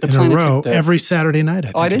shows in a row every Saturday night.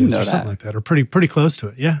 I didn't know that. Something like that, or pretty close to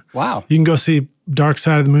it. Yeah. Wow. You can go see Dark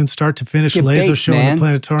Side of the Moon start to finish laser show in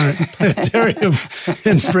the planetarium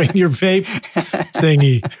and bring your vape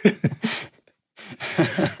thingy.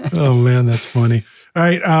 Oh man, that's funny. All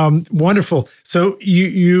right, wonderful. So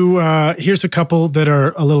you here's a couple that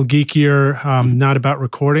are a little geekier, not about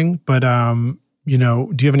recording, but do you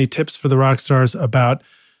have any tips for the rock stars about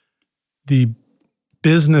the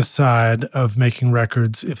business side of making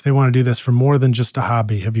records if they want to do this for more than just a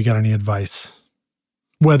hobby? Have you got any advice?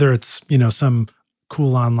 Whether it's, some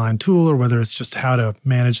cool online tool or whether it's just how to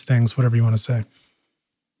manage things, whatever you want to say.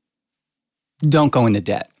 Don't go into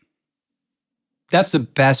debt. That's the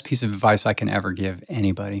best piece of advice I can ever give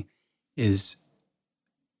anybody, is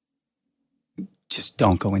just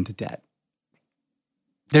don't go into debt.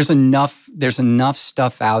 There's enough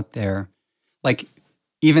stuff out there. Like,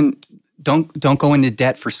 even don't go into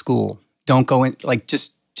debt for school. Don't go in, like,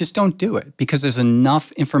 just don't do it, because there's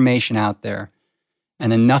enough information out there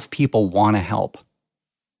and enough people want to help.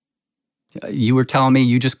 You were telling me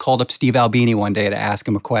you just called up Steve Albini one day to ask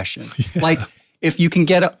him a question. Yeah. Like, if you can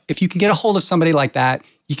get a hold of somebody like that,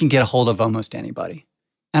 you can get a hold of almost anybody.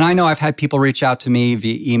 And I know I've had people reach out to me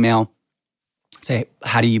via email, say,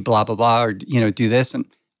 how do you blah, blah, blah, or, do this. And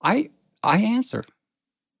I answer,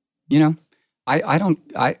 it's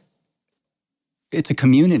a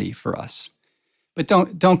community for us. But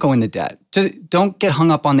don't go into debt. Just don't get hung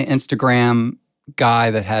up on the Instagram guy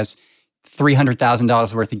that has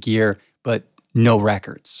 $300,000 worth of gear, but no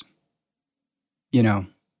records,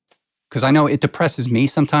 Because I know it depresses me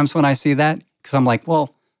sometimes when I see that, because I'm like,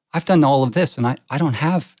 well, I've done all of this and I don't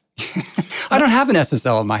have I don't have an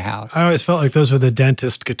SSL in my house. I always felt like those were the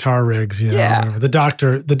dentist guitar rigs, Yeah. the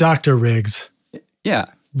doctor rigs. Yeah.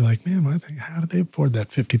 Be like, man, how did they afford that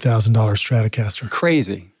 $50,000 Stratocaster?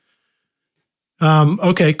 Crazy.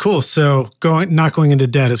 Okay, cool. So not going into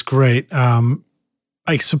debt is great.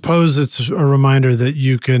 I suppose it's a reminder that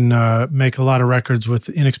you can make a lot of records with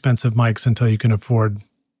inexpensive mics until you can afford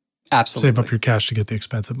Absolutely. Save up your cash to get the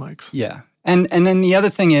expensive mics. Yeah. And then the other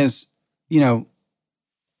thing is,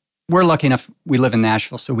 we're lucky enough, we live in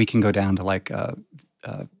Nashville, so we can go down to like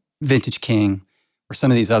Vintage King or some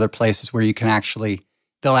of these other places where you can actually,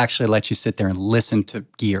 they'll actually let you sit there and listen to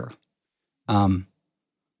gear.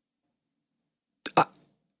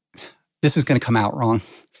 This is going to come out wrong,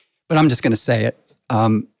 but I'm just going to say it.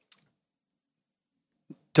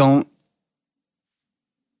 Don't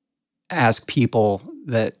ask people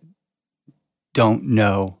that don't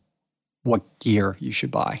know what gear you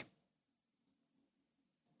should buy.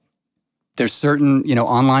 There's certain,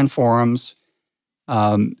 online forums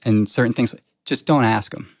and certain things. Just don't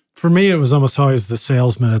ask them. For me, it was almost always the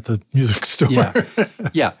salesman at the music store.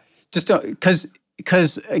 Yeah. Just don't,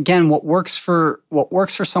 because again, what works for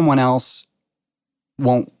someone else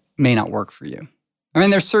may not work for you. I mean,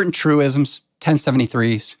 there's certain truisms,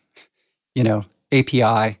 1073s,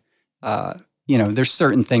 API. There's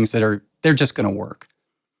certain things that they're just going to work.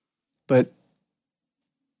 But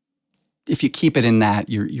if you keep it in that,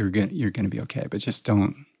 you're gonna be okay. But just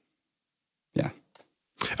don't. Yeah.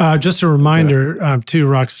 Just a reminder to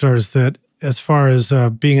rock stars that as far as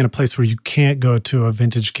being in a place where you can't go to a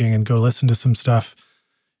Vintage King and go listen to some stuff,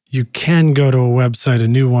 you can go to a website, a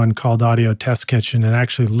new one called Audio Test Kitchen, and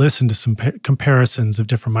actually listen to some comparisons of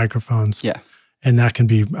different microphones. Yeah. And that can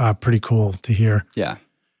be pretty cool to hear. Yeah.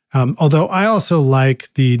 Although I also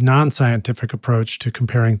like the non-scientific approach to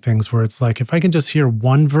comparing things where it's like, if I can just hear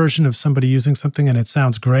one version of somebody using something and it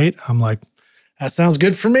sounds great, I'm like, that sounds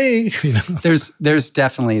good for me. There's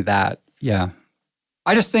definitely that. Yeah.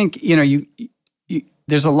 I just think,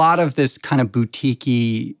 there's a lot of this kind of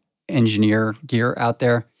boutique-y engineer gear out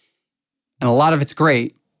there. And a lot of it's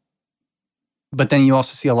great, but then you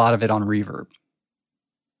also see a lot of it on Reverb.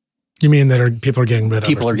 You mean that people are getting rid of?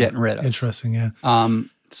 People are getting rid of. Interesting, yeah.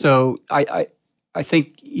 So I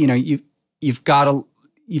think you've got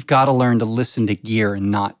to learn to listen to gear and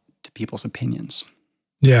not to people's opinions.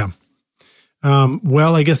 Yeah.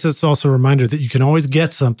 Well, I guess it's also a reminder that you can always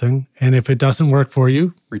get something, and if it doesn't work for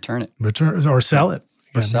you, return it, or sell it,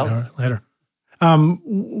 or sell it later.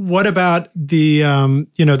 What about the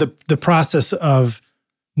the process of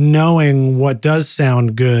knowing what does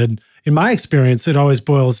sound good? In my experience, it always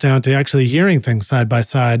boils down to actually hearing things side by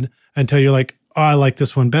side until you're like, oh, I like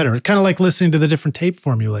this one better. It's kind of like listening to the different tape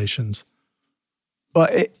formulations. Well,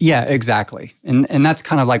 yeah, exactly. And that's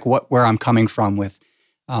kind of like where I'm coming from with,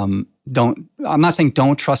 I'm not saying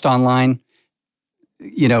don't trust online,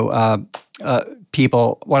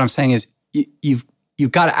 people. What I'm saying is you've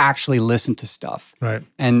got to actually listen to stuff. Right.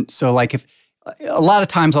 And so like if a lot of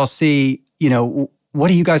times I'll see, what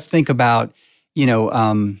do you guys think about,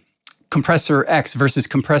 compressor X versus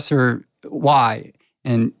compressor Y?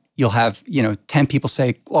 And you'll have, 10 people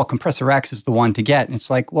say, well, compressor X is the one to get. And it's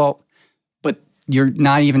like, well, but you're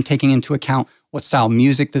not even taking into account what style of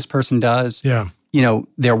music this person does, their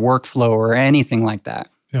workflow or anything like that.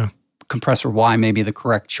 Yeah. Compressor Y may be the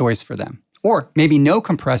correct choice for them. Or maybe no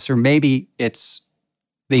compressor, maybe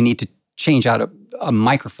they need to change out a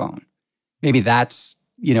microphone. Maybe that's,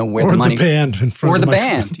 where the money... Or the band. Or the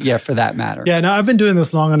band, yeah, for that matter. Yeah, now I've been doing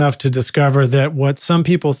this long enough to discover that what some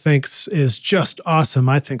people think is just awesome,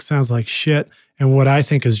 I think sounds like shit. And what I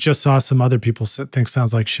think is just awesome, other people think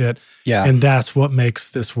sounds like shit. Yeah. And that's what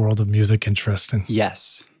makes this world of music interesting.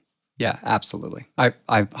 Yes. Yeah, absolutely. I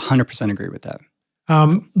 100% agree with that.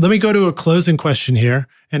 Let me go to a closing question here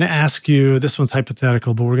and ask you, this one's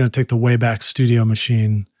hypothetical, but we're going to take the Wayback Studio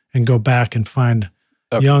machine and go back and find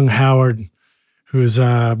young Howard, who's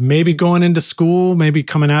maybe going into school, maybe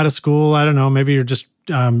coming out of school. I don't know. Maybe you're just,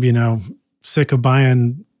 sick of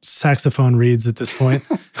buying saxophone reeds at this point.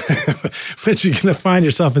 But you're going to find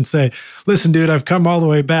yourself and say, listen, dude, I've come all the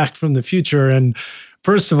way back from the future. And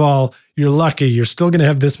first of all, you're lucky. You're still going to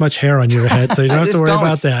have this much hair on your head, so you don't have to worry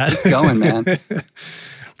about that. It's going, man.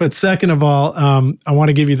 But second of all, I want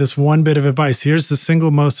to give you this one bit of advice. Here's the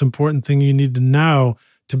single most important thing you need to know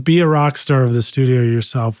to be a rock star of the studio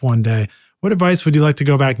yourself one day. What advice would you like to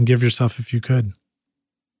go back and give yourself if you could?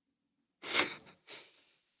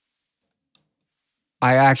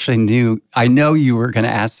 I know you were going to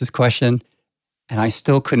ask this question, and I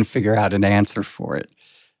still couldn't figure out an answer for it.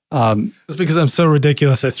 It's because I'm so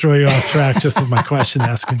ridiculous. I throw you off track just with my question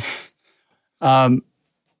asking.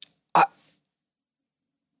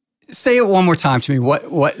 Say it one more time to me. What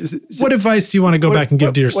advice do you want to go back and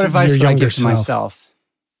give to your younger self? What advice would I give to myself?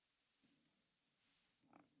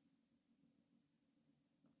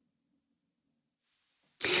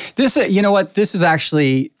 This, you know what? This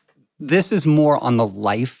is more on the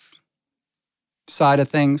life side of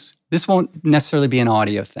things. This won't necessarily be an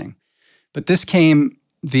audio thing, but this came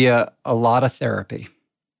via a lot of therapy.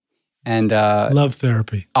 And love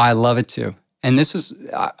therapy. I love it too. And this is,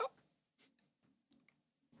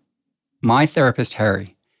 my therapist,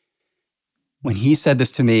 Harry, when he said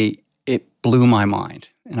this to me, it blew my mind.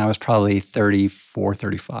 And I was probably 34,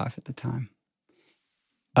 35 at the time.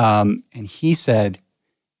 And he said,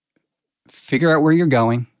 figure out where you're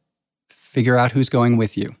going, figure out who's going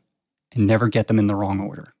with you, and never get them in the wrong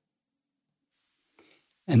order.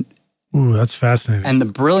 And ooh, that's fascinating. And the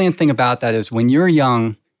brilliant thing about that is when you're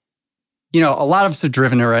young, you know, a lot of us are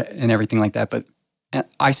driven and everything like that, but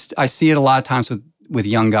I see it a lot of times with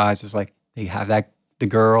young guys. It's like they have the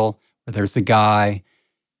girl, or there's the guy,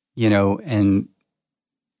 you know, and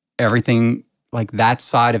everything like that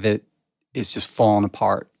side of it is just falling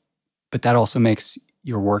apart. But that also makes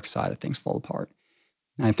your work side of things fall apart.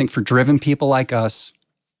 And I think for driven people like us,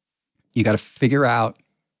 you got to figure out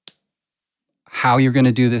how you're going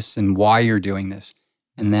to do this and why you're doing this.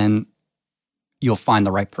 And then you'll find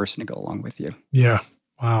the right person to go along with you. Yeah.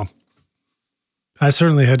 Wow. I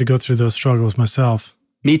certainly had to go through those struggles myself.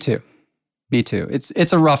 Me too. Me too.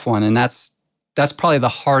 It's a rough one. And that's probably the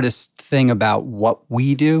hardest thing about what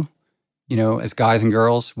we do. You know, as guys and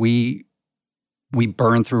girls, we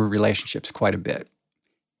burn through relationships quite a bit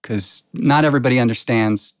because not everybody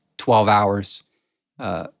understands 12 hours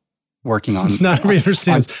working on. Not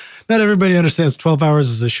everybody understands 12 hours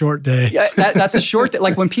is a short day. Yeah, that's a short day.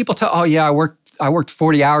 Like when people tell, oh yeah, I worked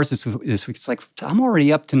 40 hours this week. It's like, I'm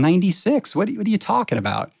already up to 96. What are you talking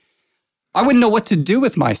about? I wouldn't know what to do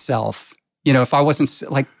with myself. You know, if I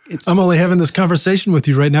wasn't like, I'm only having this conversation with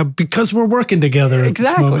you right now because we're working together.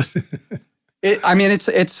 Exactly.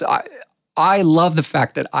 I love the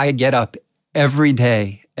fact that I get up every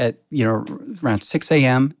day at, you know, around 6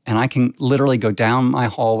 a.m. and I can literally go down my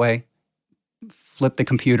hallway, flip the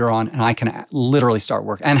computer on, and I can literally start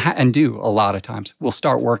working and do a lot of times. We'll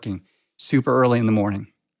start working super early in the morning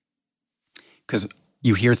because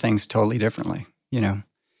you hear things totally differently, you know,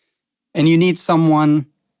 and you need someone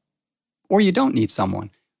or you don't need someone,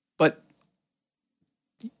 but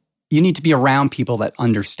you need to be around people that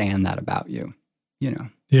understand that about you, you know?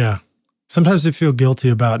 Yeah. Sometimes I feel guilty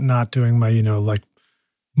about not doing my, you know, like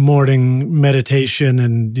morning meditation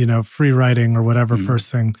and, you know, free writing or whatever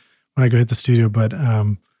first thing when I go hit the studio. But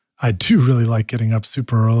I do really like getting up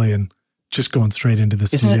super early and just going straight into the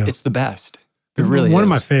studio. It's the best. It really is. One of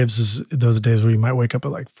my faves is those days where you might wake up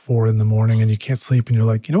at like 4 in the morning and you can't sleep and you're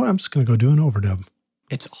like, you know what, I'm just going to go do an overdub.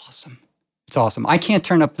 It's awesome. It's awesome. I can't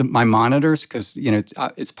turn up my monitors because, you know,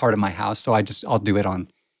 it's part of my house. So I'll do it on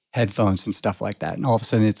headphones and stuff like that. And all of a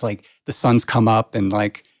sudden it's like the sun's come up and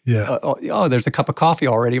like, yeah. Oh, there's a cup of coffee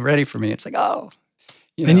already ready for me. It's like, oh.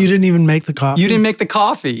 You know. And you didn't even make the coffee? You didn't make the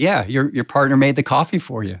coffee. Yeah, your partner made the coffee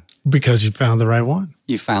for you. Because you found the right one.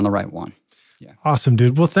 You found the right one. Yeah. Awesome,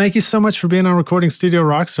 dude. Well, thank you so much for being on Recording Studio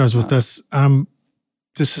Rockstars with us.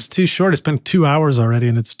 This is too short. It's been 2 hours already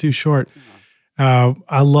and it's too short.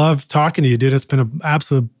 I love talking to you, dude. It's been an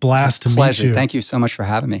absolute blast to meet you. Thank you so much for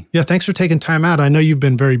having me. Yeah, thanks for taking time out. I know you've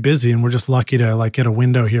been very busy and we're just lucky to like get a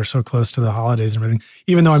window here so close to the holidays and everything.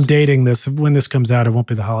 Even though I'm dating this, when this comes out, it won't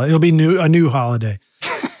be the holiday. It'll be a new holiday.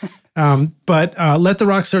 But let the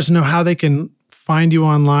rock stars know how they can find you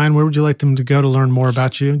online. Where would you like them to go to learn more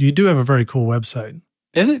about you? You do have a very cool website.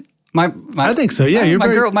 Is it? I think so. Yeah,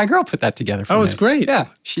 my girl put that together for me. Oh, it's great. Yeah,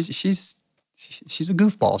 she's a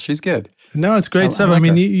goofball. She's good. No, it's great stuff. I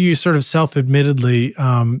mean, you sort of self-admittedly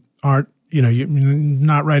aren't, you know, you're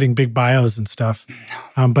not writing big bios and stuff.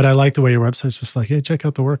 But I like the way your website's just like, hey, check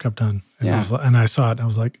out the work I've done. And I saw it and I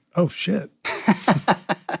was like, oh, shit.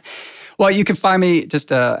 Well, you can find me just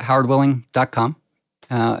howardwilling.com.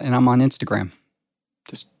 And I'm on Instagram.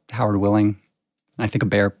 Just Howard Willing. And I think a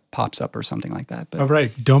bear pops up or something like that. But, oh,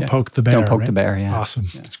 right. Don't poke the bear. Don't poke the bear, yeah. Awesome.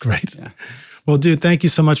 Yeah. It's great. Yeah. Well, dude, thank you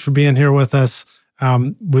so much for being here with us.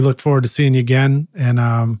 We look forward to seeing you again. And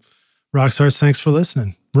Rockstars, thanks for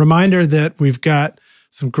listening. Reminder that we've got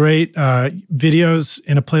some great videos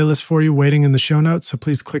in a playlist for you waiting in the show notes. So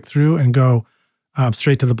please click through and go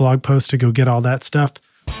straight to the blog post to go get all that stuff.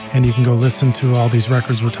 And you can go listen to all these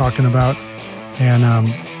records we're talking about.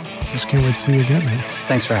 And just can't wait to see you again, man.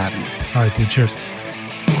 Thanks for having me. All right, dude. Cheers.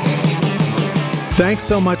 Thanks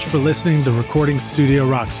so much for listening to Recording Studio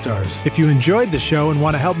Rockstars. If you enjoyed the show and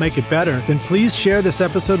want to help make it better, then please share this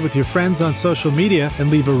episode with your friends on social media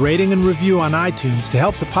and leave a rating and review on iTunes to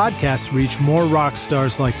help the podcast reach more rock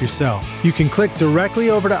stars like yourself. You can click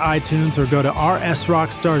directly over to iTunes or go to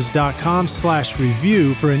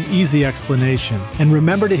rsrockstars.com/review for an easy explanation. And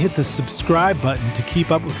remember to hit the subscribe button to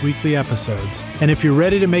keep up with weekly episodes. And if you're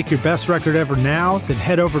ready to make your best record ever now, then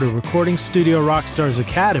head over to Recording Studio Rockstars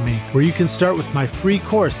Academy, where you can start with my free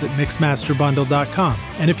course at mixmasterbundle.com.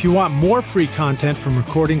 And if you want more free content from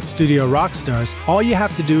Recording Studio Rockstars, all you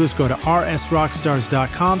have to do is go to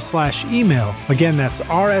rsrockstars.com/email. Again, that's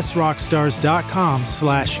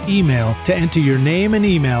rsrockstars.com/email to enter your name and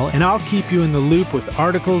email, and I'll keep you in the loop with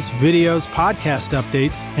articles, videos, podcast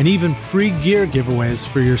updates, and even free gear giveaways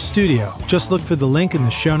for your studio. Just look for the link in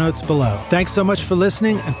the show notes below. Thanks so much for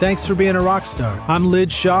listening, and thanks for being a rock star. I'm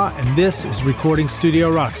Lid Shaw, and this is Recording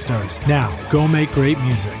Studio Rockstars. Now, go make great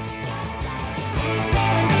music.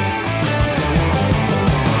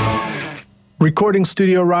 Recording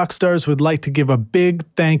Studio Rockstars would like to give a big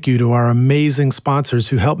thank you to our amazing sponsors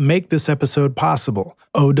who helped make this episode possible.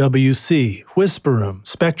 OWC, Whisper Room,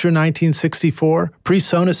 Spectra 1964,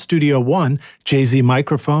 PreSonus Studio One, Jay-Z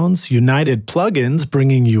Microphones, United Plugins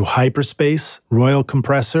bringing you Hyperspace, Royal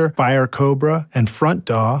Compressor, Fire Cobra, and Front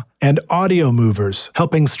DAW, and Audio Movers,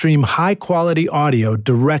 helping stream high-quality audio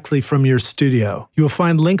directly from your studio. You will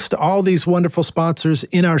find links to all these wonderful sponsors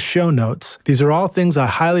in our show notes. These are all things I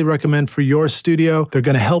highly recommend for your studio. They're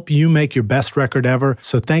going to help you make your best record ever.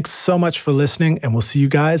 So thanks so much for listening, and we'll see you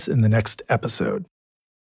guys in the next episode.